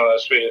she's one of the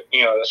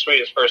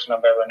sweetest person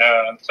I've ever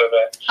known. And so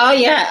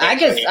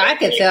I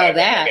could tell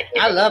that.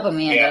 I love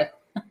Amanda.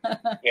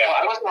 Yeah,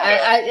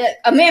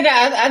 Amanda,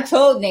 I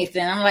told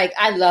Nathan, I'm like,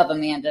 I love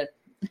Amanda.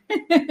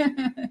 The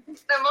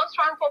most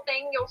harmful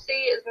thing you'll see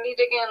is me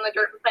digging in the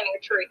dirt and planting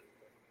a tree.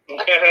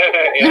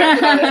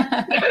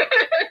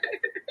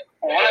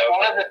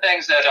 One of the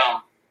things that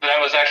I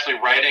was actually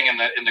writing in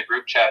the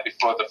group chat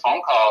before the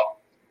phone call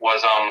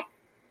was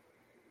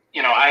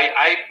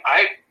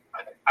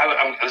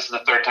this is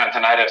the third time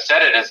tonight I've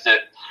said it, is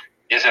that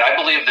I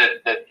believe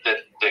that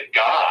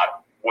God,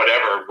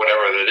 whatever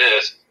it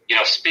is,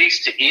 speaks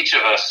to each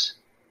of us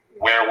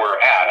where we're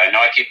at. I know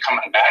I keep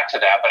coming back to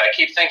that, but I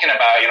keep thinking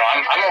about,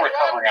 I'm a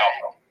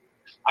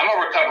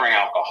recovering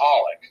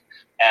alcoholic.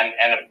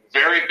 And a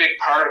very big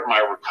part of my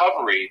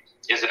recovery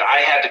is that I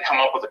had to come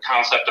up with a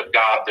concept of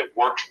God that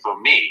worked for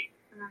me.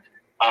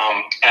 So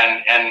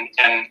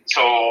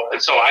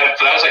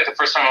that was like the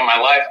first time in my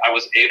life I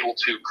was able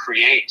to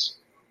create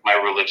my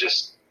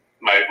religious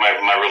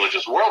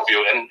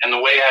worldview. And the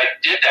way I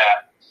did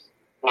that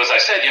was, I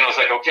said, it's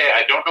like, okay,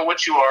 I don't know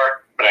what you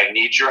are, but I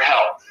need your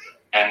help.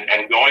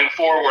 And going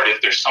forward, if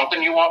there's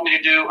something you want me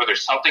to do, or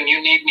there's something you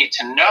need me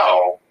to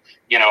know,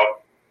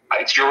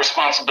 it's your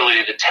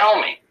responsibility to tell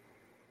me.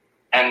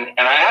 And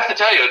I have to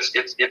tell you, it's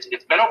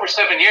been over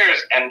 7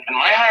 years, and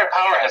my higher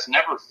power has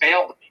never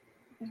failed me.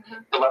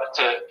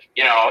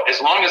 As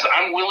long as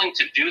I'm willing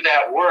to do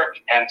that work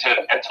and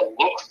to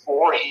look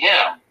for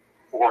him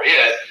or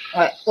it.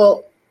 Right.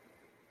 Well,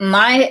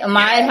 my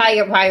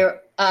higher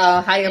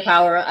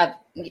power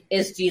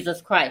is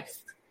Jesus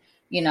Christ.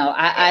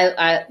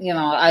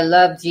 I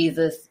love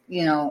Jesus.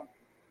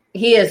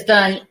 He has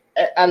done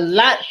a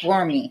lot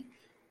for me.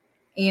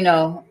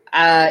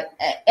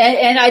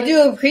 And I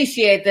do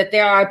appreciate that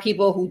there are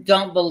people who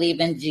don't believe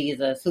in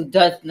Jesus, who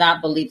does not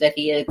believe that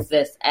he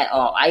exists at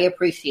all. I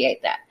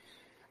appreciate that.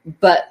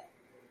 But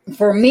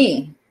for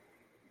me,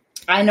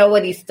 I know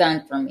what he's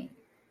done for me.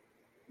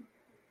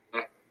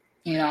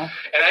 And I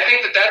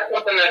think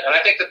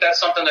that's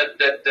something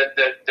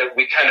that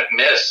we kind of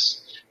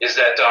miss, is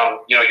that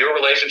your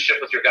relationship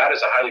with your God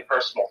is a highly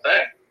personal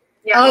thing.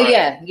 Yeah.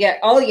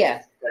 Oh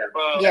yeah.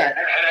 Well, yeah. And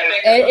I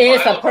think it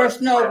is a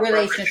personal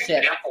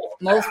relationship,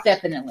 most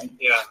definitely.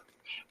 Yeah.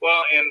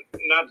 Well, and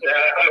not to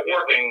be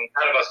working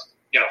out of us,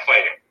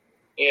 fighting.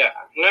 Yeah.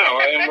 No,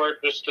 and we're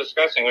just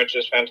discussing, which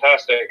is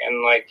fantastic.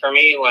 And like for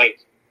me,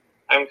 like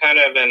I'm kind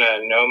of in a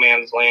no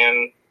man's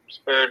land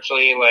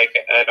spiritually. Like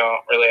I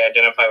don't really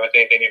identify with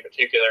anything in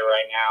particular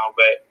right now,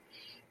 but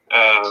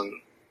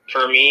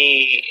for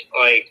me,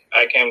 like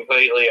I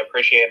completely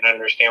appreciate and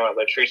understand what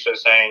Latrice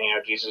was saying.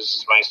 Jesus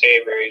is my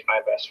savior. He's my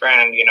best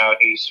friend.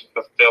 He's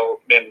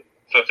been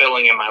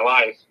fulfilling in my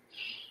life.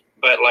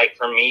 But like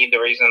for me, the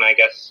reason I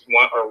guess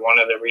one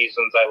of the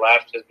reasons I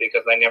left is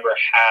because I never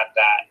had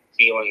that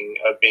feeling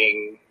of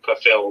being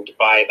fulfilled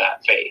by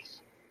that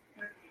faith.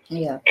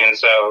 Yeah. And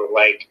so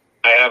like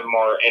I have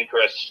more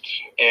interest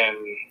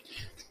in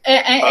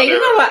and other, you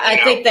know what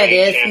I think that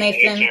is,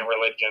 Nathan? Ancient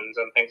religions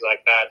and things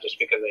like that, just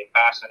because they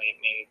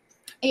fascinate me.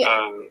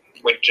 Yeah.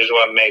 Which is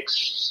what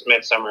makes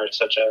Midsommar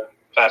such a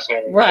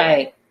fascinating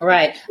Right.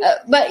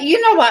 But you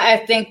know what? I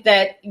think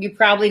that you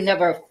probably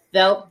never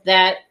felt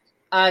that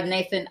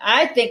Nathan,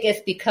 I think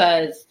it's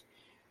because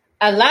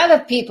a lot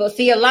of people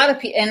feel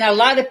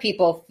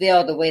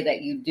the way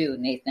that you do,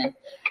 Nathan.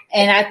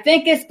 And I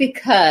think it's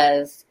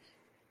because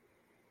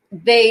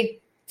they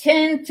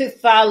tend to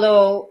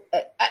follow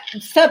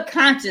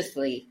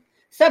subconsciously,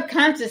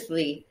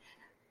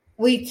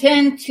 we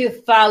tend to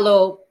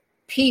follow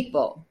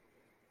people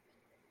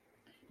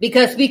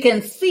because we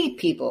can see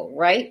people,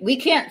 right? We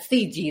can't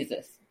see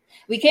Jesus.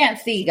 We can't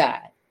see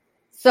God.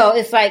 So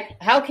it's like,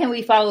 how can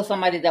we follow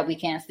somebody that we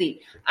can't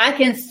see? I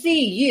can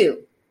see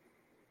you.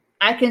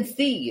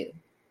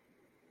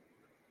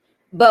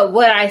 But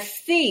what I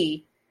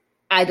see,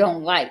 I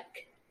don't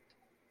like.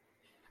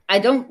 I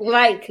don't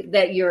like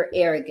that you're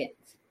arrogant.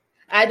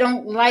 I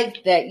don't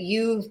like that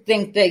you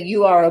think that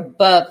you are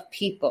above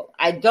people.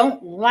 I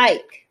don't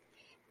like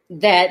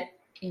that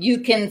you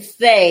can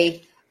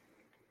say,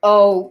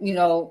 oh,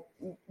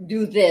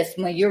 do this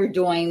when you're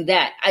doing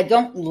that. I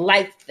don't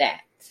like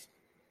that.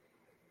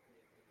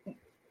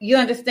 You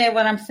understand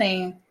what I'm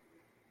saying?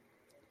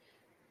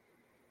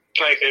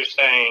 Like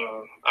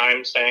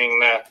I'm saying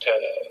that to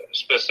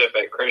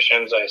specific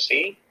Christians I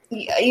see?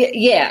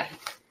 Yeah.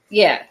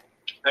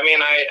 I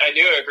mean, I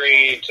do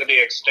agree to the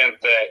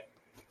extent that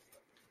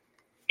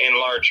in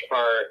large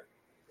part,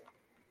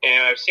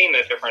 and I've seen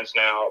the difference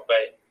now,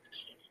 but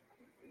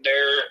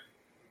there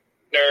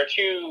are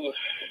two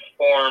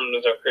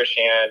forms of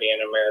Christianity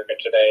in America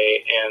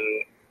today,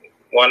 and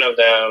one of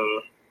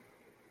them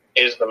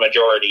is the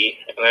majority,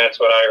 and that's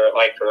what I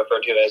like to refer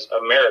to as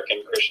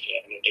American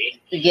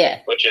Christianity.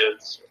 Yeah. Which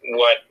is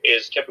what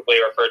is typically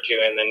referred to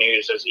in the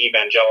news as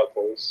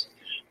evangelicals,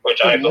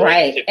 which I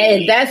believe to be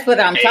and that's what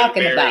I'm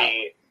talking about.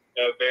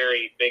 A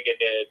very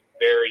bigoted,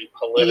 very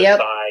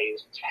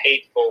politicized,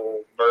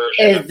 hateful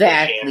version of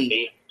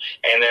Christianity.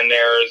 And then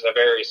there's a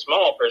very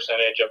small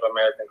percentage of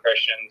American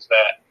Christians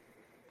that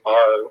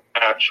are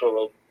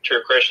actual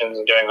true Christians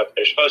and doing what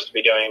they're supposed to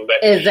be doing.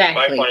 But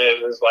my point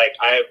is like,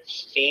 I've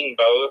seen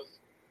both,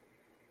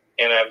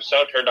 and I'm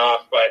so turned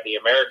off by the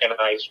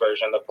Americanized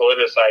version, the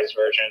politicized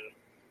version,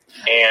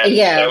 and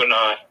so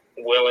not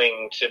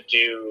willing to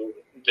do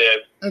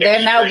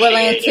they're not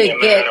willing to get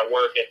amount of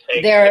work it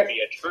takes their to be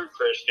a true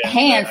Christian.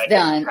 Hands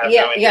done.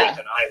 Yep. I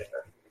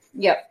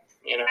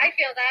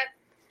feel that.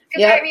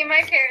 Because, I mean,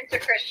 my parents are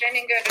Christian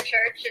and go to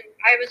church, and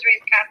I was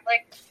raised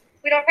Catholic.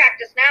 We don't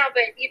practice now,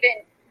 but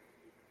even,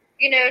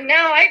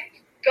 now I've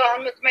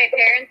gone with my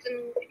parents, and,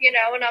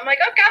 and I'm like,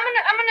 okay,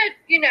 I'm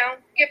gonna,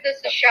 give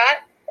this a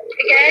shot.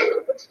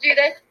 Again, let's do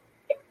this.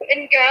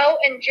 And go,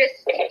 and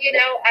just,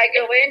 I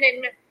go in,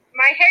 and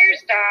my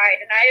hair's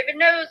dyed, and I have a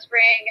nose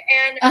ring,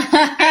 and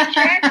I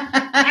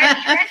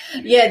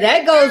dress yeah,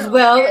 that goes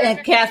well in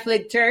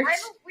Catholic church.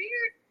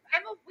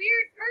 I'm a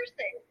weird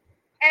person.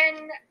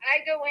 And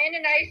I go in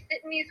and I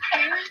sit in these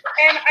pews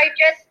and I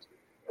just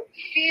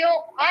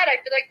feel odd. I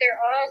feel like they're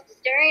all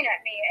staring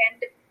at me.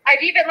 And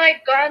I've even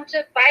gone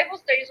to Bible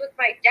studies with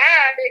my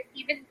dad,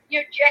 even,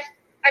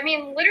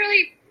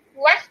 literally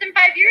less than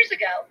 5 years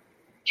ago.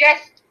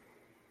 Just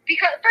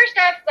because, first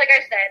off, like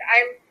I said,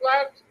 I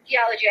love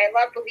theology. I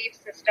love belief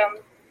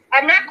systems.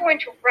 I'm not going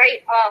to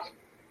write off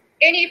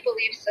any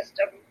belief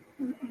system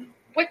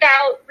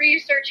without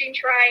researching,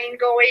 trying,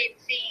 going,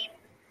 seeing,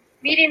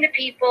 meeting the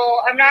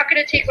people. I'm not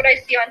going to take what I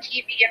see on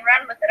TV and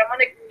run with it. I'm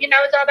going to,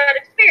 it's all about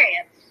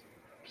experience.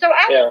 So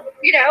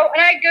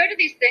and I go to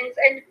these things,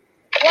 and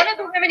one of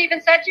the women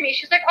even said to me,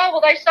 she's like, oh,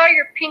 well, I saw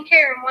your pink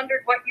hair and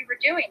wondered what you were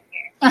doing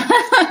here.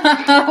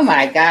 Oh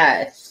my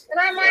gosh. And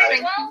I'm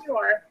like,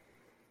 well,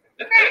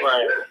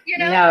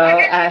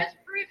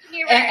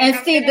 and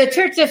see, the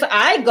churches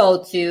I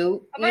go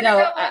to, I'm going to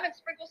go home and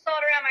sprinkle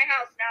salt around my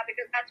house now,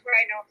 because that's where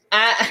I know.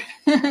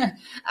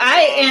 I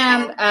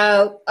am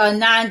a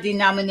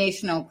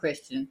non-denominational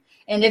Christian,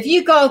 and if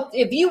you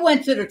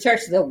went to the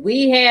church that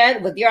we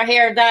had with your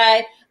hair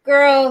dyed,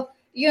 girl,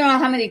 you know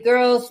how many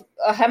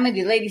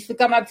ladies would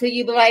come up to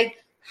you, be like,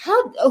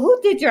 who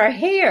did your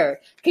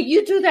hair? Can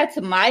you do that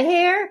to my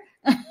hair?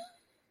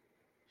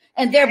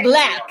 And they're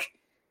black.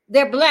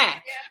 They're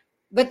black. Yeah.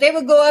 But they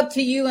would go up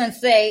to you and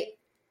say,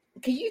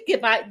 can you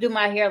do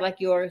my hair like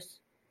yours?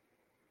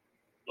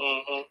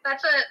 Mm-hmm.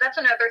 That's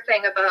another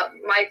thing about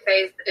my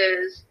faith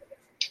is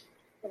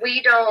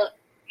we don't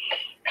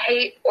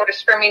hate or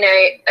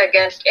discriminate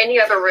against any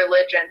other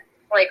religion.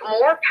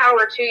 More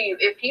power to you.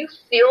 If you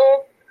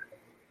feel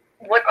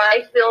what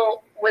I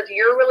feel with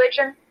your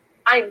religion,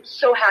 I'm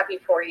so happy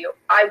for you.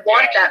 I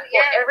want that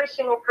for every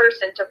single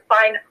person to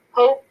find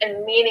hope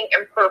and meaning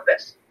and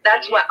purpose.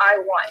 That's what I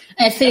want.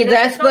 And see,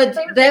 that's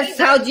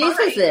how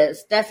Jesus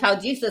is. That's how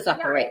Jesus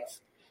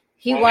operates.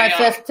 He wants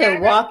us to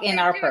walk in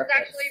our purpose.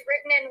 It's actually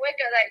written in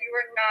Wicca that you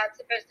are not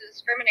supposed to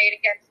discriminate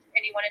against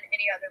anyone in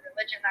any other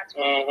religion. That's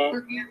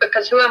what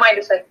because who am I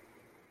to say?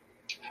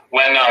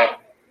 When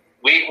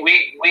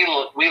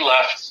we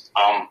left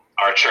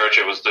our church,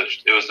 it was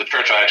the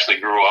church I actually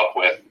grew up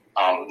with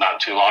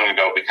not too long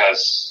ago,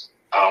 because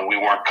we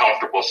weren't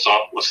comfortable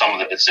with some of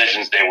the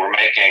decisions they were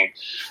making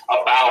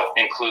about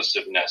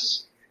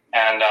inclusiveness.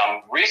 And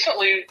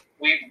recently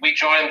we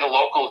joined the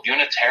local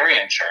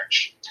Unitarian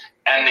church.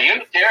 And the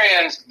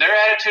Unitarians, their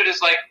attitude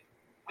is like,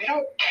 we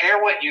don't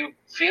care what you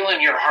feel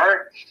in your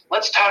heart.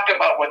 Let's talk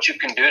about what you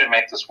can do to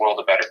make this world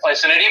a better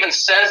place. And it even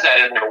says that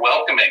in their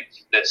welcoming,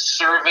 that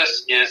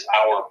service is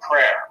our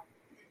prayer.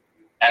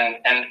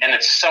 And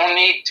it's so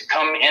neat to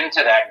come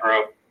into that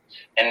group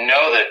and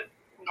know that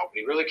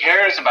nobody really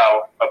cares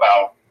about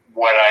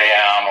what I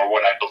am or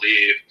what I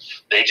believe.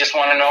 They just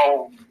want to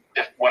know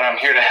what I'm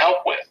here to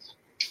help with.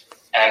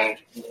 And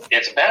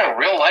it's been a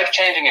real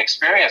life-changing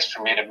experience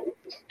for me to meet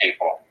with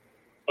people.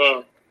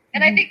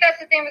 And I think that's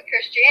the thing with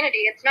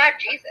Christianity. It's not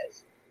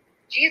Jesus.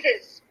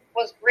 Jesus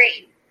was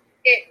great.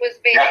 It was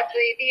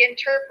basically the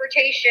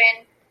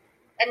interpretation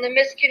and the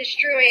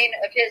misconstruing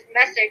of his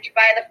message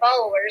by the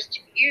followers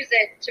to use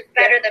it to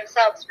better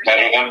themselves for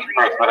their own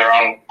Yeah,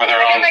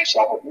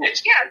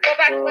 go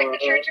back to like the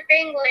Church of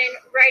England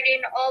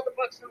writing all the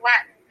books in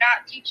Latin,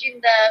 not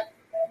teaching the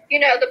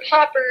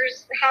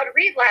paupers how to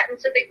read Latin,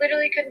 so they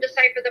literally couldn't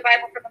decipher the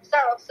Bible for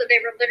themselves, so they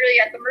were literally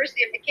at the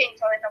mercy of the king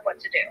telling them what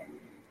to do.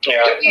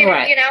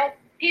 Yeah.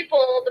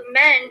 People, the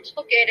men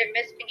took it and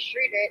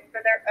misconstrued it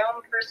for their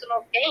own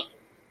personal gain.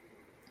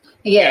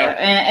 Yeah,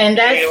 and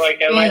that's,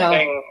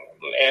 thing,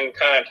 and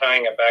kind of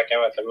tying it back in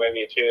with the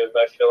movie too, is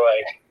I feel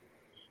like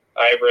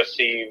I've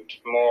received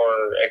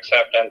more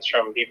acceptance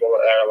from people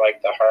that are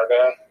like the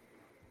Harga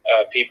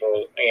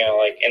people,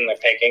 like in the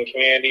pagan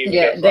community.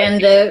 Yeah,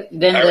 because,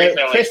 I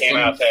recently Christians, came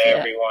out to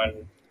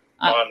everyone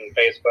on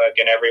Facebook,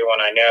 and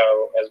everyone I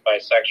know is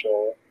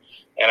bisexual,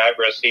 and I've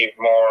received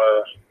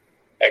more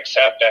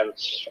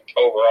acceptance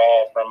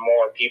overall from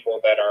more people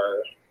that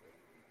are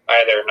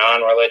either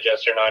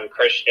non-religious or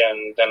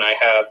non-Christian than I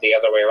have the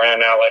other way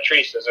around. Now,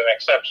 Latrice is an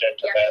exception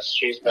to this.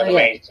 She's been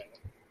amazing.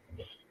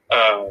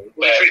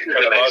 Latrice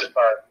for the most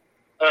part.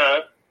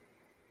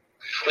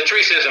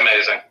 Latrice is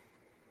amazing.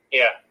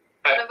 Yeah.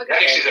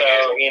 She's so,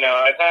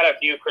 I've had a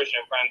few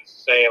Christian friends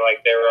say,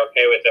 like, they were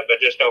okay with it,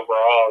 but just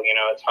overall,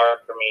 it's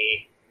hard for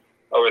me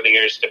over the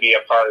years to be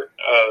a part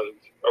of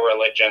a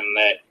religion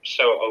that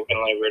so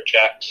openly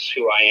rejects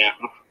who I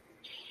am.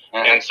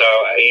 And so,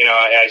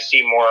 I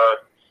see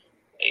more,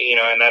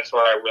 and that's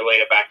where I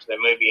relate it back to the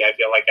movie. I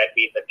feel like I'd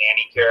be the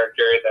Danny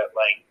character that,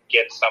 like,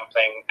 gets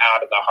something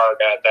out of the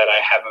Harga that I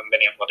haven't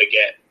been able to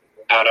get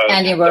out of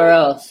anywhere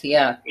else,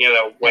 the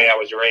way I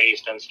was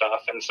raised and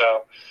stuff. And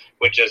so,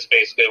 which is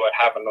basically what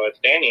happened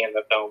with Danny in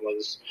the film,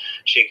 was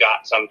she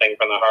got something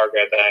from the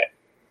Harga that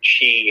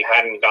she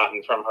hadn't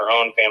gotten from her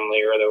own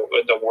family or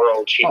the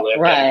world she lived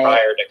in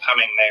prior to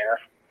coming there.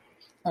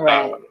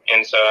 Right.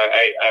 And so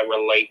I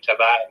relate to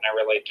that, and I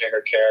relate to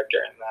her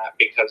character in that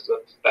because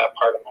of that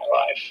part of my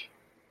life.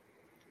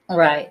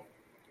 Right.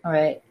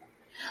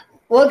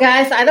 Well,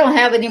 guys, I don't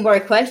have any more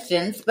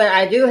questions, but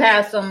I do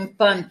have some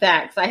fun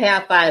facts. I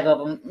have 5 of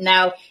them.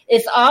 Now,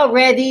 it's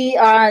already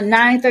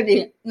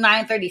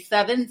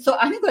 9:37, so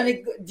I'm going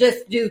to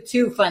just do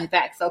 2 fun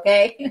facts,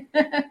 okay?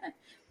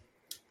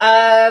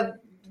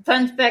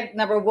 Fun fact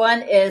number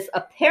 1 is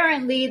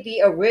apparently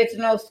the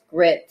original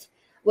script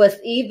was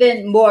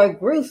even more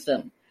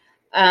gruesome.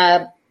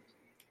 The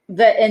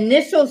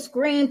initial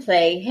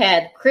screenplay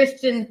had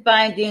Christian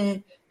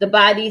finding the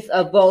bodies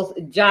of both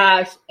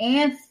Josh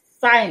and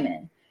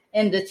Simon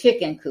in the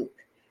chicken coop,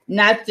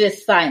 not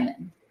just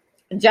Simon.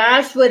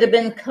 Josh would have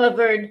been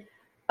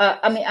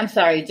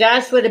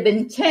Josh would have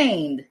been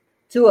chained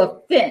to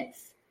a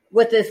fence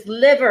with his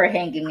liver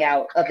hanging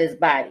out of his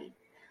body,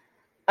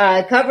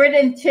 covered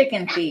in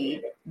chicken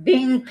feed,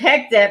 being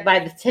pecked at by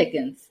the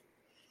chickens.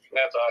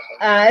 That's awesome.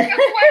 I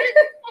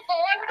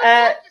would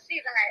love to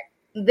see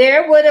that.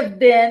 There would have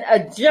been a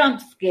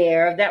jump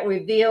scare that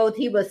revealed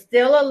he was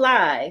still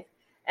alive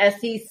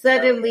as he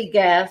suddenly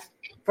gasped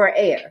for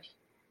air.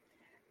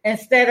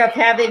 Instead of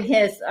having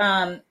his,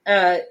 and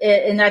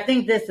I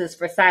think this is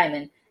for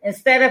Simon,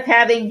 instead of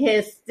having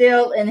his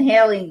still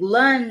inhaling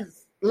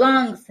lungs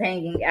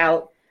hanging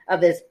out of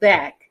his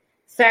back,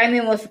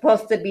 Simon was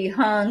supposed to be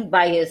hung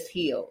by his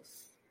heels.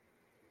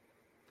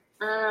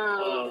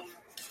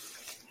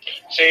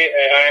 See,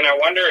 and I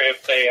wonder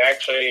if they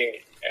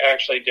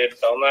actually did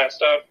film that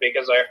stuff,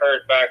 because I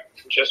heard back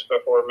just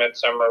before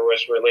Midsommar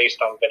was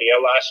released on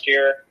video last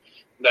year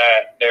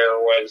that there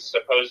was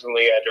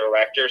supposedly a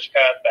director's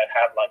cut that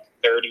had like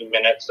 30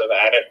 minutes of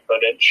added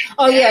footage.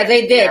 Oh yeah,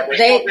 they did.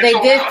 They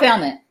did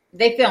film it.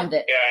 They filmed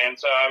it. Yeah, and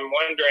so I'm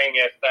wondering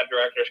if that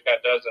director's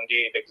cut does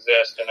indeed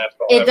exist, and if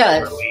they'll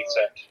ever release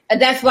it.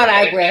 That's what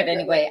I read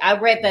anyway. I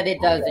read that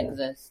it does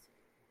exist.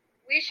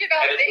 We should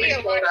all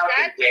video watch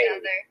that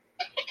together.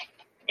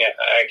 Yeah,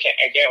 I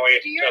can't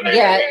wait.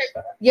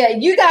 Yeah,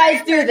 you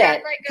guys do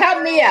that.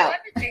 Help me out.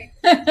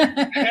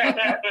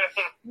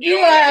 You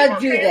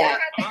do that.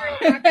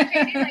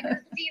 Like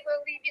her feet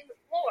were leaving the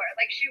floor,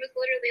 like she was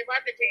literally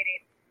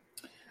levitating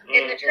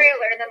in the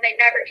trailer, and then they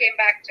never came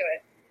back to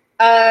it.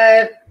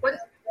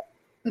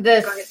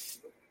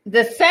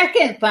 The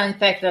second fun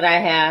fact that I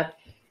have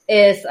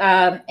is,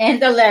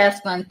 and the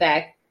last fun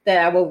fact that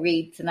I will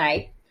read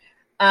tonight.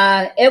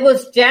 It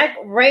was Jack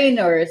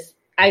Raynor's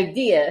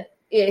idea.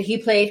 He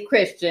played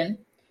Christian.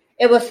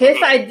 It was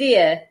his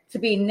idea to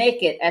be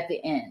naked at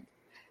the end.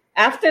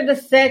 After the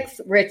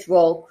sex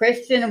ritual,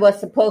 Christian was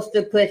supposed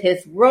to put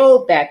his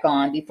robe back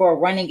on before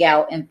running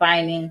out and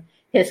finding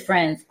his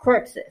friends'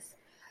 corpses.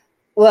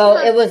 Well,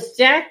 it was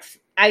Jack's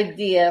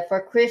idea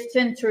for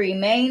Christian to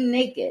remain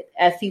naked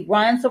as he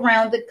runs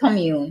around the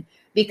commune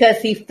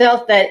because he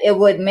felt that it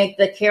would make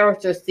the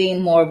character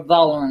seem more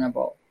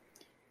vulnerable.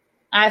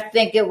 I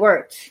think it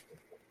worked.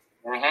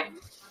 Mm-hmm.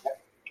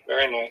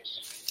 Very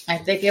nice. I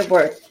think it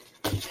worked.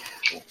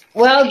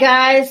 Well,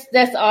 guys,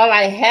 that's all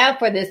I have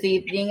for this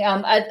evening.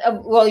 I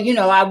would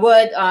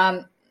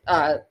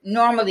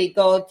normally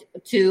go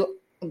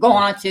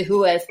on to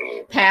who has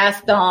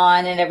passed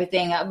on and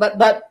everything, but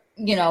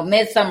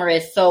Midsommar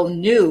is so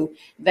new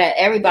that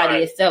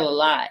everybody is still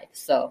alive.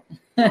 So,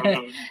 but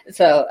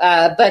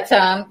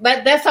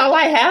that's all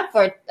I have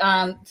for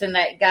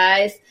tonight,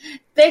 guys.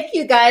 Thank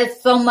you guys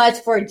so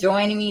much for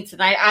joining me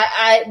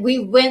tonight. We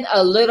went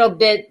a little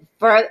bit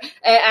further.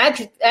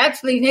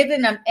 Actually,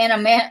 Nathan and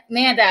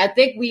Amanda, I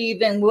think we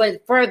even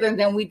went further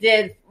than we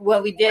did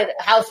when we did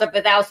House of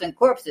a Thousand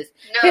Corpses,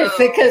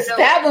 because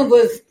that one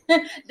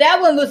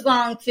was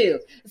long too.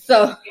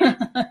 So,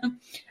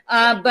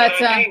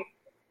 but.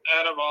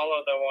 Out of all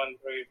of the ones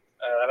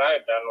that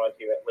I've done with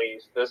you, at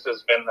least, this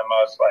has been the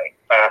most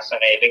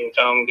fascinating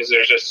film because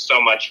there's just so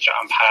much to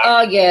unpack.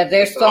 Oh yeah,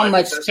 there's so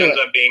much to it. This ends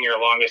up being your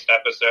longest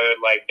episode.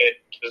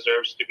 It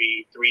deserves to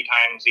be 3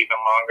 times even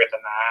longer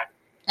than that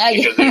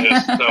because there's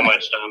just so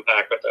much to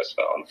unpack with this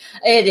film.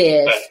 It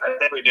is. But I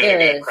think we did a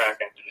good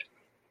crack into it.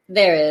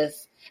 There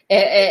is,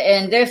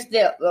 and there's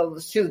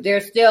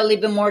still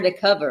even more to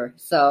cover.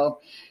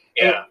 So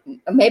yeah,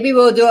 maybe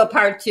we'll do a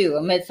part 2,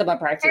 a Midsommar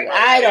part 2.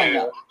 I don't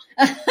know.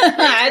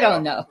 I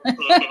don't know.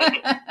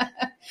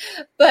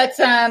 But,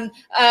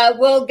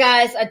 well,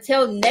 guys,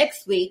 until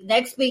next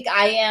week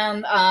I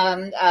am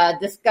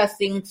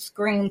discussing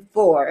Scream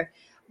 4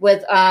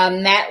 with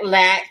Matt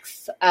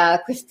Lax,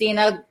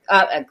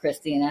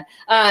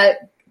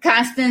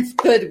 Constance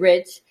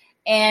Goodrich,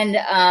 and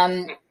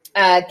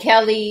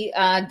Kelly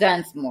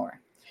Dunsmore.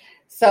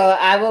 So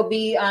I will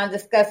be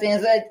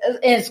discussing,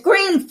 and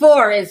Scream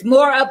 4 is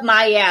more up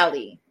my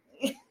alley.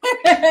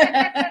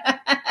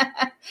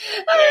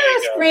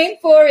 Scream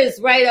 4 is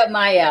right up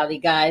my alley,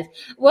 guys.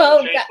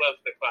 Well, Chase loves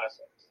the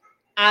classics.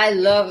 I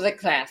love the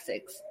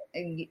classics.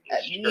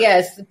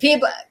 Yes,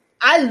 people.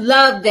 I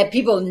love that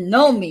people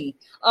know me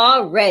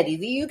already.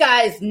 You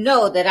guys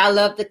know that I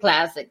love the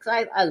classics.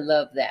 I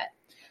love that.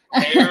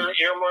 You're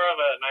more of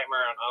a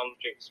Nightmare on Elm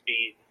Street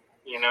speed,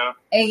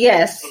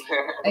 Yes,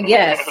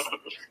 yes.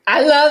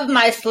 I love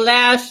my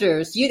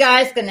slashers. You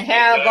guys can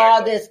have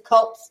all this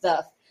cult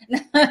stuff. We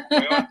want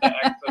the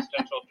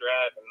existential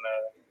dread and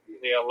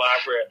the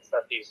elaborate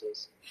set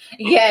pieces.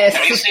 Yes.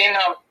 Have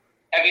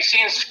you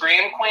seen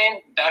Scream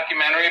Queen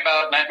documentary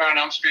about Nightmare on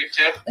Elm Street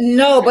 2?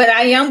 No, but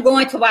I am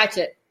going to watch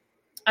it.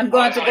 I'm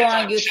going to go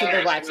on YouTube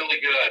and watch it. It's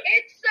really good.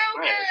 It's so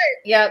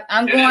good. Yep,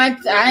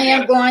 I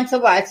am going to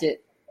watch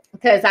it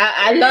because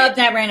I love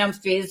Nightmare on Elm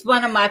Street. It's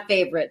one of my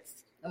favorites.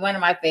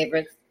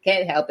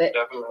 Can't help it.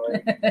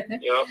 Definitely.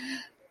 Yep.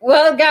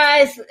 Well,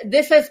 guys,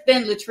 this has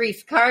been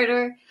Latrice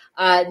Carter,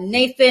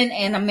 Nathan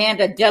and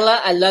Amanda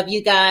Dilla. I love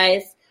you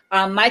guys.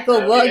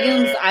 Michael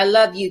Williams, I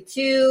love you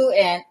too.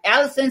 And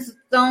Allyson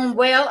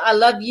Stonewell, I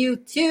love you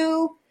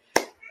too.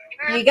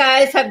 You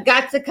guys have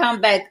got to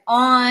come back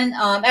on.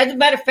 As a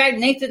matter of fact,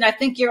 Nathan, I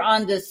think you're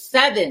on the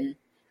 7.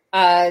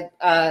 Yeah,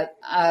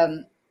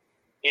 on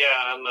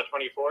the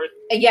 24th.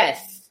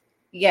 Yes.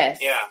 Yeah.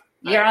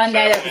 You're on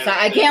that episode.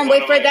 I can't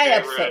wait for that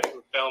episode.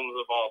 Films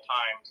of all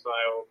time, so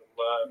I will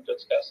love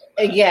discussing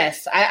that.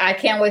 Yes, I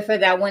can't wait for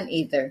that one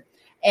either.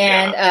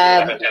 And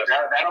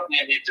that'll be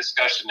a neat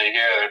discussion to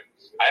hear.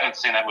 I haven't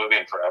seen that movie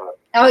in forever.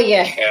 Oh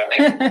yeah. Thank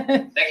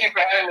you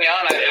for having me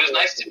on. It was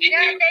nice to meet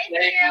you.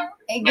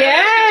 Thank you.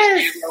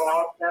 Yes.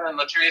 And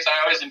Latrice,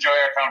 I always enjoy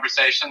our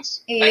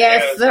conversations.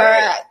 Yes,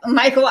 sir.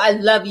 Michael, I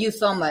love you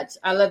so much.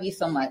 I love you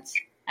so much.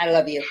 I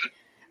love you.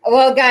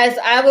 Well, guys,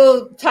 I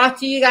will talk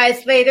to you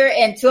guys later.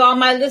 And to all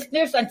my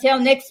listeners, until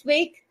next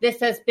week, this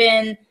has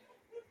been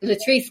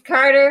Latrice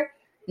Carter,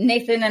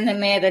 Nathan and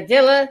Amanda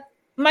Dilla,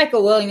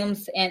 Michael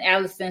Williams, and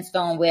Allyson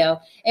Stonewell.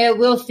 And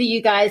we'll see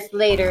you guys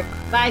later.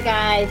 Bye,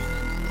 guys.